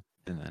 10,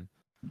 and then.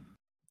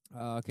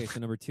 Okay, so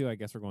number 2, I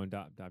guess we're going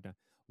down.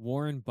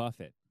 Warren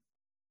Buffett.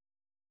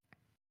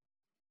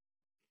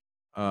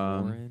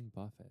 Warren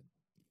Buffett.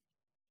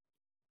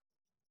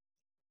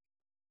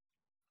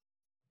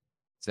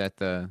 Is that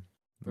the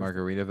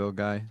Margaritaville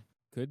guy?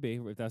 Could be.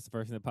 If that's the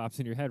first thing that pops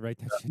in your head, write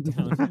that shit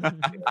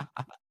down.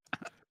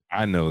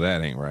 I know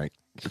that ain't right.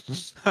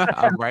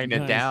 I'm writing it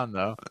Nice. down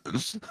though.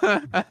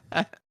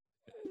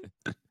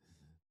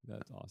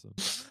 That's awesome.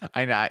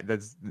 I know.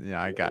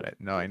 I got it.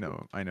 No, I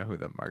know who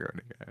the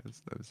Margarita guy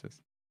is. That was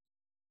just.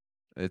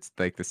 It's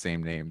like the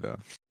same name though.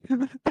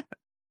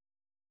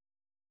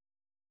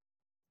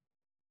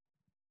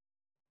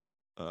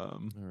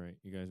 All right,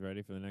 you guys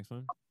ready for the next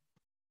one?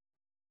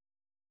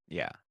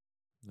 Yeah.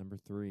 Number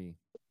 3.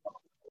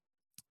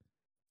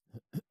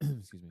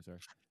 Excuse me, sorry.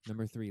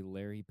 Number 3,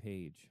 Larry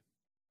Page.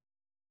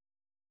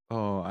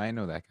 Oh, I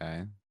know that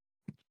guy.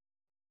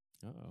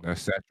 Uh-oh.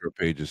 That's Satchel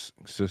Page's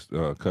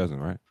sister, cousin,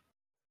 right?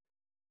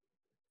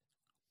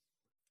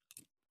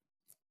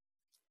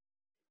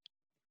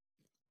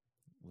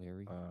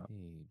 Larry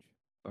Page.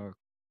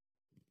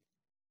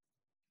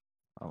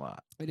 A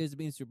lot. It is a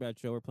Bean Super Bad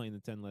Show. We're playing the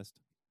 10 list.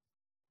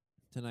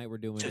 Tonight we're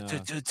doing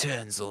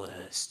Tens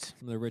list.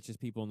 some of the richest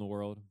people in the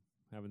world,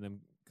 having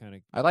them kind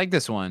of I like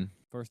this one.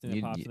 first thing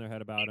that pops in their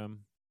head about them.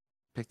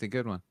 Picked a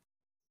good one.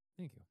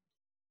 Thank you.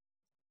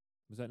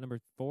 Was that number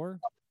 4?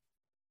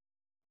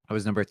 I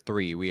was number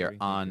 3. We are 3,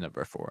 thank on you.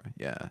 number 4.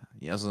 Yeah.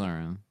 Yes,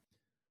 Lauren.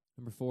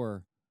 Number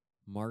 4,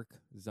 Mark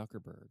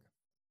Zuckerberg.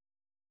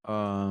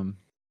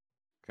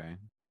 Okay.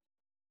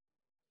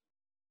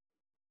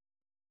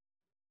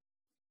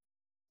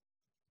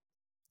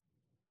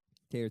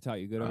 Tater Tot,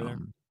 you good over there?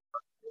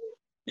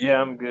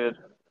 Yeah, I'm good.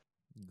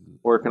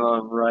 working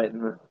on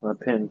writing my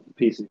pen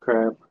piece of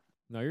crap.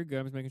 No, you're good.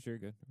 I'm just making sure you're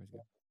good. Everybody's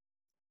good.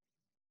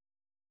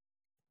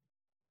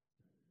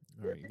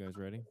 All right, you guys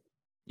ready?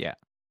 Yeah.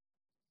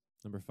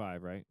 Number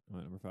 5, right?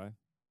 Number 5.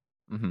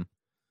 Mm-hmm.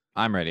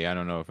 I'm ready. I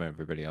don't know if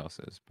everybody else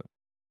is, but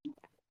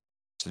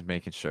just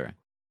making sure.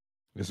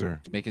 Yes, sir.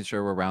 Just making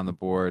sure we're around the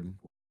board.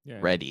 Yeah.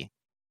 Ready.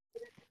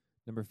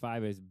 Number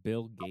 5 is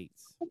Bill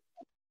Gates.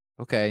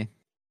 Okay.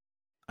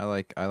 I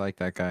like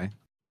that guy.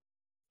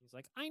 He's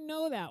like, I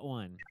know that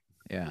one.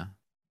 Yeah.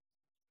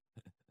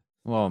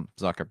 Well,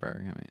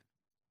 Zuckerberg. I mean,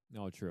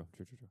 No, true.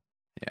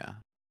 yeah.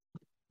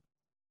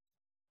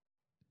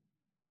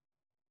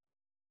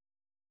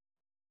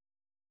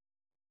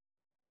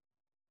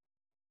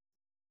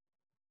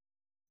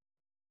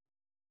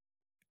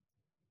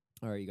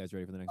 All right, you guys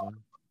ready for the next one?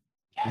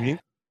 Yeah.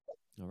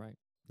 All right.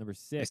 Number Is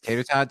 6.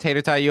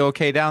 Tater Tot, you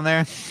okay down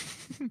there?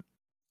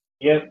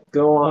 Yep,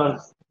 go on.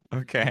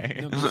 Okay.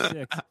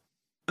 Number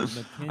 6.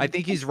 I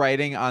think he's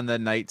writing on the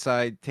night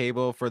side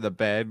table for the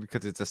bed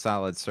because it's a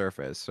solid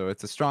surface, so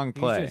it's a strong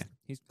play.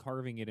 He's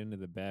carving it into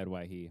the bed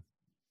while he.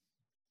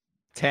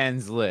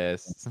 10's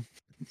list.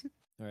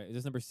 All right, is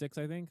this number 6?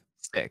 I think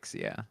 6,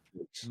 yeah.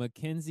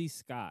 Mackenzie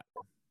Scott.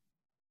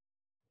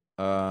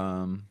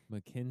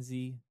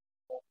 Mackenzie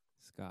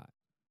Scott.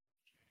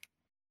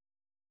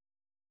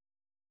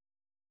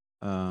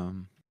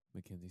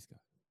 Mackenzie Scott.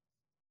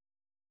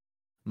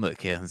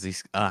 Mackenzie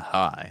Scott.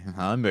 Hi,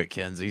 I'm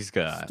Mackenzie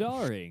Scott.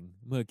 Starring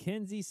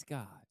Mackenzie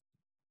Scott.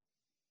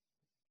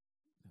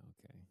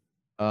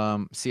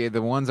 Okay. See,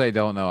 the ones I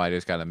don't know, I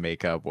just got to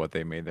make up what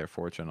they made their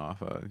fortune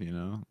off of. You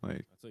know, like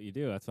That's what you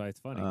do. That's why it's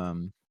funny. All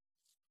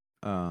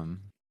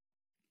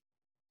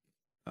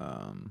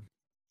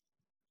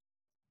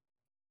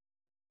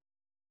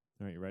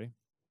right, you ready?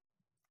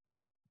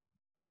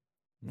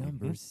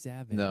 Number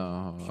 7.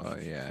 No,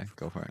 yeah,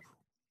 go for it.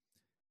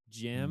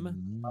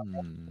 Jim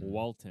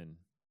Walton.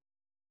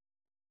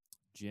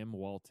 Jim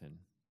Walton,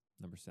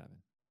 number 7.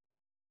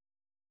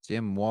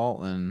 Jim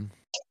Walton.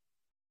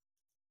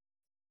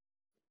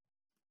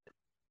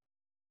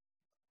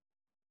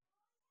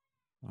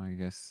 I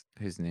guess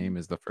his name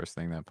is the first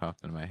thing that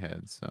popped into my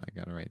head, so I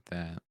gotta write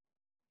that.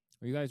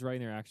 Are you guys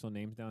writing their actual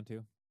names down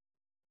too?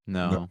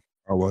 No.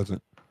 I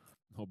wasn't.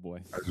 Oh boy.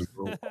 I just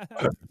wrote.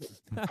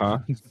 Huh?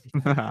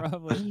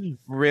 Probably.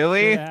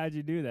 Really? How'd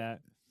you do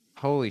that?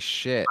 Holy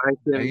shit. I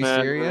can, Are you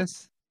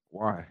serious?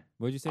 Why?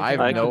 What'd you say? I have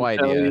Kevin? no can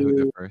tell idea who the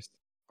you- first.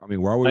 I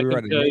mean, why would I we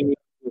can write tell it? you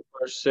who the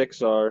first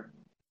 6 are.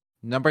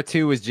 Number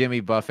 2 is Jimmy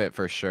Buffett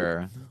for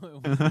sure.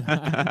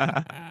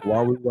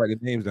 Why would we write the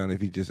names down if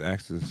he just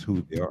asks us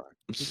who they are?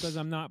 Because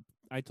I'm not.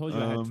 I told you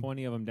I had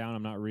 20 of them down.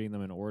 I'm not reading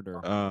them in order.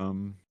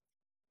 Well,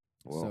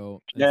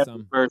 So Yeah, it's,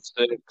 the first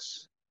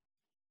 6.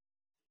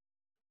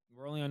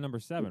 we're only on number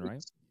 7,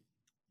 right?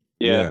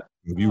 Yeah.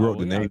 If you wrote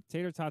Oh, the yeah, name,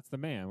 Tater Tot's the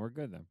man. We're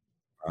good then.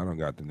 I don't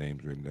got the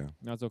names written down.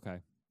 That's okay.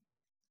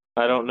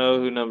 I don't know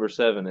who number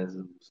 7 is.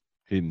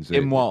 He didn't say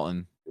Jim it.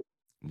 Walton.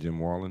 Jim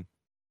Wallen.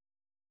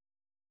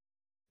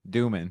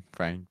 Dooman,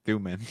 Frank.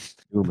 Dooman.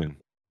 Newman.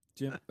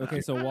 Jim.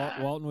 Okay, so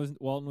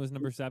Walton was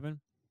number 7.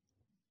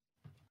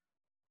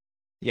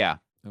 Yeah.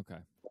 Okay.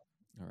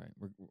 All right.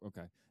 We're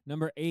okay.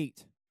 Number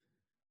 8.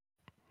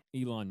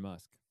 Elon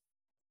Musk.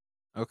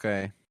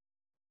 Okay.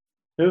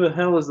 Who the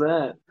hell is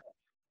that?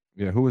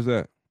 Yeah, who was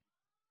that?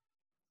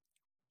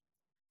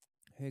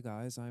 Hey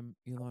guys, I'm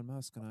Elon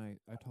Musk, and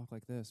I talk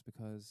like this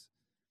because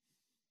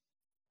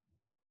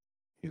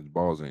His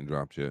balls ain't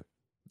dropped yet.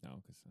 no,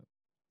 because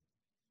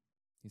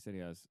he said he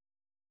has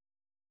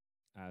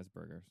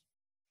Asperger's.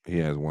 He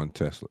has one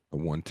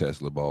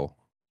Tesla ball.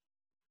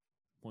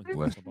 One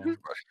Bless Tesla ball.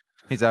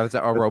 He's a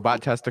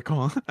robot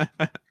testicle.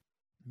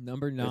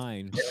 Number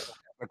 9.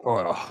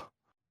 Oh,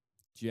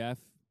 Jeff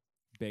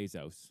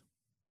Bezos.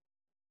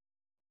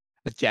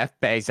 Jeff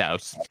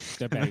Bezos.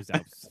 The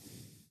Bezos.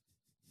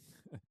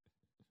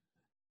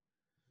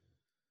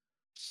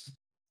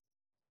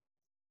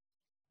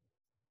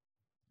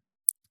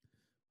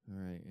 All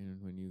right,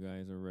 and when you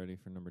guys are ready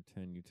for number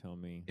 10, you tell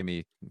me. Give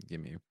me.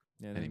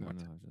 Yeah, any no, more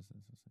no, time. just.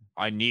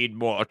 I need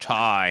more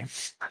time.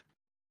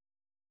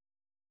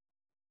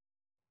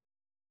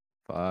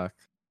 Fuck.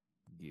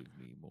 Give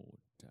me more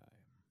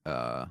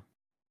time.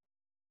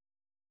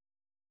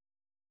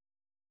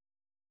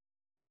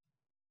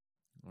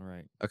 All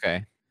right.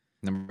 Okay.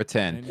 Number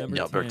 10. And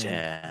number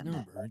 10.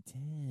 Number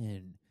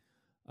 10.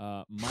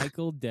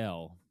 Michael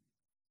Dell.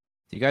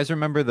 Do you guys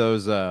remember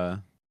those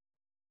that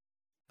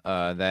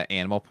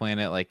Animal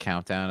Planet like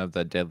countdown of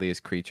the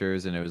deadliest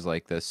creatures, and it was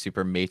like the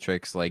Super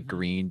Matrix like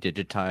green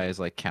digitized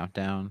like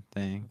countdown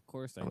thing? Of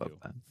course I I love do.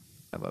 that.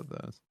 I love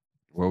those.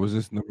 what was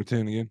this number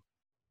 10 again?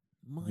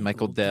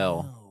 Michael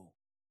Dell.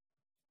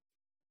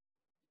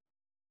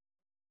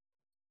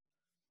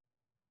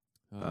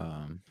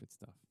 Oh, good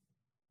stuff.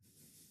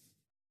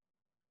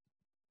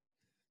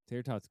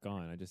 Tater Tot's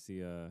gone. I just see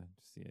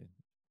it.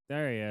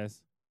 There he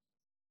is.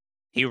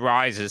 He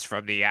rises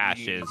from the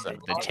ashes of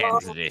the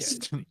Tens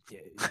list.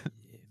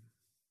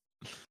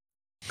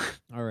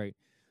 All right.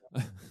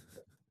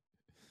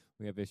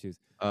 We have issues.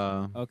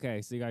 Uh,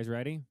 Okay, so you guys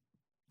ready?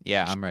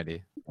 Yeah, I'm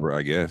ready. Or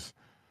I guess.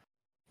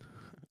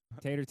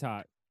 Tater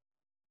Tot,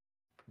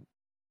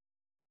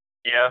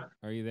 Yeah.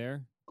 are you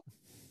there?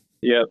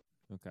 Yep.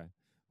 Okay.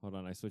 Hold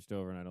on. I switched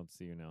over and I don't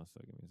see you now,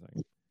 so give me a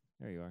second.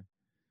 There you are.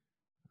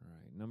 All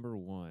right. Number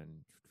 1.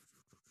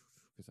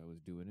 Because I was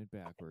doing it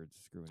backwards,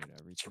 screwing it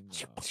everything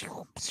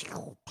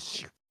up.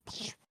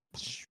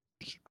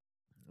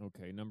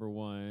 Okay. Number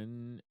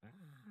 1.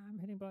 I'm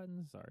hitting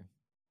buttons. Sorry.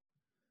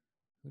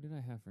 Who did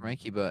I have for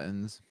Ranky number 1?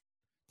 buttons.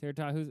 Tater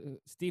Tot, who's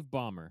Steve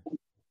Ballmer?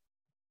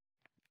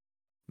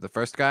 The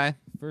first guy,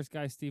 First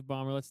guy, Steve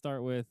Ballmer. Let's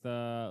start with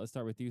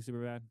you,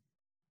 Superbad.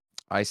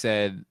 I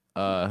said,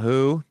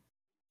 who?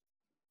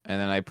 And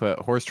then I put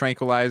horse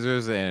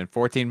tranquilizers and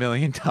 $14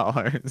 million.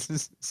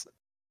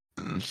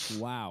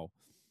 Wow.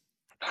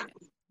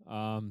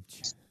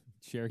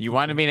 Cherokee You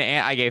wanted King. me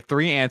to? I gave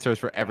 3 answers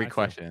for every Gotcha.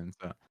 question.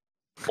 So.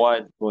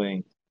 Wide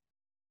swing.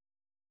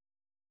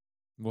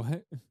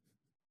 What?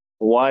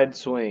 Wide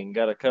swing.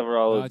 Got to cover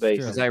all Oh, those it's true.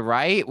 bases. Was I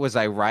right? Was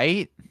I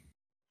right?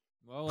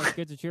 Well, let's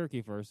get to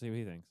Cherokee first. See what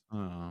he thinks.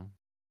 Oh.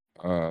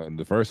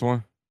 The first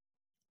one.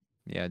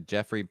 Yeah,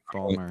 Jeffrey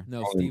Balmer. No,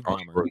 Only- Steve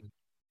only Ballmer. for-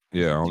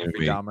 Yeah, only Jeffrey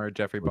made, Dahmer.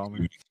 Jeffrey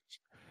Balmer.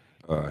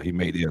 he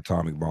made the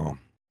atomic bomb.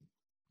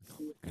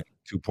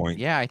 2.3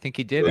 Yeah, I think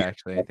he did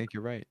actually. I think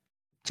you're right.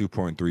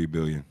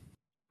 billion.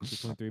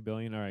 2.3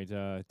 billion. All right,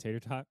 Tater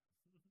Tot.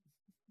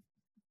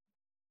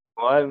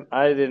 Well,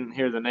 I didn't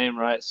hear the name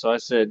right, so I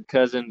said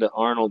cousin to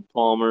Arnold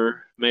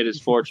Palmer. Made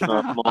his fortune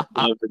off malt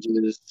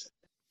beverages.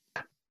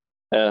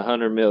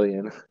 100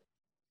 million.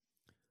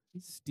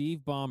 Steve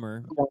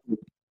Ballmer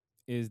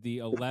is the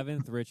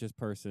 11th richest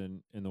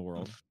person in the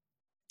world.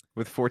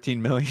 With $14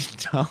 million.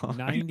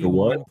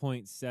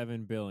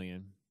 91.7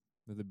 billion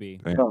with a B.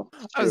 Oh,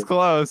 I was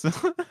close.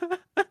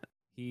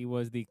 He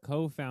was the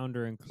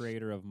co-founder and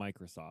creator of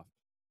Microsoft.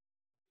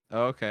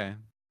 Okay.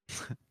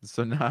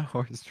 So not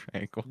horse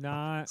tranquil.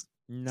 Not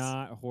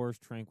horse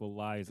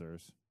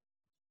tranquilizers.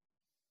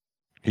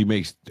 He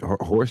makes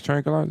horse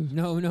tranquilizers.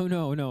 No.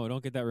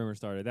 Don't get that rumor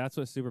started. That's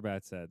what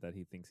Superbad said that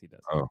he thinks he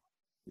does. Oh.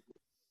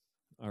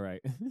 All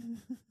right. That's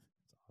awesome.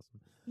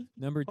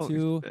 Number Holy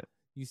 2, shit.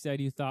 you said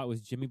you thought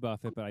was Jimmy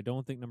Buffett, but I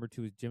don't think number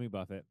 2 is Jimmy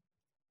Buffett.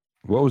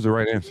 What was the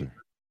right answer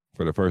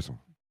for the first one?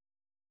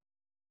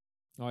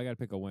 Oh, I got to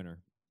pick a winner.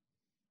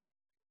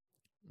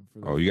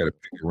 Oh, you got to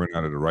pick one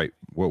out of the right.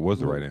 What was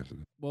the right answer?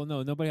 Well,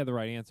 no, nobody had the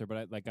right answer,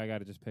 but I got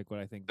to just pick what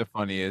I think The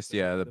funniest,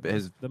 yeah. the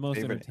most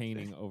favorite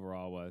entertaining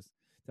overall was.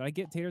 Did I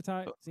get Tater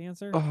Tot's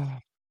answer?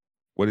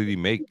 What did he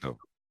make though?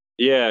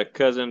 Yeah,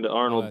 cousin to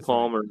Arnold that's right.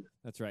 Palmer.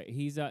 That's right.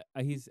 He's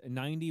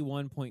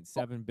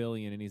 91.7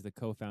 billion, and he's the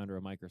co-founder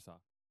of Microsoft.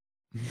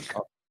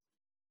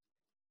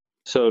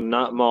 So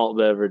not malt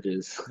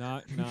beverages.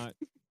 Not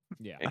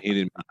yeah. And he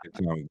didn't make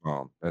the atomic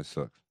bomb. That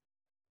sucks.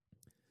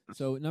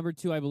 So number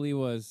 2, I believe,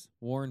 was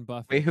Warren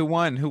Buffett. Wait, who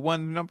won? Who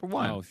won number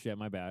 1? Oh shit,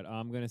 my bad.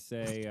 I'm gonna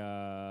say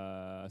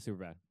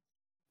Superbad.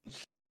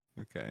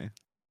 Okay.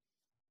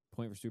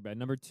 Point for Superbad.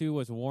 Number 2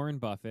 was Warren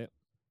Buffett.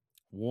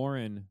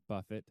 Warren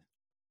Buffett.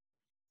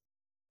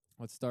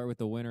 Let's start with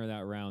the winner of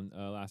that round,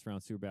 last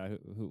round. Superbad.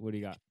 What do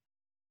you got?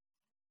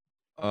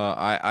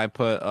 I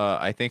put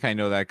I think I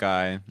know that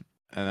guy, and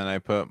then I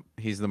put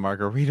he's the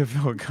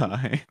Margaritaville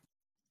guy,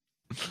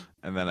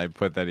 and then I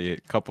put that he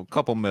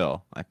couple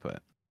mil. I put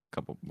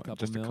couple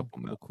just mil? a couple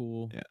mil.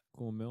 Cool. Yeah.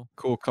 Cool mil.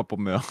 Cool couple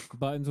mil.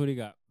 Buttons. What do you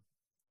got?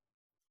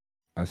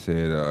 I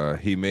said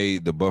he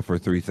made the Buffer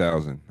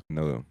 3000. I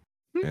know them,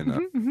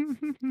 and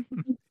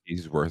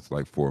he's worth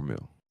like $4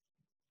 million.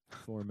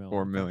 4 mil.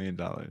 $4 million.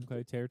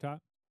 Okay, Tater Tot.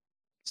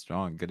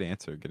 Strong. Good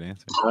answer. Good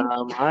answer.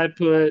 I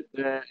put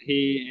that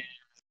he is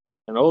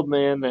an old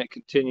man that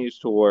continues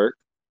to work,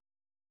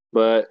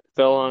 but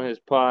fell on his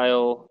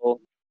pile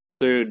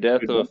through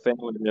death of a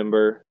family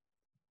member,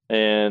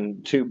 and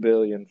 $2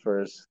 billion for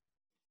his.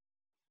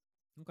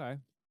 Okay.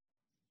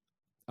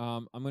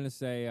 I'm gonna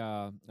say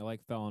I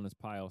like fell on his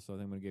pile, so I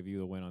think I'm gonna give you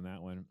the win on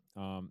that one.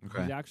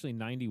 Okay. He's actually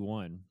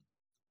 91.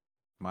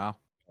 Wow.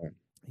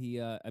 He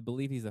I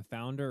believe he's the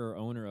founder or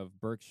owner of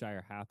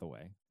Berkshire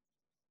Hathaway.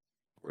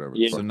 Whatever.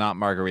 Yeah. So not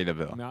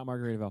Margaritaville. Not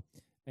Margaritaville.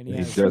 And He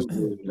has doesn't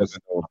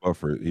know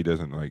Buffer. He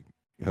doesn't like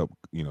help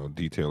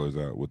detailers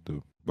out with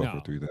the Buffer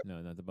 3000.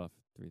 No, not the Buff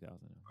 3000.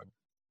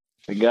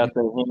 They got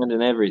their hand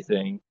in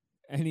everything.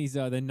 And he's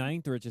the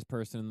 9th richest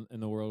person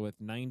in the world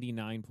with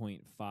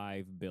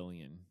 99.5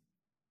 billion.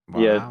 Wow.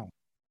 Yeah.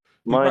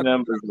 My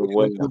numbers are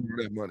way Look at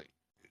that money.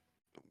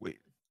 Wait,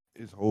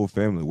 his whole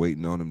family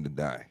waiting on him to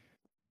die.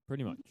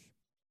 Pretty much.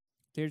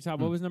 Tater Tot,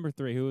 what was number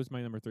 3? Who was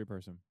my number 3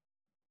 person?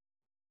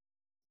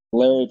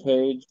 Larry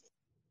Page.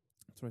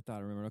 That's what I thought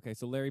I remembered. Okay,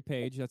 so Larry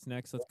Page, that's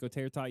next. Let's go.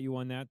 Tater Tot, you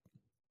won that.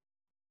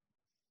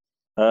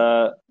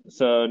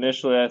 So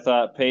initially I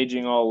thought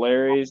paging all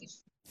Larrys.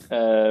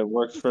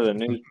 Works for the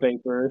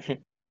newspaper.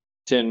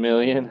 10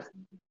 million.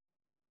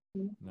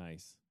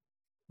 Nice.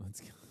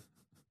 Let's go.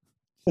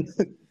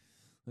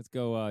 Let's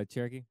go,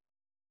 Cherokee.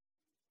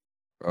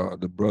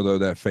 The brother of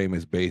that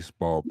famous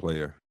baseball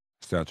player,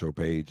 Satchel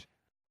Paige.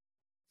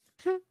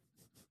 They're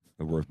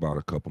worth about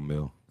a couple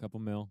mil. Couple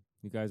mil.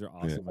 You guys are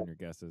awesome on your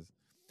guesses.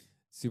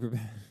 Super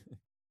bad.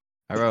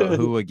 I wrote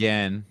who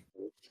again?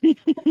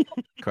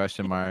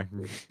 Question mark.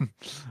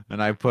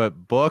 And I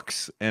put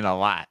books and a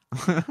lot.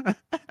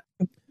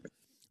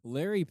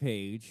 Larry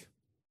Page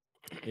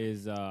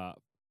is He's got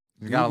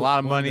a Google- lot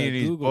of one money the in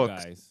his Google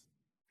books. guys.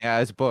 Yeah,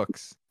 it's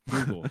books.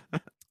 Google.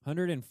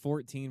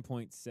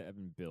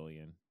 114.7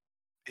 billion.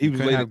 He You was couldn't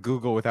related. have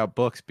Google without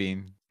books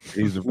being.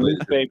 He's related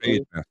to the Newspaper.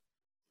 page now.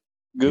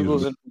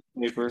 Google's a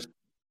newspaper.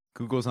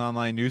 Google's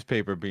online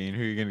newspaper being.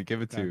 Who are you gonna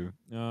give it Okay.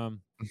 to?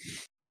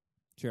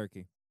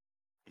 Cherokee.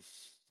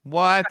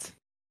 What?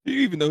 Do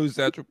you even know who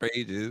Satchel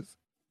Paige is?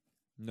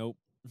 Nope.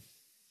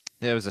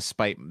 That was a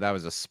spite. That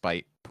was a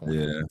spite point.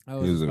 Yeah.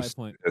 That He was a was a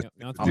spy point. s- Yep,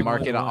 now it's I'll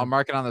mark it. 1-1. I'll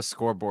mark it on the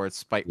scoreboard.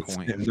 Spite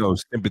point. No,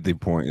 sympathy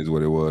point is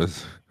what it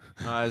was.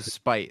 No, it was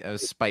spite. It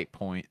was spite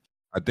point.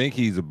 I think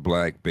he's a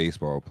black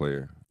baseball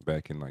player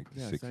back in like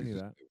the Yes, 60s. I knew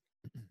that.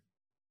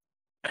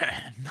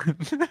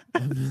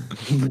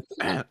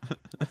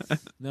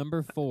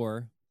 Number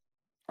 4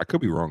 I could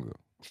be wrong though.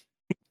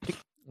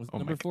 was Oh my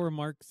number 4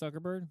 Mark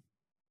Zuckerberg.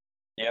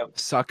 Yep.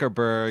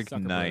 Zuckerberg.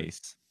 Zuckerberg.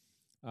 Nice.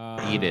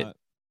 Eat it.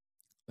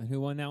 And who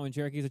won that one?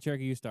 Cherokee. So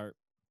Cherokee, you start.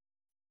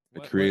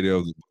 The What- creator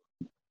of the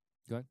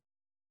Go ahead.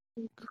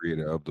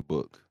 creator of the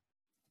book.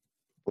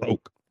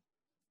 Broke.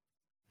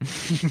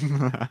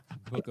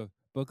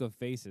 Book of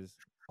Faces.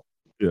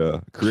 Yeah.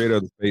 Creator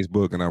of the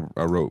Facebook, and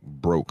I wrote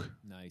broke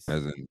Nice.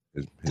 as in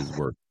his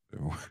work.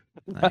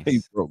 Nice.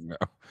 He's broke now.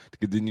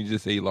 Didn't you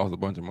just say he lost a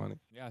bunch of money?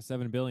 Yeah,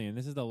 7 billion.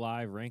 This is the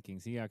live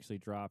rankings. He actually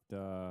dropped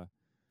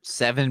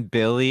 7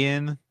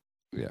 billion.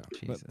 Yeah. but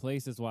Jesus.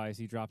 places wise,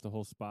 he dropped a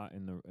whole spot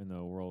in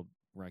the world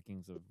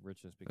rankings of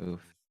richest because of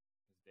Oof.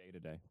 his day to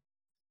day.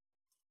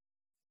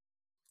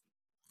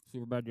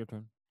 Super bad, your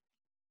turn.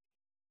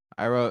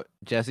 I wrote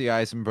Jesse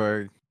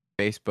Eisenberg,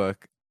 Facebook,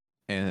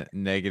 and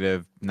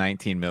negative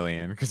 19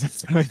 million because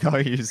that's what all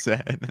you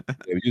said.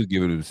 Yeah, you just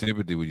giving him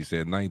sympathy when you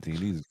said 19.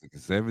 He's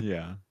 70,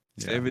 yeah.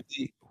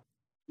 70,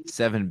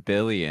 7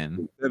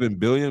 billion. 7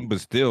 billion, but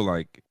still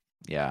like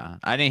Yeah.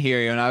 I didn't hear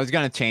you, and I was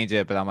gonna change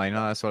it, but I'm like,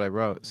 no, that's what I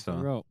wrote. That's what So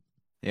I wrote.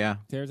 yeah.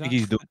 Tears I out. think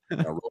he's doing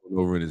rolling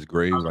over in his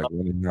grave, like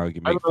wondering how he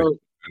can I make wrote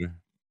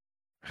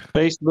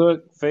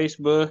Facebook better.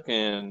 Facebook,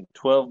 and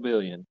 12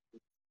 billion.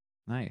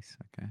 Nice.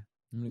 Okay.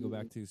 I'm gonna go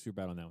back to Super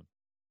Battle now.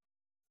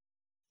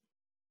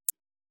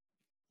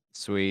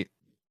 Sweet.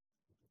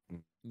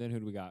 Then who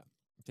do we got?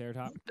 Terror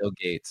Top. Bill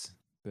Gates.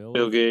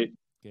 Bill Gates.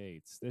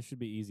 Gates. This should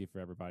be easy for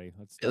everybody.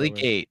 Let's start Billy with,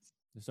 Gates.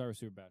 Let's start with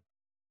Super Bad.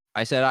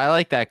 I said I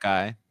like that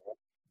guy,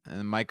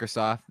 and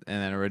Microsoft,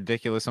 and then a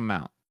ridiculous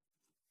amount.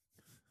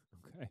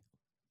 Okay.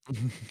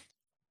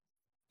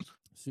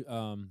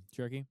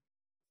 Cherokee.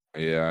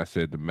 Yeah, I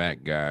said the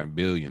Mac guy,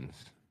 billions.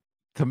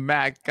 The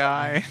Mac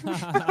guy.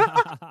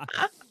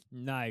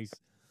 Nice.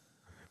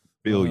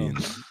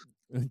 Billions.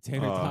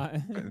 Tater Tot.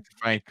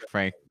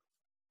 Frank.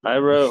 I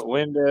wrote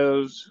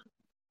Windows,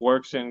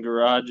 works in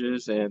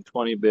garages, and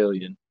 20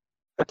 billion.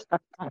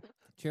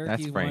 Cherokee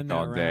That's won Frank that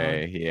all round.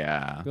 day.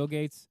 Yeah. Bill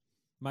Gates,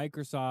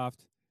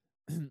 Microsoft,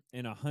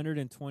 and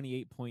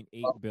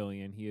 128.8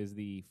 billion. He is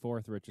the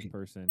 4th richest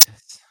person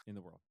in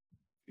the world.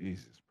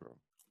 Jesus, bro.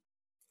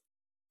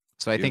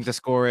 So I think Yes. the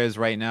score is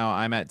right now.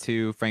 I'm at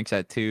 2. Frank's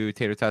at 2.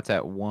 Tater Tot's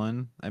at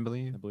 1, I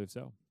believe. I believe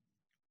so.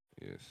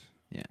 Yes.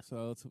 Yeah.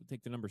 So let's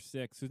take the number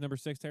 6. Who's number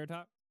 6, Tater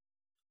Tot?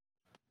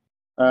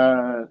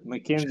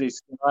 Mackenzie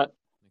Scott.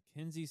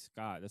 Mackenzie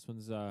Scott. This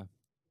one's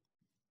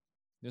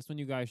this one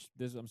you guys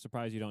I'm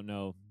surprised you don't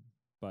know,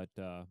 but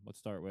let's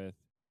start with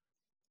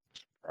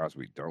Surprised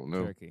we don't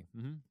know. Cherokee.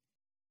 Mm-hmm.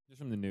 Just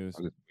from the news.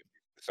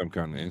 Some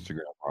kind of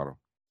Instagram model.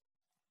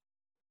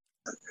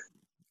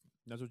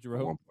 That's what you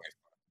wrote?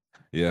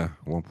 Yeah,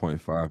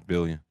 1.5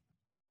 billion.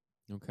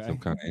 Okay. Some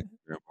kind of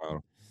Instagram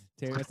model.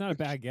 Tater, that's not a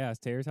bad guess.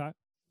 Tater Tot?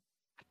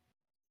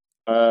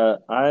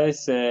 I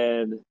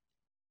said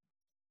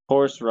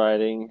horse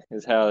riding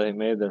is how they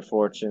made their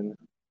fortune.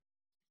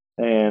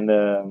 And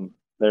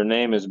their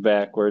name is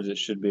backwards. It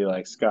should be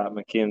like Scott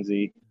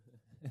McKenzie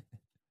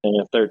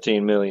and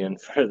 13 million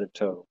for the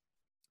total.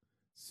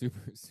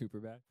 Super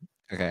bad.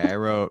 Okay, I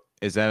wrote,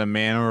 is that a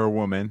man or a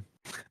woman?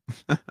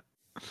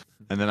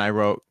 And then I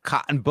wrote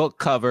cotton book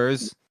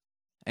covers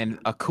and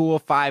a cool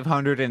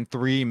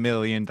 $503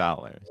 million.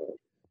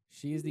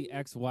 She is the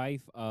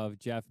ex-wife of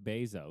Jeff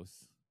Bezos.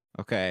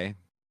 Okay.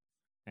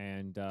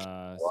 And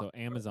so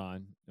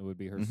Amazon it would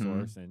be her Mhm.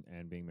 source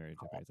and being married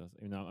to Bezos.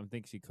 You know, I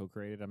think she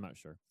co-created. I'm not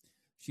sure.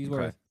 She's Okay.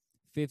 worth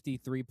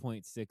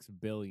 53.6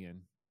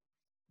 billion,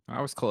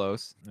 I was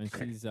close. and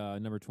she's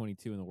number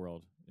 22 in the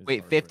world. as Wait,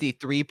 far as rich.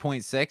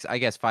 53.6? I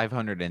guess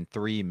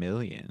 503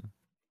 million.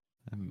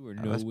 You were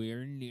I was-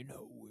 nowhere near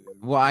nowhere.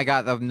 Well, I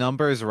got the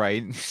numbers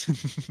right.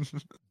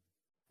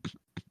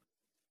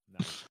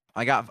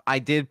 I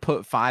did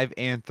put 5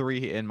 and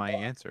 3 in my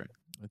answer.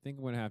 I think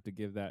I'm gonna have to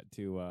give that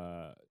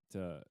to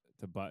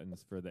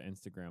Buttons for the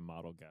Instagram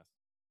model guess.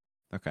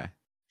 Okay.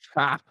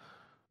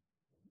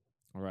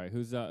 All right,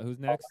 who's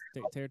next?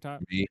 Tater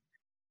Tot.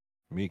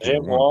 Me.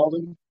 Jim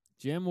Walden.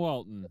 Jim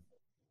Walton.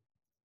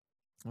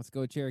 Let's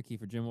go Cherokee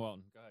for Jim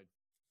Walton. Go ahead.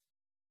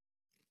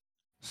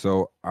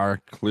 So I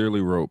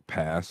clearly wrote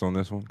pass on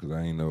this one because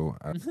I ain't know.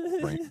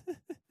 But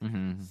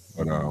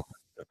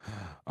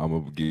I'm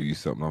gonna give you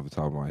something off the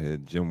top of my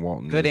head. Jim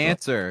Walton. Good is,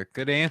 answer.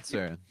 Good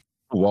answer.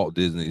 Walt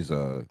Disney's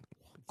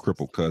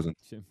crippled cousin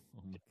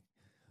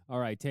All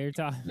right, Tater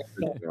Tot.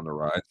 on the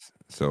rides.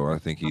 So I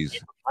think he's.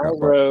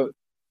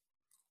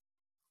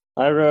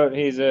 I wrote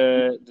he's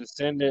a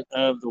descendant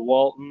of the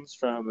Waltons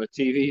from a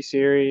TV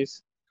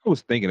series. I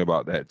was thinking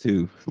about that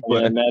too.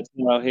 And that's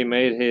how he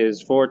made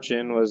his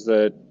fortune, was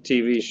the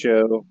TV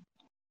show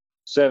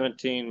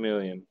 17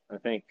 million. I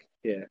think.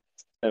 Yeah.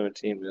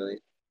 17 million.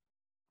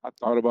 I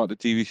thought about the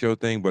TV show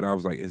thing, but I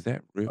was like, is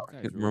that real?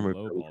 I can't remember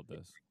lowballed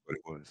this. what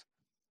it was.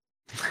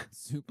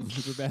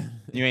 Super bad.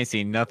 You ain't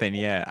seen nothing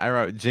yet. I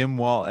wrote Jim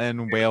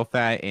Walton, whale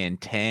fat, and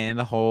 $10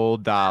 whole.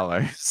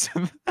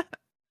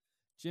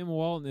 Jim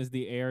Walton is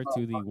the heir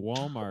to the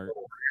Walmart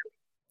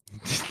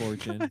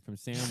fortune from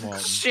Sam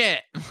Walton.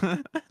 Shit.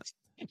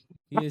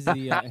 He is the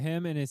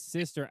him and his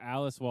sister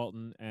Alice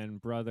Walton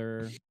and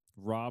brother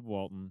Rob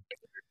Walton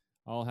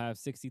all have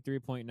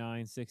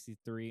 63.9,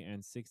 63,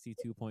 and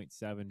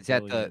 62.7 Is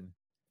that billion.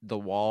 the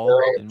wall?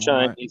 They're in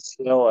Chinese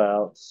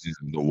sellouts.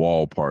 The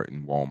wall part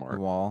in Walmart. The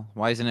wall.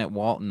 Why isn't it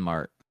Walton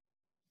Mart?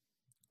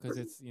 Because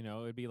it's,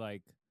 it'd be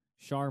like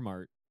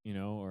Charmart,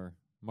 or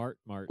Mart.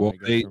 Well,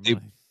 I guess,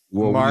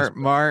 for mine.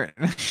 Mart.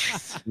 When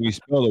you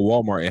spell the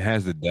Walmart, it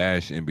has the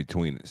dash in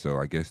between it. So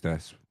I guess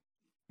that's,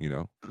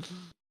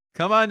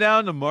 Come on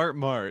down to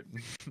Mart.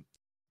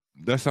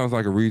 that sounds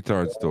like a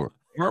retard store.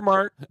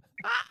 Mart.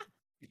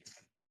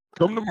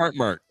 Come to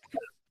Mart.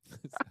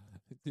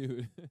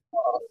 Dude.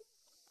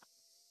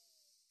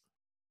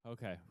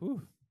 Okay.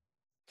 Whew.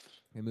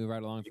 We move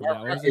right along from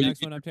that. Where's the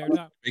next one up, Tater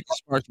Top? Make a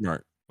Smart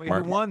Mart. Wait,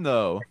 who won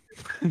though?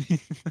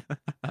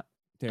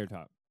 Tater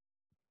Top.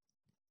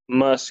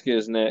 Musk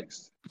is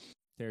next.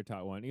 Tater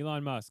Tot won.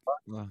 Elon Musk.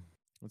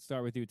 Let's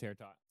start with you, Tater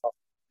Tot.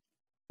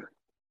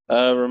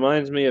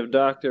 Reminds me of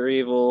Dr.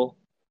 Evil.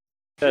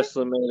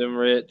 Tesla made him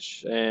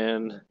rich,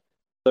 and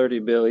 30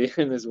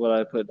 billion is what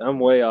I put. I'm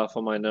way off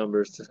on my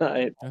numbers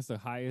tonight. That's the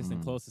highest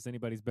and closest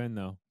anybody's been,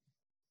 though.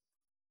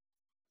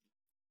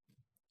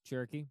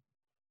 Cherokee?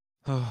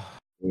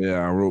 Yeah,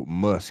 I wrote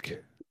Musk,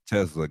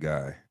 Tesla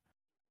guy,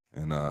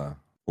 and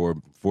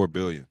 4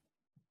 billion.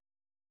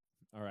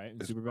 All right,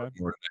 and Superbad?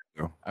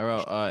 I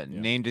wrote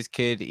named his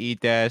kid E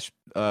dash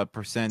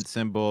percent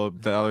symbol,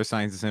 dollar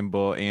sign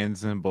symbol, and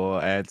symbol,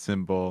 add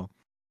symbol,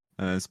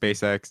 and then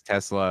SpaceX,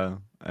 Tesla,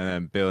 and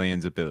then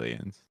billions of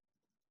billions.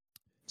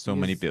 So He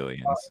many is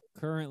billions.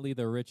 Currently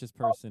the richest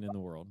person in the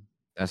world.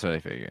 That's what I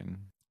figured.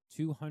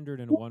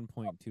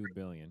 201.2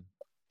 billion.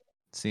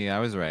 See, I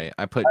was right.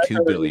 I put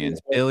 2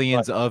 billions.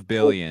 Billions of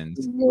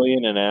billions. $1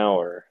 million an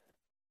hour.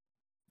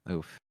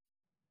 Oof.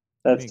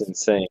 That's Makes-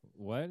 insane.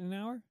 What, an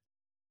hour?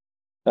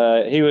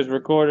 He was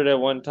recorded at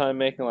one time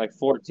making like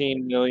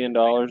 $14 million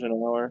an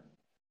hour.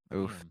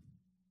 Oof.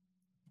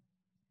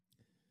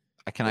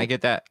 Can I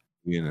get that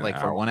like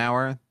for 1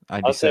 hour?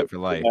 I'd be I'll set take for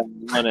life.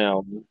 1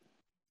 hour.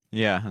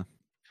 Yeah.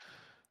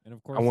 And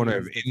of course, I wonder he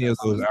if is the any of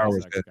Tesla those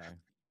hours SpaceX that guy.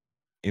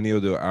 any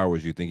of the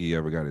hours you think he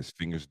ever got his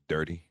fingers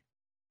dirty,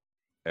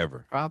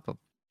 ever. Probably.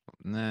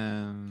 No,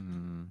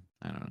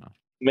 I don't know.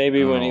 Maybe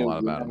I don't when know he a was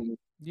lot about him. young.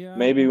 Yeah.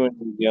 Maybe when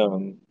he was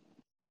young.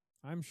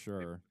 I'm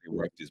sure. He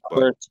wiped his butt.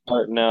 First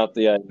starting out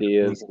the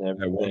ideas and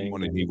That one everything.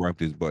 morning he wiped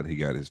his butt, he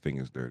got his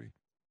fingers dirty.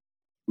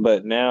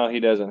 But now he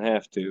doesn't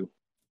have to.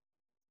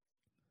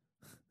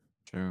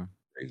 True.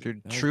 Crazy. True,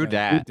 Now he's true got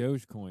dat.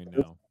 Dogecoin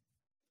now.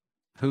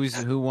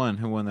 Who won?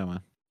 Who won that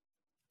one?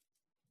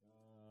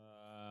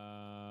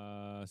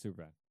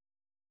 Superbad.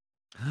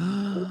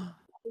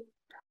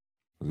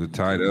 Was it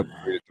tied up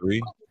 3-3?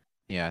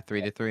 Yeah,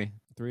 3-3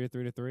 3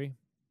 to 3.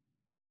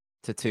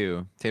 to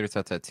 2. Tater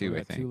Tots at 2, We I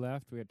got think. 2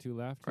 left. We got 2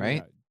 left. We Right?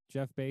 got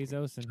Jeff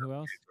Bezos and who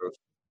else?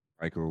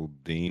 Michael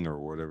Dean or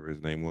whatever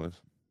his name was.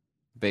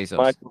 Bezos.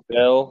 Michael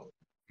Bell.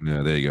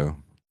 Yeah, there you go.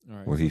 All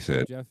right. What he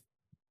so said.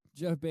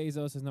 Jeff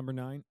Bezos is number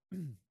 9.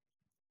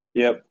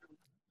 Yep.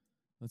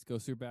 Let's go,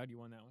 Superbad. You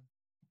won that one.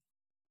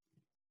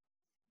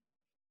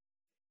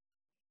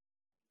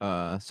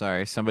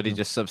 Sorry, somebody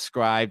just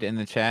subscribed in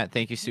the chat.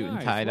 Thank you, Suit and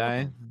Nice, Tie Dye.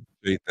 welcome.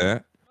 Appreciate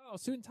that. Oh,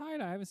 Suit and Tie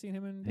Dye. I haven't seen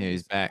him in Here,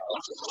 he's back.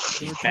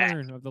 the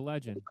return of the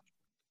legend.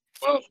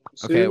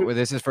 Okay, well,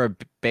 this is for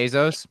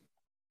Bezos.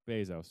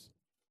 Bezos.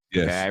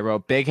 Yes. Okay, I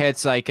wrote Big Head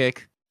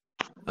Psychic,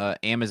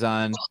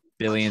 Amazon,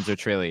 billions or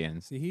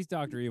trillions. See, he's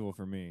Dr. Evil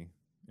for me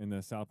in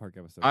the South Park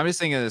episode. I'm just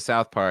thinking of the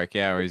South Park,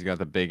 yeah, where he's got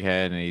the big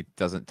head and he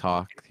doesn't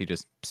talk. He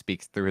just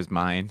speaks through his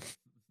mind.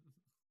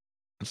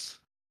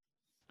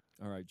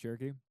 All right,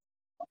 Cherokee.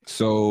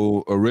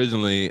 So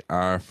originally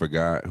I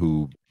forgot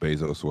who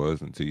Bezos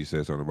was until you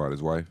said something about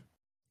his wife.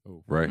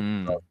 Oh, Right?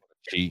 Mm.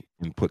 Cheat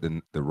and put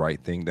the right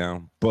thing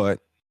down. But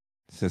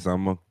since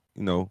I'm a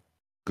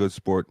good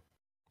sport,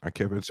 I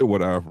kept it to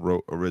what I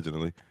wrote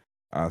originally.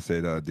 I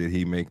said, did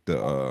he make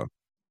did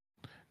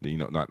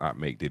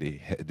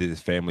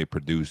his family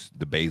produce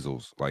the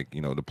basils, like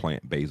the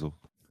plant basil?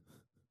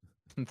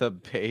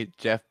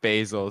 Jeff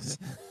Bezos.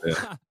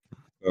 Yeah.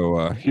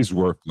 So he's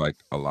worth like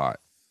a lot.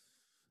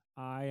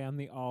 I am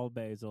the all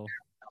basil.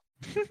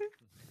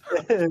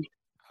 I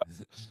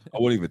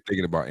wasn't even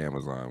thinking about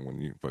Amazon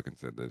when you fucking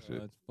said that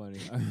shit. That's funny.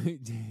 All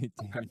right, Tater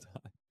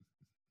Tot.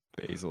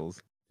 Basils.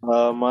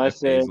 I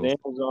said Basils.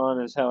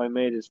 Amazon is how he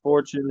made his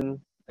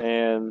fortune,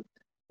 and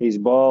he's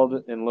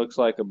bald and looks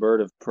like a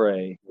bird of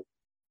prey.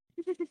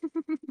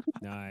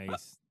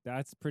 Nice.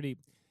 That's pretty.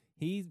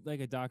 He's like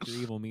a Dr.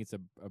 Evil meets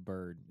a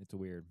bird. It's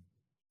weird.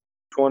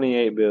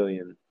 28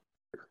 billion.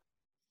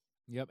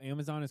 Yep,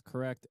 Amazon is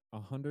correct.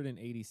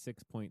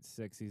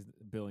 186.6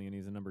 billion.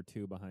 He's a number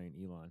 2 behind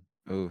Elon.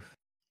 Oof.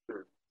 Let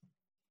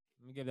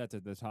me give that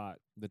to the top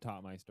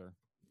meister.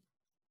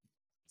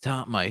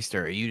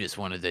 Topmeister, you just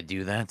wanted to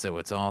do that so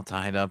it's all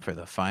tied up for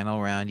the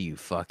final round, you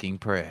fucking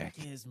prick.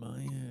 Kiss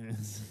my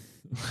ass.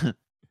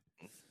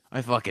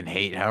 I fucking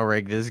hate how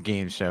rigged this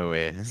game show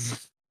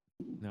is.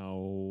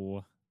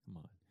 No. Come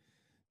on.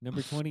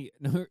 Number 20.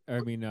 Number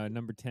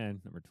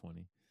 10. Number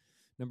 20.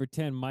 Number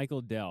 10,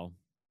 Michael Dell.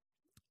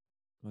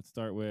 Let's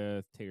start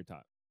with Tater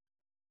Tot.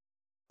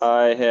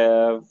 I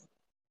have.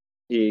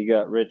 He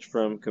got rich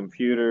from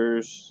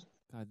computers.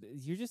 God,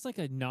 you're just like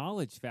a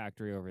knowledge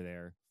factory over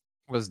there.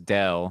 Was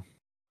Dell.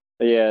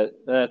 Yeah,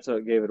 that's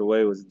what gave it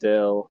away was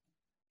Dell.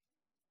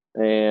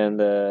 And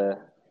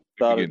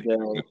thought of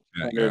Dell.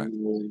 100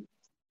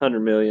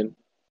 million.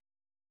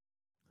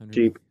 100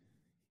 Cheap.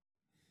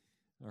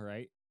 All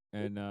right.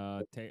 And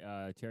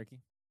Cherokee?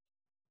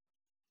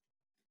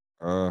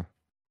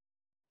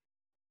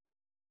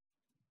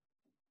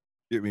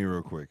 Get me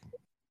real quick.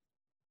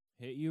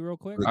 Hit you real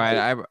quick? All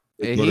right,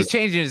 he's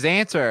changing his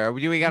answer.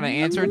 Do we got an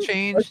answer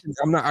change?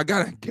 I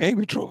got a game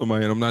controller in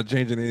my hand. I'm not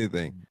changing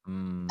anything.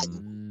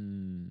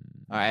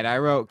 All right, I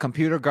wrote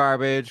computer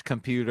garbage,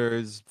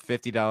 computers,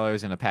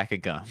 $50, and a pack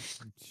of gum.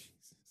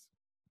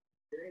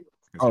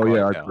 Oh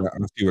yeah, I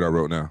see what I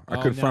wrote now. I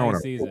couldn't find now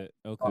what he sees it.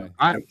 Okay.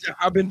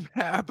 I've been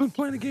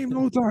playing the game the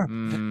whole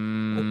time.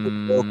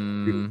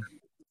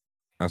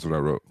 That's what I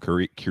wrote.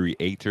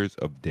 Creators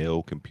of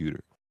Dell Computer.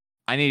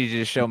 I need you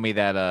to show me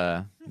that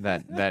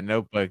that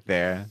notebook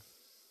there.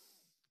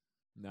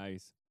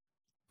 Nice.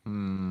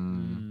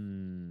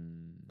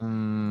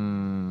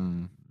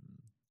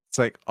 It's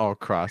like all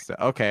crossed out.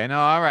 Okay, no,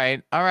 all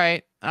right. I'm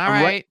writing all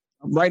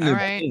it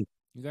right. down.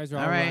 You guys are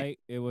all right.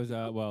 It was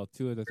well,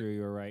 2 of the 3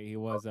 you were right. He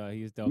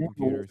used Dell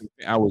Computers.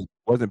 I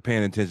wasn't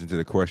paying attention to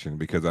the question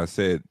because I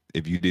said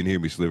if you didn't hear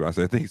me slip, I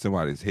said I think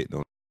somebody's hitting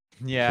on.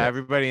 Yeah,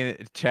 everybody in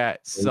the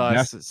chat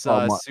That's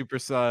super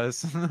sus.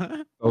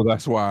 So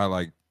that's why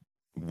I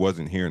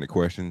wasn't hearing the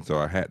question, so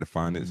I had to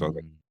find it. So I was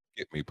like,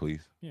 get me,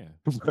 please. Yeah.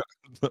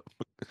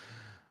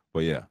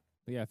 But yeah.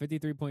 But yeah,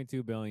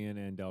 53.2 billion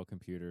in Dell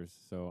Computers.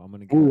 So I'm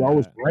gonna. Ooh, I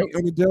was right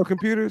on the Dell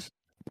Computers.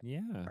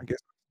 Yeah. I guess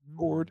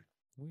bored.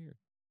 Weird.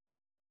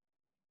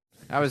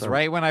 I was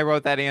right when I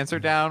wrote that answer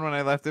down when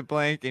I left it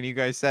blank, and you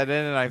guys said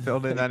it, and I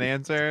filled in that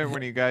answer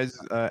when you guys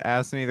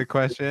asked me the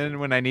question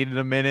when I needed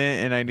a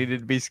minute and I needed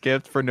to be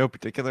skipped for no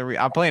particular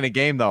reason. I'm playing a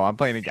game though. I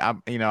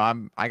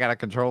got a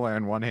controller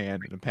in one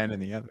hand and a pen in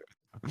the other.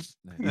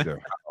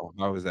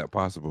 How is that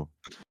possible?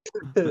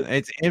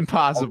 It's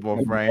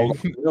impossible,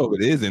 Frank. No,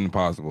 it is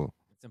impossible.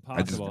 It's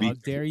impossible. How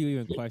dare you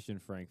even question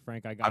Frank?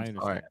 Frank, I I'm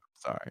understand.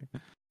 Sorry.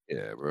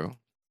 Yeah, bro.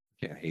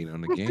 Can't hate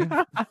on the game.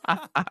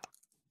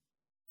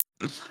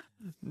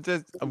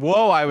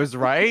 Whoa, I was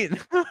right.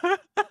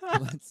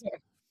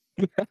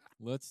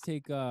 Let's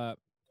take our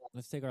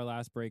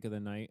last break of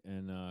the night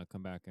and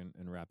come back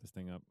and wrap this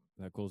thing up.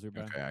 Is that cool,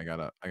 Zubat? Okay, I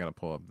gotta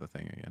pull up the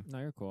thing again. No,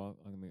 you're cool.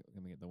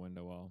 Let me get the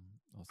window while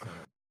I'll set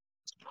it.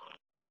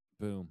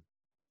 Boom.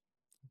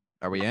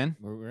 Are we in?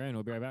 We're in.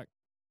 We'll be right back.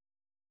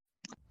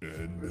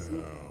 And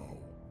now,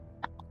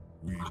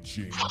 we've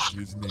changed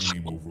his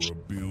name over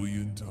 1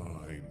 billion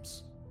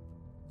times.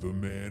 The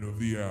man of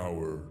the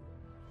hour,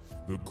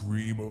 the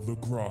cream of the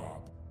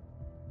crop.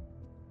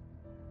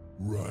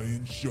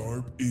 Ryan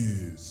Sharp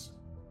is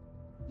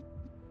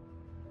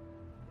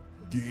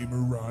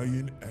Gamer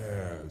Ryan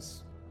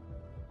as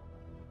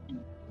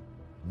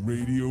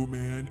Radio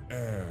Man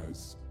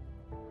as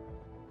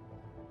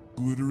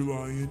Glitter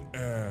Lion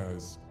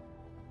as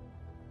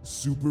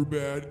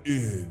Superbad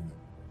in.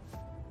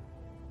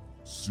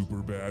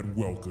 Superbad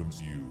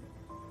welcomes you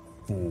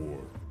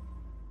for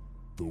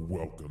the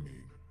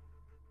welcoming.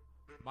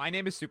 My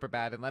name is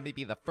Superbad, and let me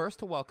be the first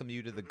to welcome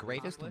you to the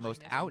greatest,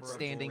 most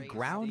outstanding,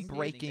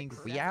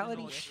 groundbreaking,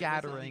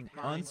 reality-shattering,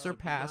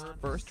 unsurpassed,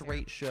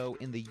 first-rate show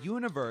in the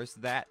universe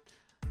that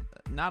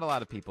not a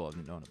lot of people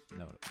know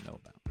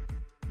about.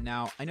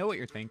 Now, I know what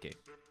you're thinking.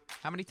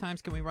 How many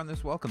times can we run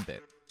this welcome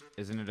bit?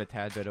 Isn't it a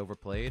tad bit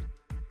overplayed?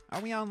 Are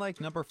we on,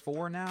 number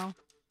 4 now?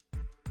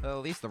 Well,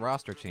 at least the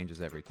roster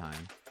changes every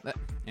time.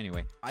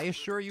 Anyway, I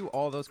assure you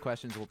all those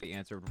questions will be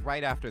answered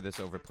right after this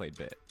overplayed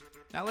bit.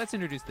 Now let's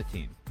introduce the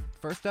team.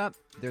 First up,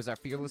 there's our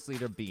fearless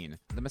leader Bean,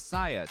 the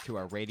messiah to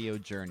our radio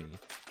journey,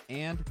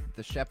 and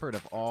the shepherd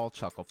of all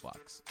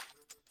Chucklefucks.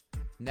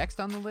 Next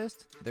on the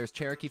list, there's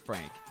Cherokee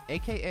Frank,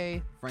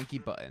 aka Frankie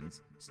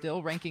Buttons,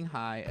 still ranking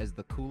high as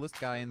the coolest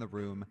guy in the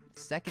room,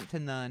 second to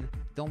none,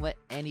 don't let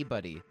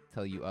anybody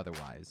tell you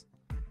otherwise.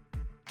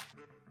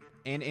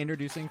 And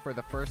introducing for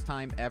the first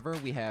time ever,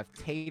 we have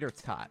Tater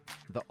Tot,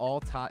 the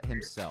All-Tot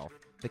himself,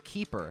 the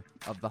keeper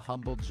of the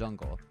humble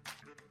jungle.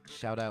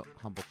 Shout out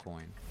Humble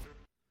Coin.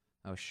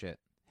 Oh shit.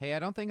 Hey, I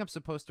don't think I'm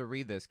supposed to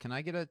read this. Can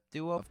I get a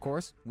duo? Of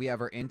course, we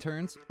have our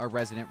interns, our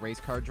resident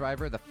race car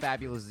driver, the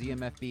fabulous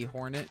ZMFB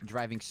Hornet,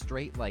 driving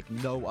straight like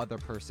no other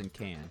person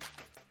can.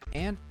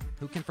 And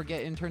who can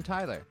forget intern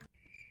Tyler?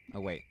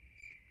 Oh wait.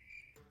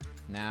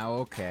 Now,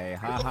 okay,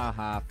 ha ha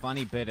ha,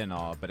 funny bit and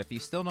all, but if you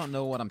still don't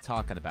know what I'm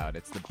talking about,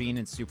 it's the Bean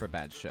and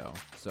Superbad show.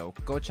 So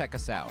go check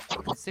us out.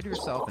 Consider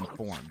yourself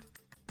informed.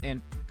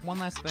 And one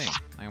last thing,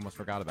 I almost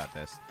forgot about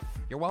this.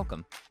 You're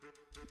welcome.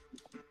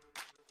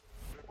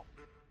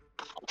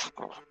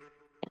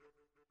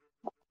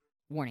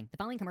 Warning, the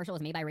following commercial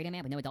is made by Radio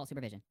Man with no adult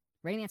supervision.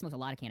 Radio Man smokes a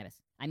lot of cannabis.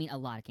 I mean a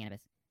lot of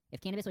cannabis. If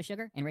cannabis was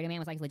sugar and Radio Man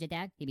was like his legit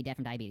dad, he'd be dead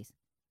from diabetes.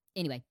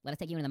 Anyway, let us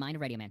take you into the mind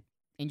of Radio Man.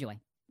 Enjoy.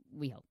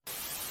 We hope.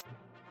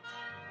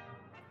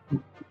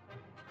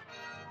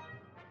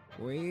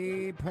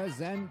 We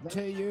present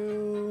to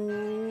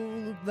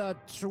you the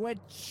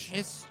Twitch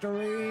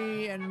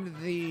history and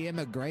the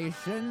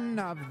immigration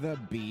of the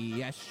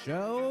BS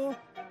show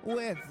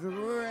with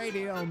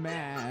Radio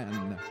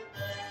Man.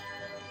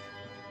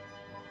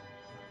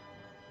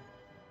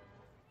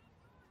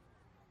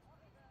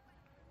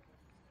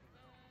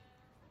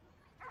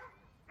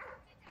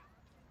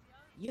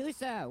 You,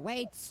 sir,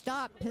 wait,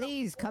 stop,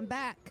 please, come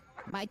back.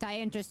 Might I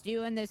interest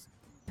you in this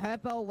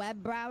purple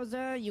web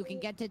browser? You can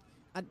get it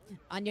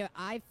on your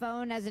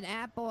iPhone as an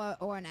app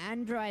or an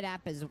Android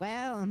app as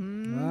well.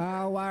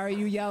 Oh, why are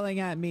you yelling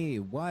at me?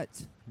 What?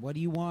 What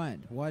do you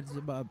want? What's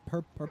a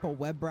purple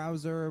web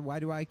browser? Why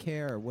do I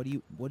care? What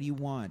do you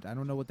want? I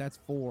don't know what that's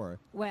for.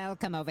 Well,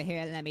 come over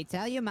here and let me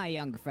tell you, my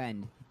young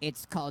friend.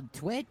 It's called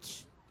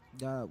Twitch.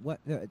 What?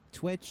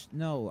 Twitch?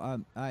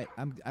 No, I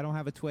don't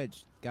have a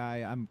Twitch, guy.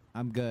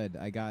 I'm good.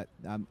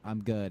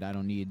 I'm good. I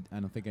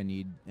don't think I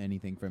need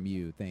anything from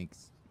you.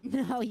 Thanks.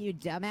 No, you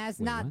dumbass.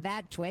 Not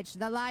that Twitch.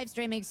 The live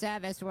streaming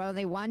service where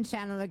only one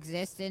channel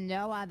exists and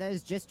no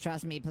others. Just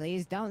trust me,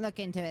 please. Don't look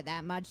into it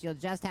that much. You'll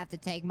just have to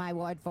take my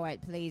word for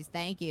it, please.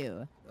 Thank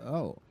you.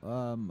 Oh,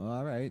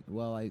 all right.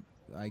 Well,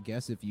 I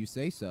guess if you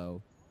say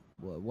so.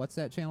 What's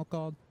that channel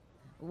called?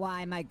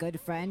 Why, my good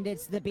friend,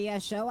 it's the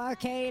BS Show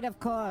Arcade, of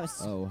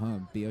course. Oh,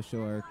 BS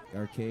Show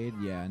Arcade?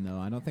 Yeah, no,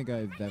 I don't think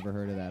I've ever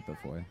heard of that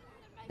before.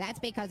 That's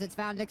because it's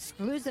found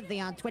exclusively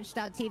on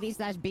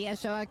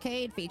twitch.tv/BS Show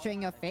Arcade,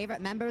 featuring your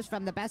favorite members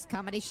from the best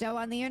comedy show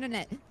on the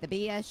internet, the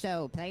BS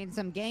Show, playing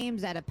some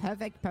games at a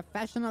perfect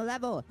professional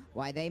level.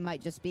 Why, they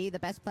might just be the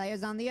best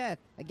players on the earth.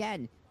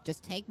 Again,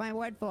 just take my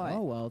word for it.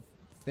 Oh, well,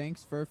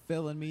 thanks for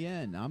filling me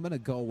in. I'm gonna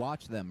go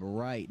watch them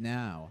right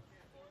now.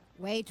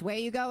 Wait, where are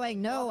you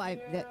going? No,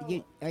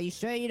 are you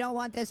sure you don't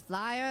want this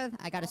flyer?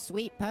 I got a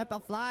sweet purple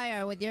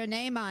flyer with your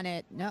name on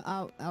it.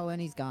 No, oh,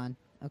 and he's gone.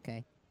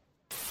 Okay.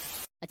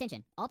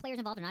 Attention, all players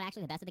involved are not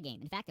actually the best at the game.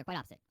 In fact, they're quite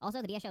opposite.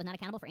 Also, the BS show is not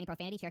accountable for any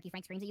profanity Cherokee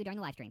Frank screams at you during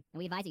the live stream, and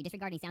we advise that you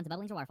disregard any sounds of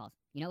bubblings or waterfalls.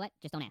 You know what?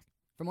 Just don't ask.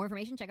 For more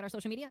information, check out our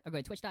social media or go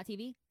to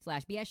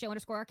twitch.tv/BS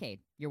show_arcade.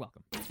 You're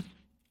welcome.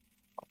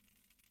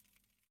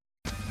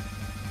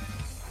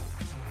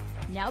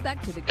 Now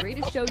back to the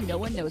greatest show no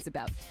one knows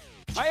about.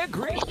 I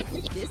agree.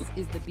 This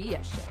is the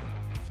BS show.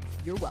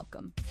 You're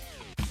welcome.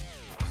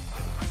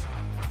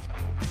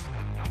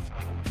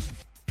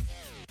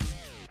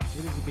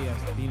 It is the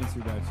BS, Bean and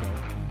Superbad show.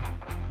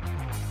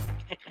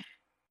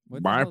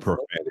 My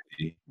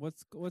profanity.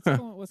 What's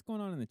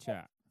going on in the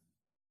chat?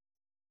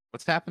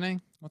 What's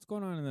happening? What's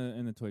going on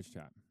in the Twitch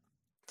chat?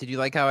 Did you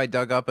like how I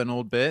dug up an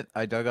old bit?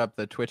 I dug up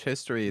the Twitch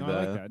history. No,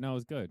 I like that. No, it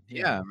was good.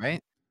 Yeah,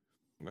 right.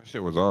 That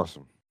shit was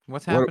awesome.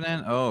 What's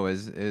happening? Oh,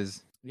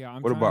 is yeah.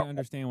 I'm what trying about to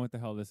understand what the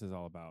hell this is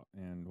all about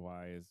and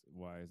why is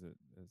it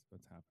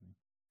what's happening.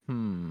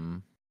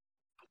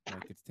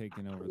 Like it's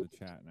taking over the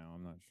chat now.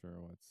 I'm not sure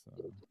what's.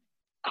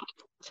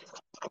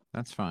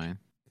 That's fine.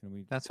 Can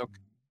we? That's okay.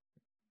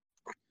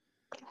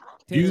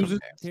 Use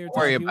it. Don't Do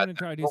worry you about want to that.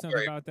 try to do Don't something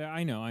worry. about that?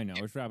 I know.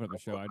 Let's wrap up the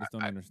show. I just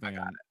don't understand.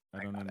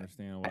 I don't got it.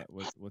 understand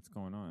what's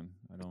going on.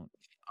 I don't.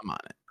 I'm on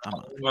it. I'm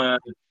on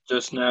it. I'm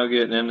just now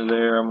getting into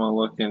there. I'm gonna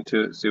look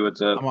into it, see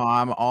what's up.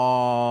 I'm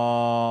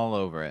all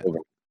over it.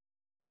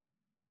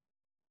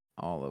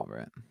 All over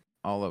it.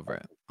 All over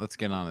it. Let's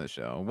get on to the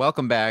show.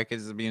 Welcome back.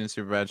 This is Being a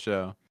Superbad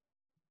show.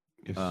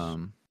 Yes.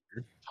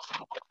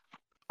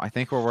 I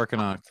think we're working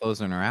on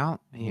closing her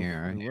out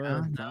here.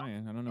 We're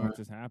trying. I don't know what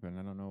just happened.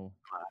 I don't know.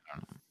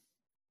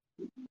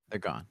 They're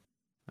gone.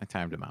 I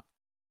timed them out.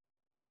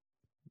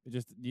 It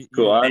just you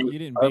Cool. you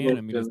didn't ban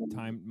them. You just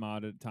time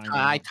modded.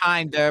 I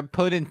timed. I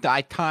put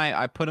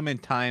them in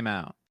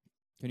timeout.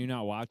 Can you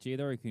not watch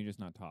either, or can you just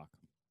not talk?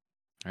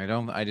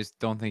 I just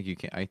don't think you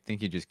can. I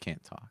think you just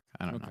can't talk.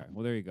 I don't know. Okay.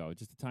 Well, there you go.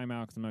 Just a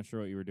timeout because I'm not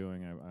sure what you were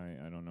doing.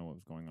 I don't know what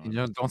was going on. You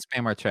don't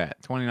spam our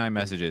chat. 29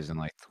 messages in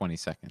like 20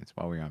 seconds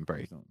while we're on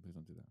break. Please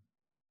don't do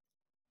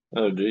that.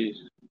 Oh, geez.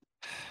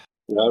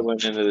 I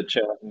went into the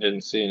chat and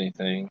didn't see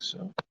anything,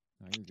 so.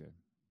 No, you're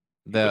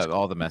good.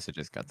 All the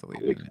messages got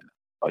deleted.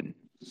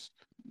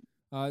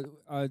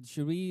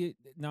 Should we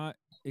not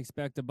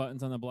expect the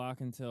buttons on the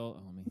block until.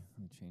 Oh, let me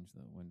change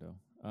the window.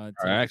 I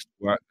till- asked.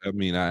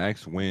 I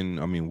asked when.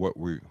 I mean, what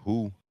we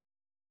who?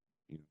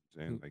 You know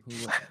what I'm saying? Like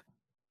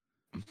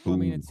Well, I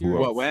mean, it's your.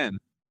 who- it's when?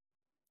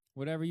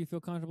 Whatever you feel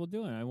comfortable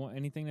doing. I want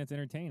anything that's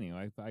entertaining.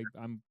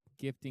 I'm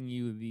gifting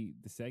you the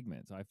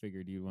segment, so I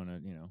figured you'd want to,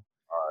 you know.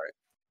 All right.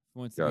 If it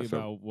wants to Yeah, be so-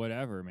 about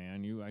whatever,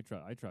 man. I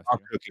trust I'll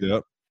you. cook it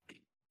up.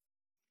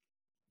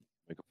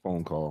 Make a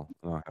phone call.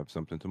 And I'll have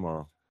something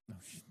tomorrow.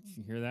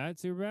 You hear that,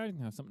 Superbad?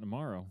 Have something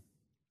tomorrow.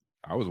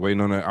 I was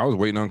waiting on that. I was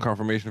waiting on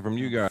confirmation from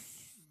you guys.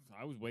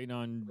 I was waiting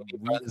on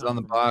Buttons on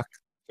the block.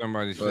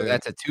 Somebody Well, said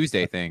that's a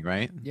Tuesday thing,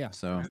 right? Yeah.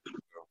 So,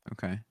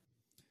 okay.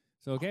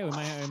 So okay, we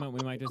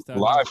might just live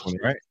one,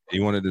 right?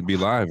 You wanted to be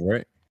live,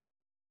 right?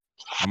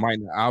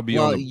 I'll be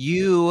Well, on.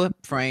 you,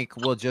 Frank,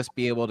 will just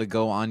be able to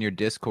go on your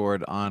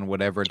Discord on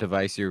whatever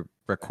device you're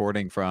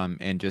recording from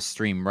and just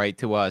stream right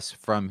to us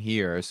from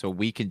here, so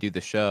we can do the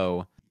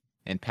show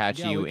and patch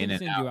yeah, you we can in and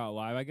send out. you out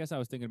live. I guess I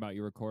was thinking about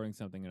you recording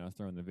something and us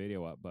throwing the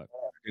video up, but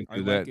can I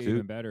do like that it too.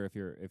 even better if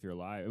you're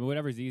live.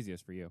 Whatever's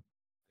easiest for you.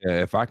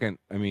 Yeah, if I can.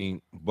 I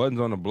mean, buttons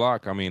on the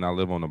block. I mean, I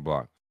live on the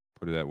block.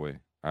 Put it that way.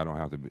 I don't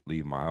have to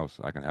leave my house.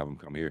 I can have them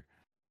come here.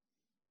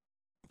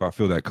 If I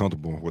feel that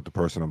comfortable with the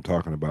person I'm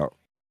talking about.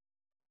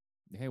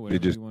 Hey, whatever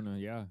just- you want to,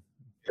 yeah.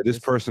 Yeah,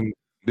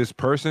 this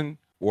person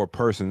or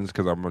persons,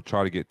 because I'm gonna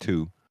try to get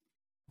two,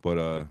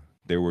 but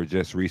they were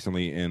just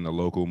recently in a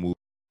local movie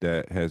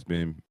that has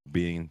been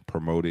being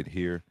promoted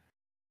here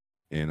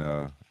in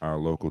our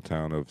local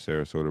town of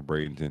Sarasota,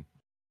 Bradenton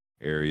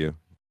area.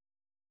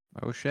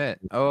 Oh shit!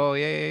 Oh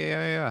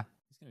yeah.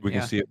 We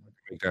can Yeah. see if we can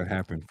make that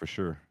happen for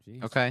sure.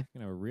 Jeez, Okay. It's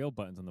gonna have a real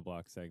buttons on the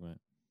block segment.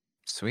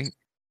 Sweet.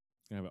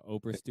 It's gonna have an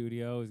Oprah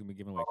studio. He's gonna be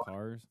giving away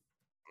cars.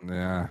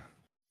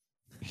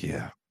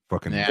 Yeah,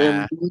 fucking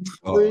Yeah.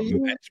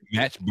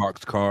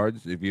 Matchbox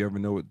cards. If you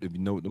know what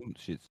them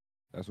shits,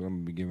 that's what I'm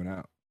gonna be giving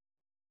out.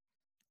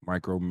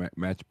 Micro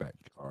matchback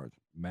cards,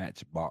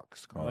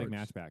 Matchbox I cards.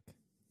 like Matchback.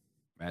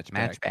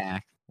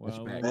 Matchback. Well,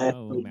 Matchback.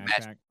 well,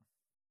 Matchback.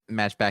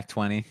 Matchback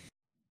 20.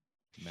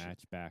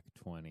 Matchback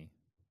 20.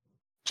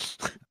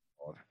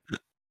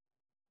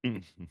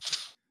 Mm.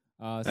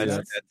 So That's-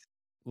 that's,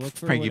 look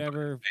for Frankie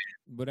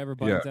whatever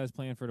Buttons has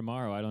planned for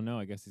tomorrow. I don't know.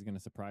 I guess he's gonna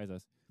surprise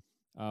us.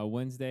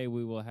 Wednesday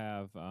we will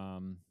have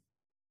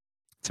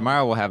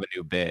Tomorrow we'll have a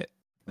new bit.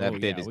 That oh,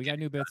 bit yeah, is we got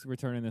new bits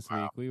returning this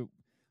week.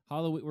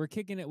 We're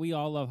kicking it. We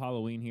all love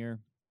Halloween here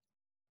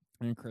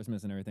and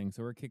Christmas and everything.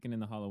 So we're kicking in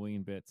the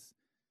Halloween bits.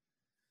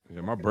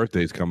 Yeah, my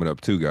birthday's coming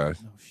up too,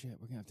 guys. Oh shit,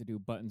 we're gonna have to do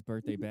Buttons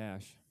birthday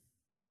bash.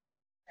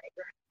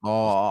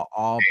 all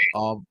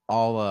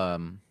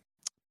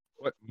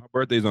What? My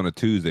birthday's on a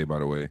Tuesday, by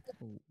the way.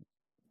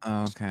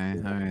 okay. I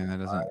mean that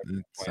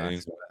doesn't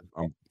Planning-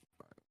 sucks.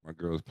 my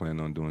girl's planning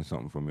on doing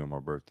something for me on my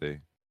birthday.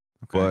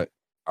 Okay. But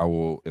I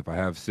will, if I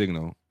have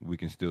signal, we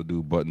can still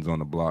do buttons on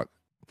the block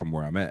from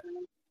where I'm at.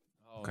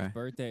 Oh, Okay.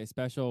 birthday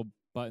special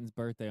Buttons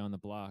birthday on the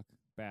block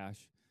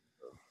bash.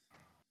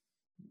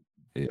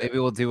 Yeah. Maybe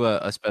we'll do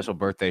a special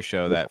birthday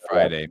show that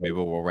Friday. Maybe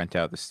we'll rent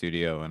out the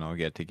studio and I'll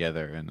get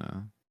together and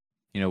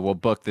we'll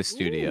book the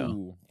studio.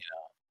 Ooh,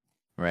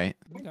 Right?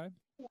 okay,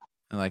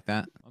 I like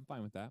that. I'm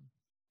fine with that.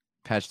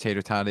 Patch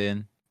Tater Tot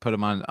in. Put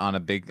him on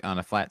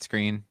a flat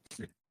screen.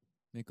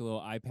 Make a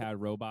little iPad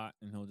robot,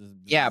 and he'll just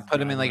Yeah,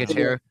 put him in like a drive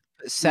chair.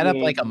 Set up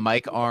like a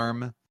mic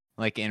arm,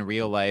 like in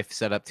real life,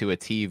 set up to a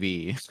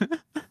TV.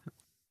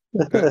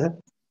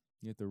 around.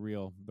 Get the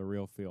real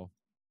feel.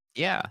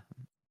 Yeah.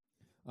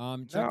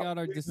 Check No, out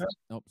our it's dis.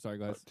 Oh, sorry,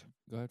 guys.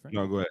 Go ahead, Frank.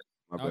 No, go ahead.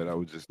 My Oh. bad. I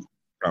was just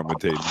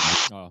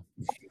commentating. Oh,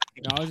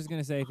 no, I was just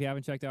gonna say, if you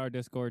haven't checked out our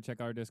Discord,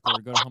 check out our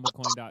Discord. Go to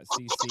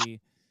humblecoin.cc.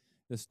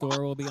 The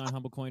store will be on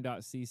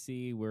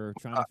humblecoin.cc. We're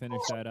trying to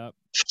finish that up.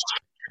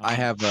 I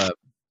have a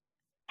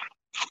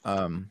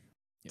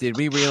did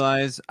we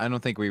realize? I don't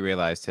think we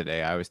realized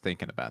today. I was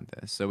thinking about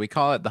this. So we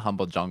call it the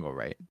Humble Jungle,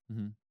 right?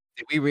 Mhm.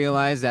 Did we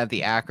realize that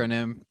the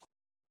acronym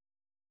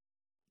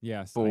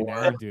Yes, for I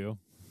now do.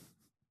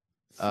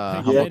 I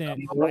Humble didn't.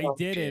 Jungle I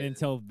didn't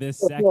until this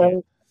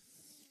second.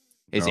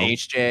 is No.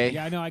 HJ?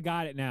 Yeah, no, I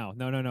got it now.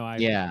 No.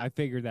 Yeah. I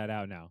figured that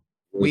out now.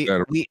 We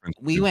that a we reference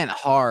we to? went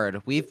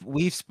hard.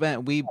 We've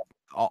spent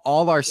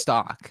all our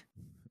stock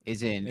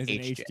is in Is an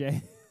HJ.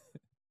 HJ.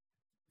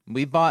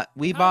 We bought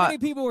How many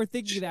people were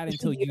thinking that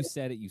until you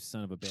said it, you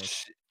son of a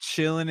bitch?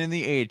 chilling in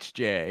the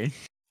HJ.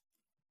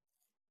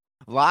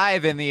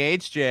 Live in the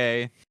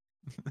HJ.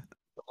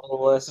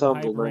 Less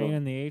Hype humble. Rain now.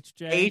 in the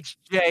HJ.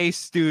 HJ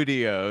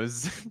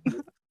Studios.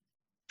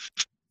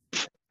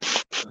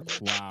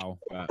 Wow.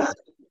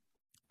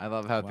 I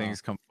love how Wow.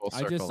 things come full I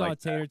circle. just saw like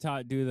that. Tater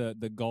Tot do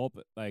the gulp.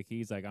 Like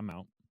he's like, I'm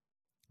out.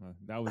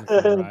 That was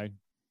a fun ride.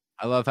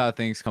 I love how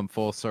things come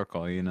full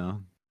circle, you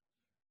know.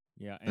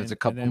 Yeah. There's a and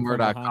couple then from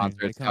Murdoch behind, they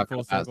concerts come talking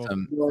full about circle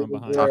some from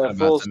behind. talking Yeah, about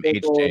full some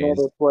circle, HJs.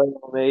 another play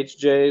on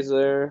HJs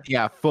there.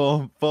 Yeah,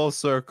 full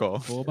circle.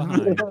 Full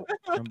behind.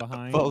 From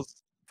behind. Full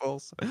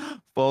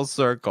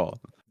circle.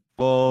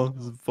 Full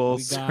We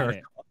got circle.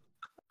 it.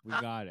 We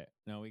got it.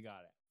 No, we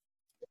got it.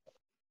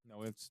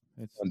 No, it's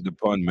The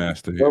pun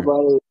master here.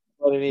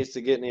 nobody needs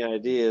to get any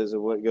ideas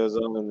of what goes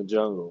on in the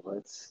jungle.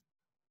 That's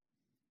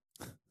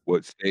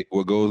What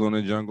goes on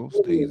in the jungle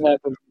stays. what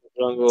happens in the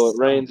jungle. It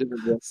rains in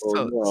the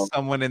jungle.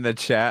 Someone in the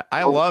chat.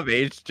 I love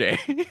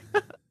HJ.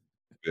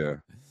 Yeah.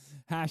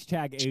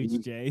 Hashtag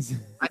HJs.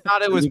 I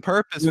thought it was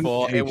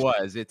purposeful. It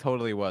was. It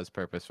totally was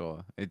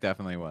purposeful. It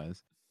definitely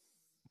was.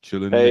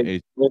 Chilling Hey, in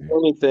the if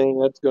anything,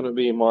 that's going to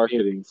be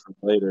marketing for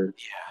later.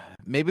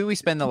 Maybe we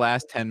spend the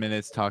last 10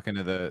 minutes talking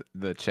to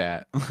the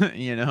chat.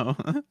 You know.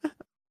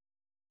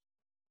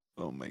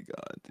 Oh my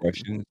god.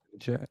 questions in the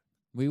chat.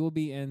 We will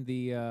be in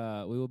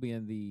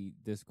the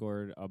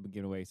Discord. I'll be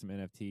giving away some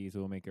NFTs.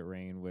 We'll make it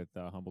rain with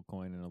Humble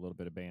Coin and a little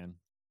bit of ban.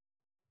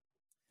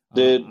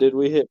 Did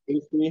we hit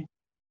 50?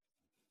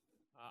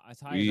 As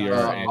high We as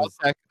are I in- was,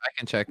 I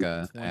can check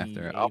after.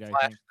 28, I'll I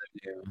flash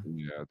think. them to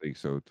you. Yeah, I think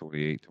so.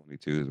 28,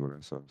 22 is what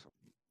I saw.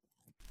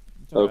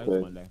 It's all right, it's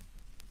Okay. Monday.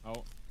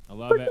 Oh, I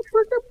love it.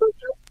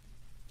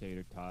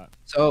 Tater tot.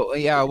 So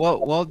yeah,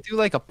 we'll do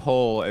like a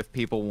poll if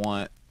people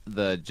want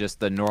just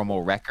the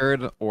normal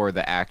record or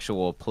the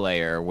actual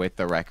player with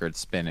the record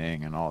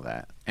spinning and all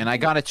that. And I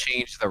gotta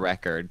change the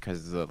record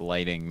because the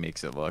lighting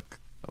makes it look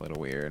a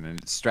little weird and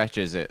it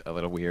stretches it a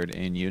little weird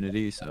in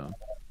Unity. So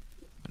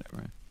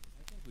whatever.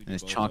 And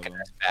his chunk and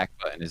his back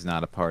button is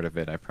not a part of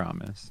it. I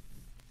promise.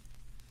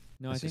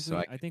 No, I This think is so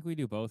I I think we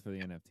do both for the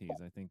NFTs.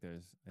 I think they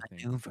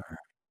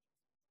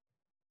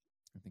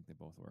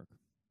both work.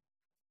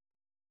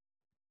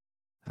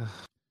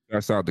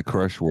 That's out the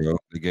Crush World.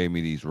 They gave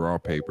me these raw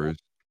papers.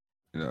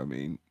 You know what I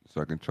mean?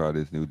 So I can try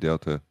this new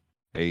Delta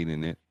 8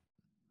 in it.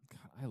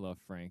 I love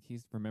Frank. He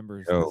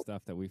remembers Yo. the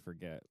stuff that we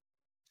forget.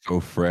 So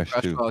fresh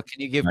too. Crushwell,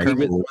 can you give Nice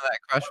Kermit some little- of that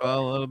Crushwell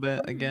a little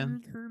bit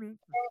again?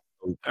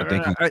 I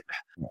think he-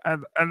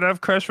 I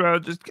love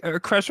Crushwell. Just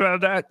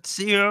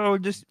Crushwell.co.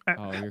 Just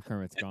Oh, your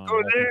Kermit's gone.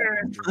 go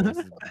there. Your voice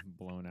is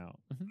blown out.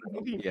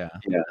 Yeah.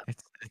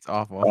 It's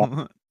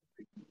awful.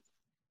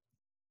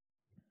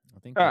 I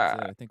think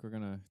that's it. I think we're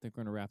gonna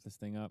wrap this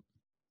thing up.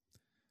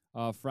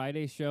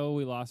 Friday show,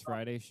 we lost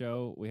Friday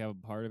show. We have a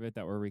part of it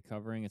that we're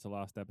recovering. It's a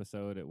lost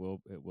episode. It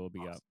will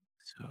be up.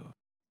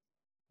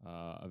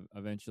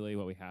 Eventually,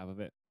 what we have of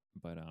it,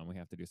 but we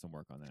have to do some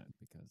work on that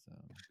because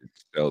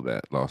sell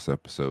that lost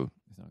episode.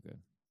 it's not good.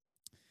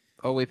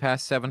 Oh, we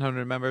passed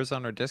 700 members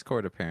on our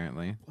Discord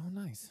apparently. Oh,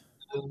 nice.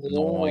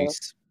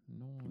 Nice.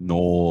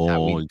 No.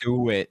 How we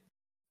do it.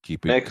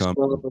 Keep it Next coming.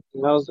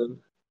 1,000.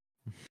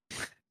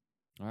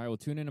 All right, we'll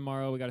tune in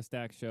tomorrow. We got a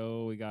stack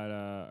show. We got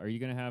are you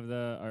gonna have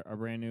our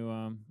brand new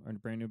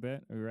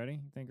bit? Are we ready? You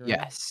think? we're ready?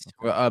 Yes.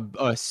 Well,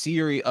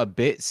 a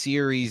bit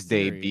series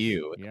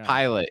debut, yeah.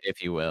 pilot,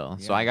 if you will.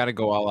 So I Yeah. got to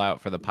go all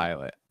out for the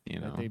pilot. You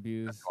That know,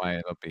 debuts. that's why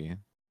it'll be.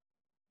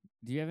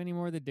 Do you have any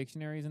more of the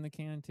dictionaries in the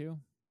can too?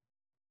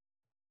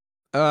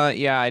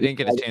 Yeah, I didn't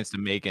get a chance to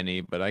make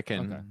any, but I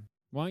can. Okay.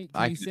 Why don't you-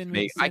 I can you can send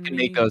make. I send can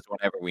make me- those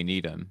whenever we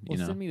need them. Well, You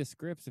know. send me the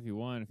scripts if you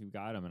want, if you've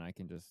got them, and I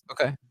can just.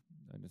 Okay.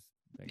 I just.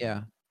 make Yeah,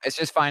 them. it's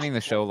just finding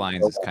the show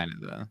lines is kind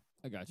of the.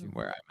 I got you.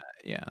 Where I'm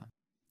at. Yeah.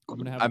 I'm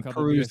gonna have a I'm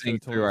couple BS perusing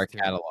show through our toys, too.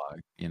 catalog.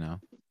 You know.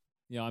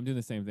 Yeah, I'm doing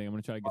the same thing. I'm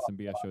gonna try to get some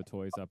BS show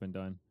toys up and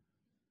done.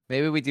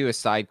 Maybe we do a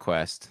side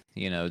quest,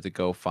 you know, to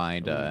go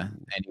find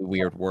any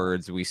weird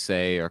words we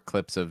say or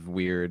clips of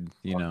weird,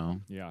 you know,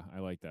 Yeah, I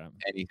like that.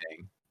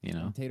 anything, you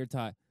know. And Tater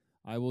Tot,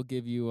 I will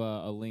give you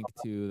a link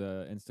to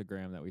the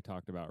Instagram that we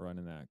talked about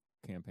running that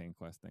campaign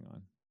quest thing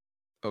on.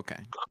 Okay.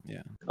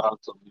 Yeah.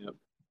 Awesome. Yep.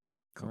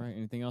 All right.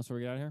 Anything else before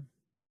we get out of here?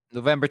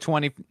 November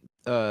 20th,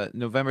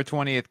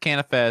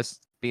 Canafest.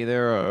 Be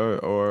there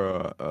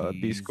or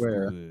be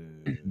square.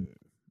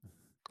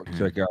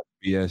 Check out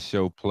BS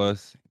Show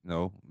Plus. You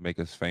know, make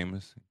us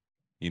famous.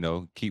 You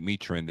know, keep me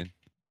trending.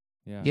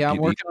 Yeah. Yeah, I'm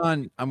Keep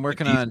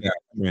working these on guys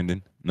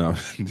trending. No.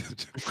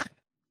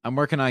 I'm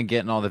working on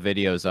getting all the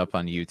videos up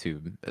on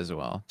YouTube as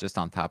well, just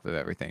on top of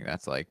everything.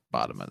 That's like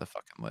bottom of the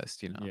fucking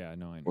list, you know. Yeah,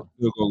 no, I know. Well,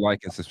 still go like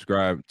and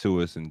subscribe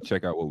to us and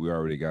check out what we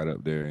already got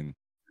up there and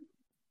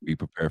be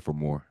prepared for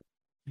more.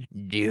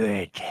 Do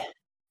it.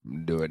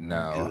 Do it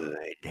now.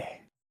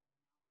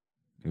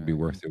 It'll be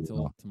worth it.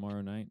 Until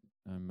tomorrow night.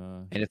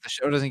 I'm And if the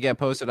show doesn't get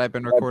posted, I've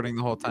been recording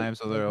the whole time,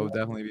 so there will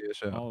definitely be a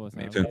show. all of us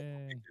maybe. have.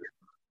 Yay.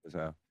 That's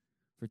how.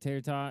 For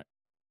Tater Tot,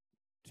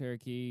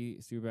 Cherokee,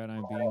 Superbad,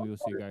 I'm Bean. We will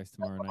see you guys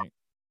tomorrow night.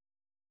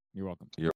 You're welcome.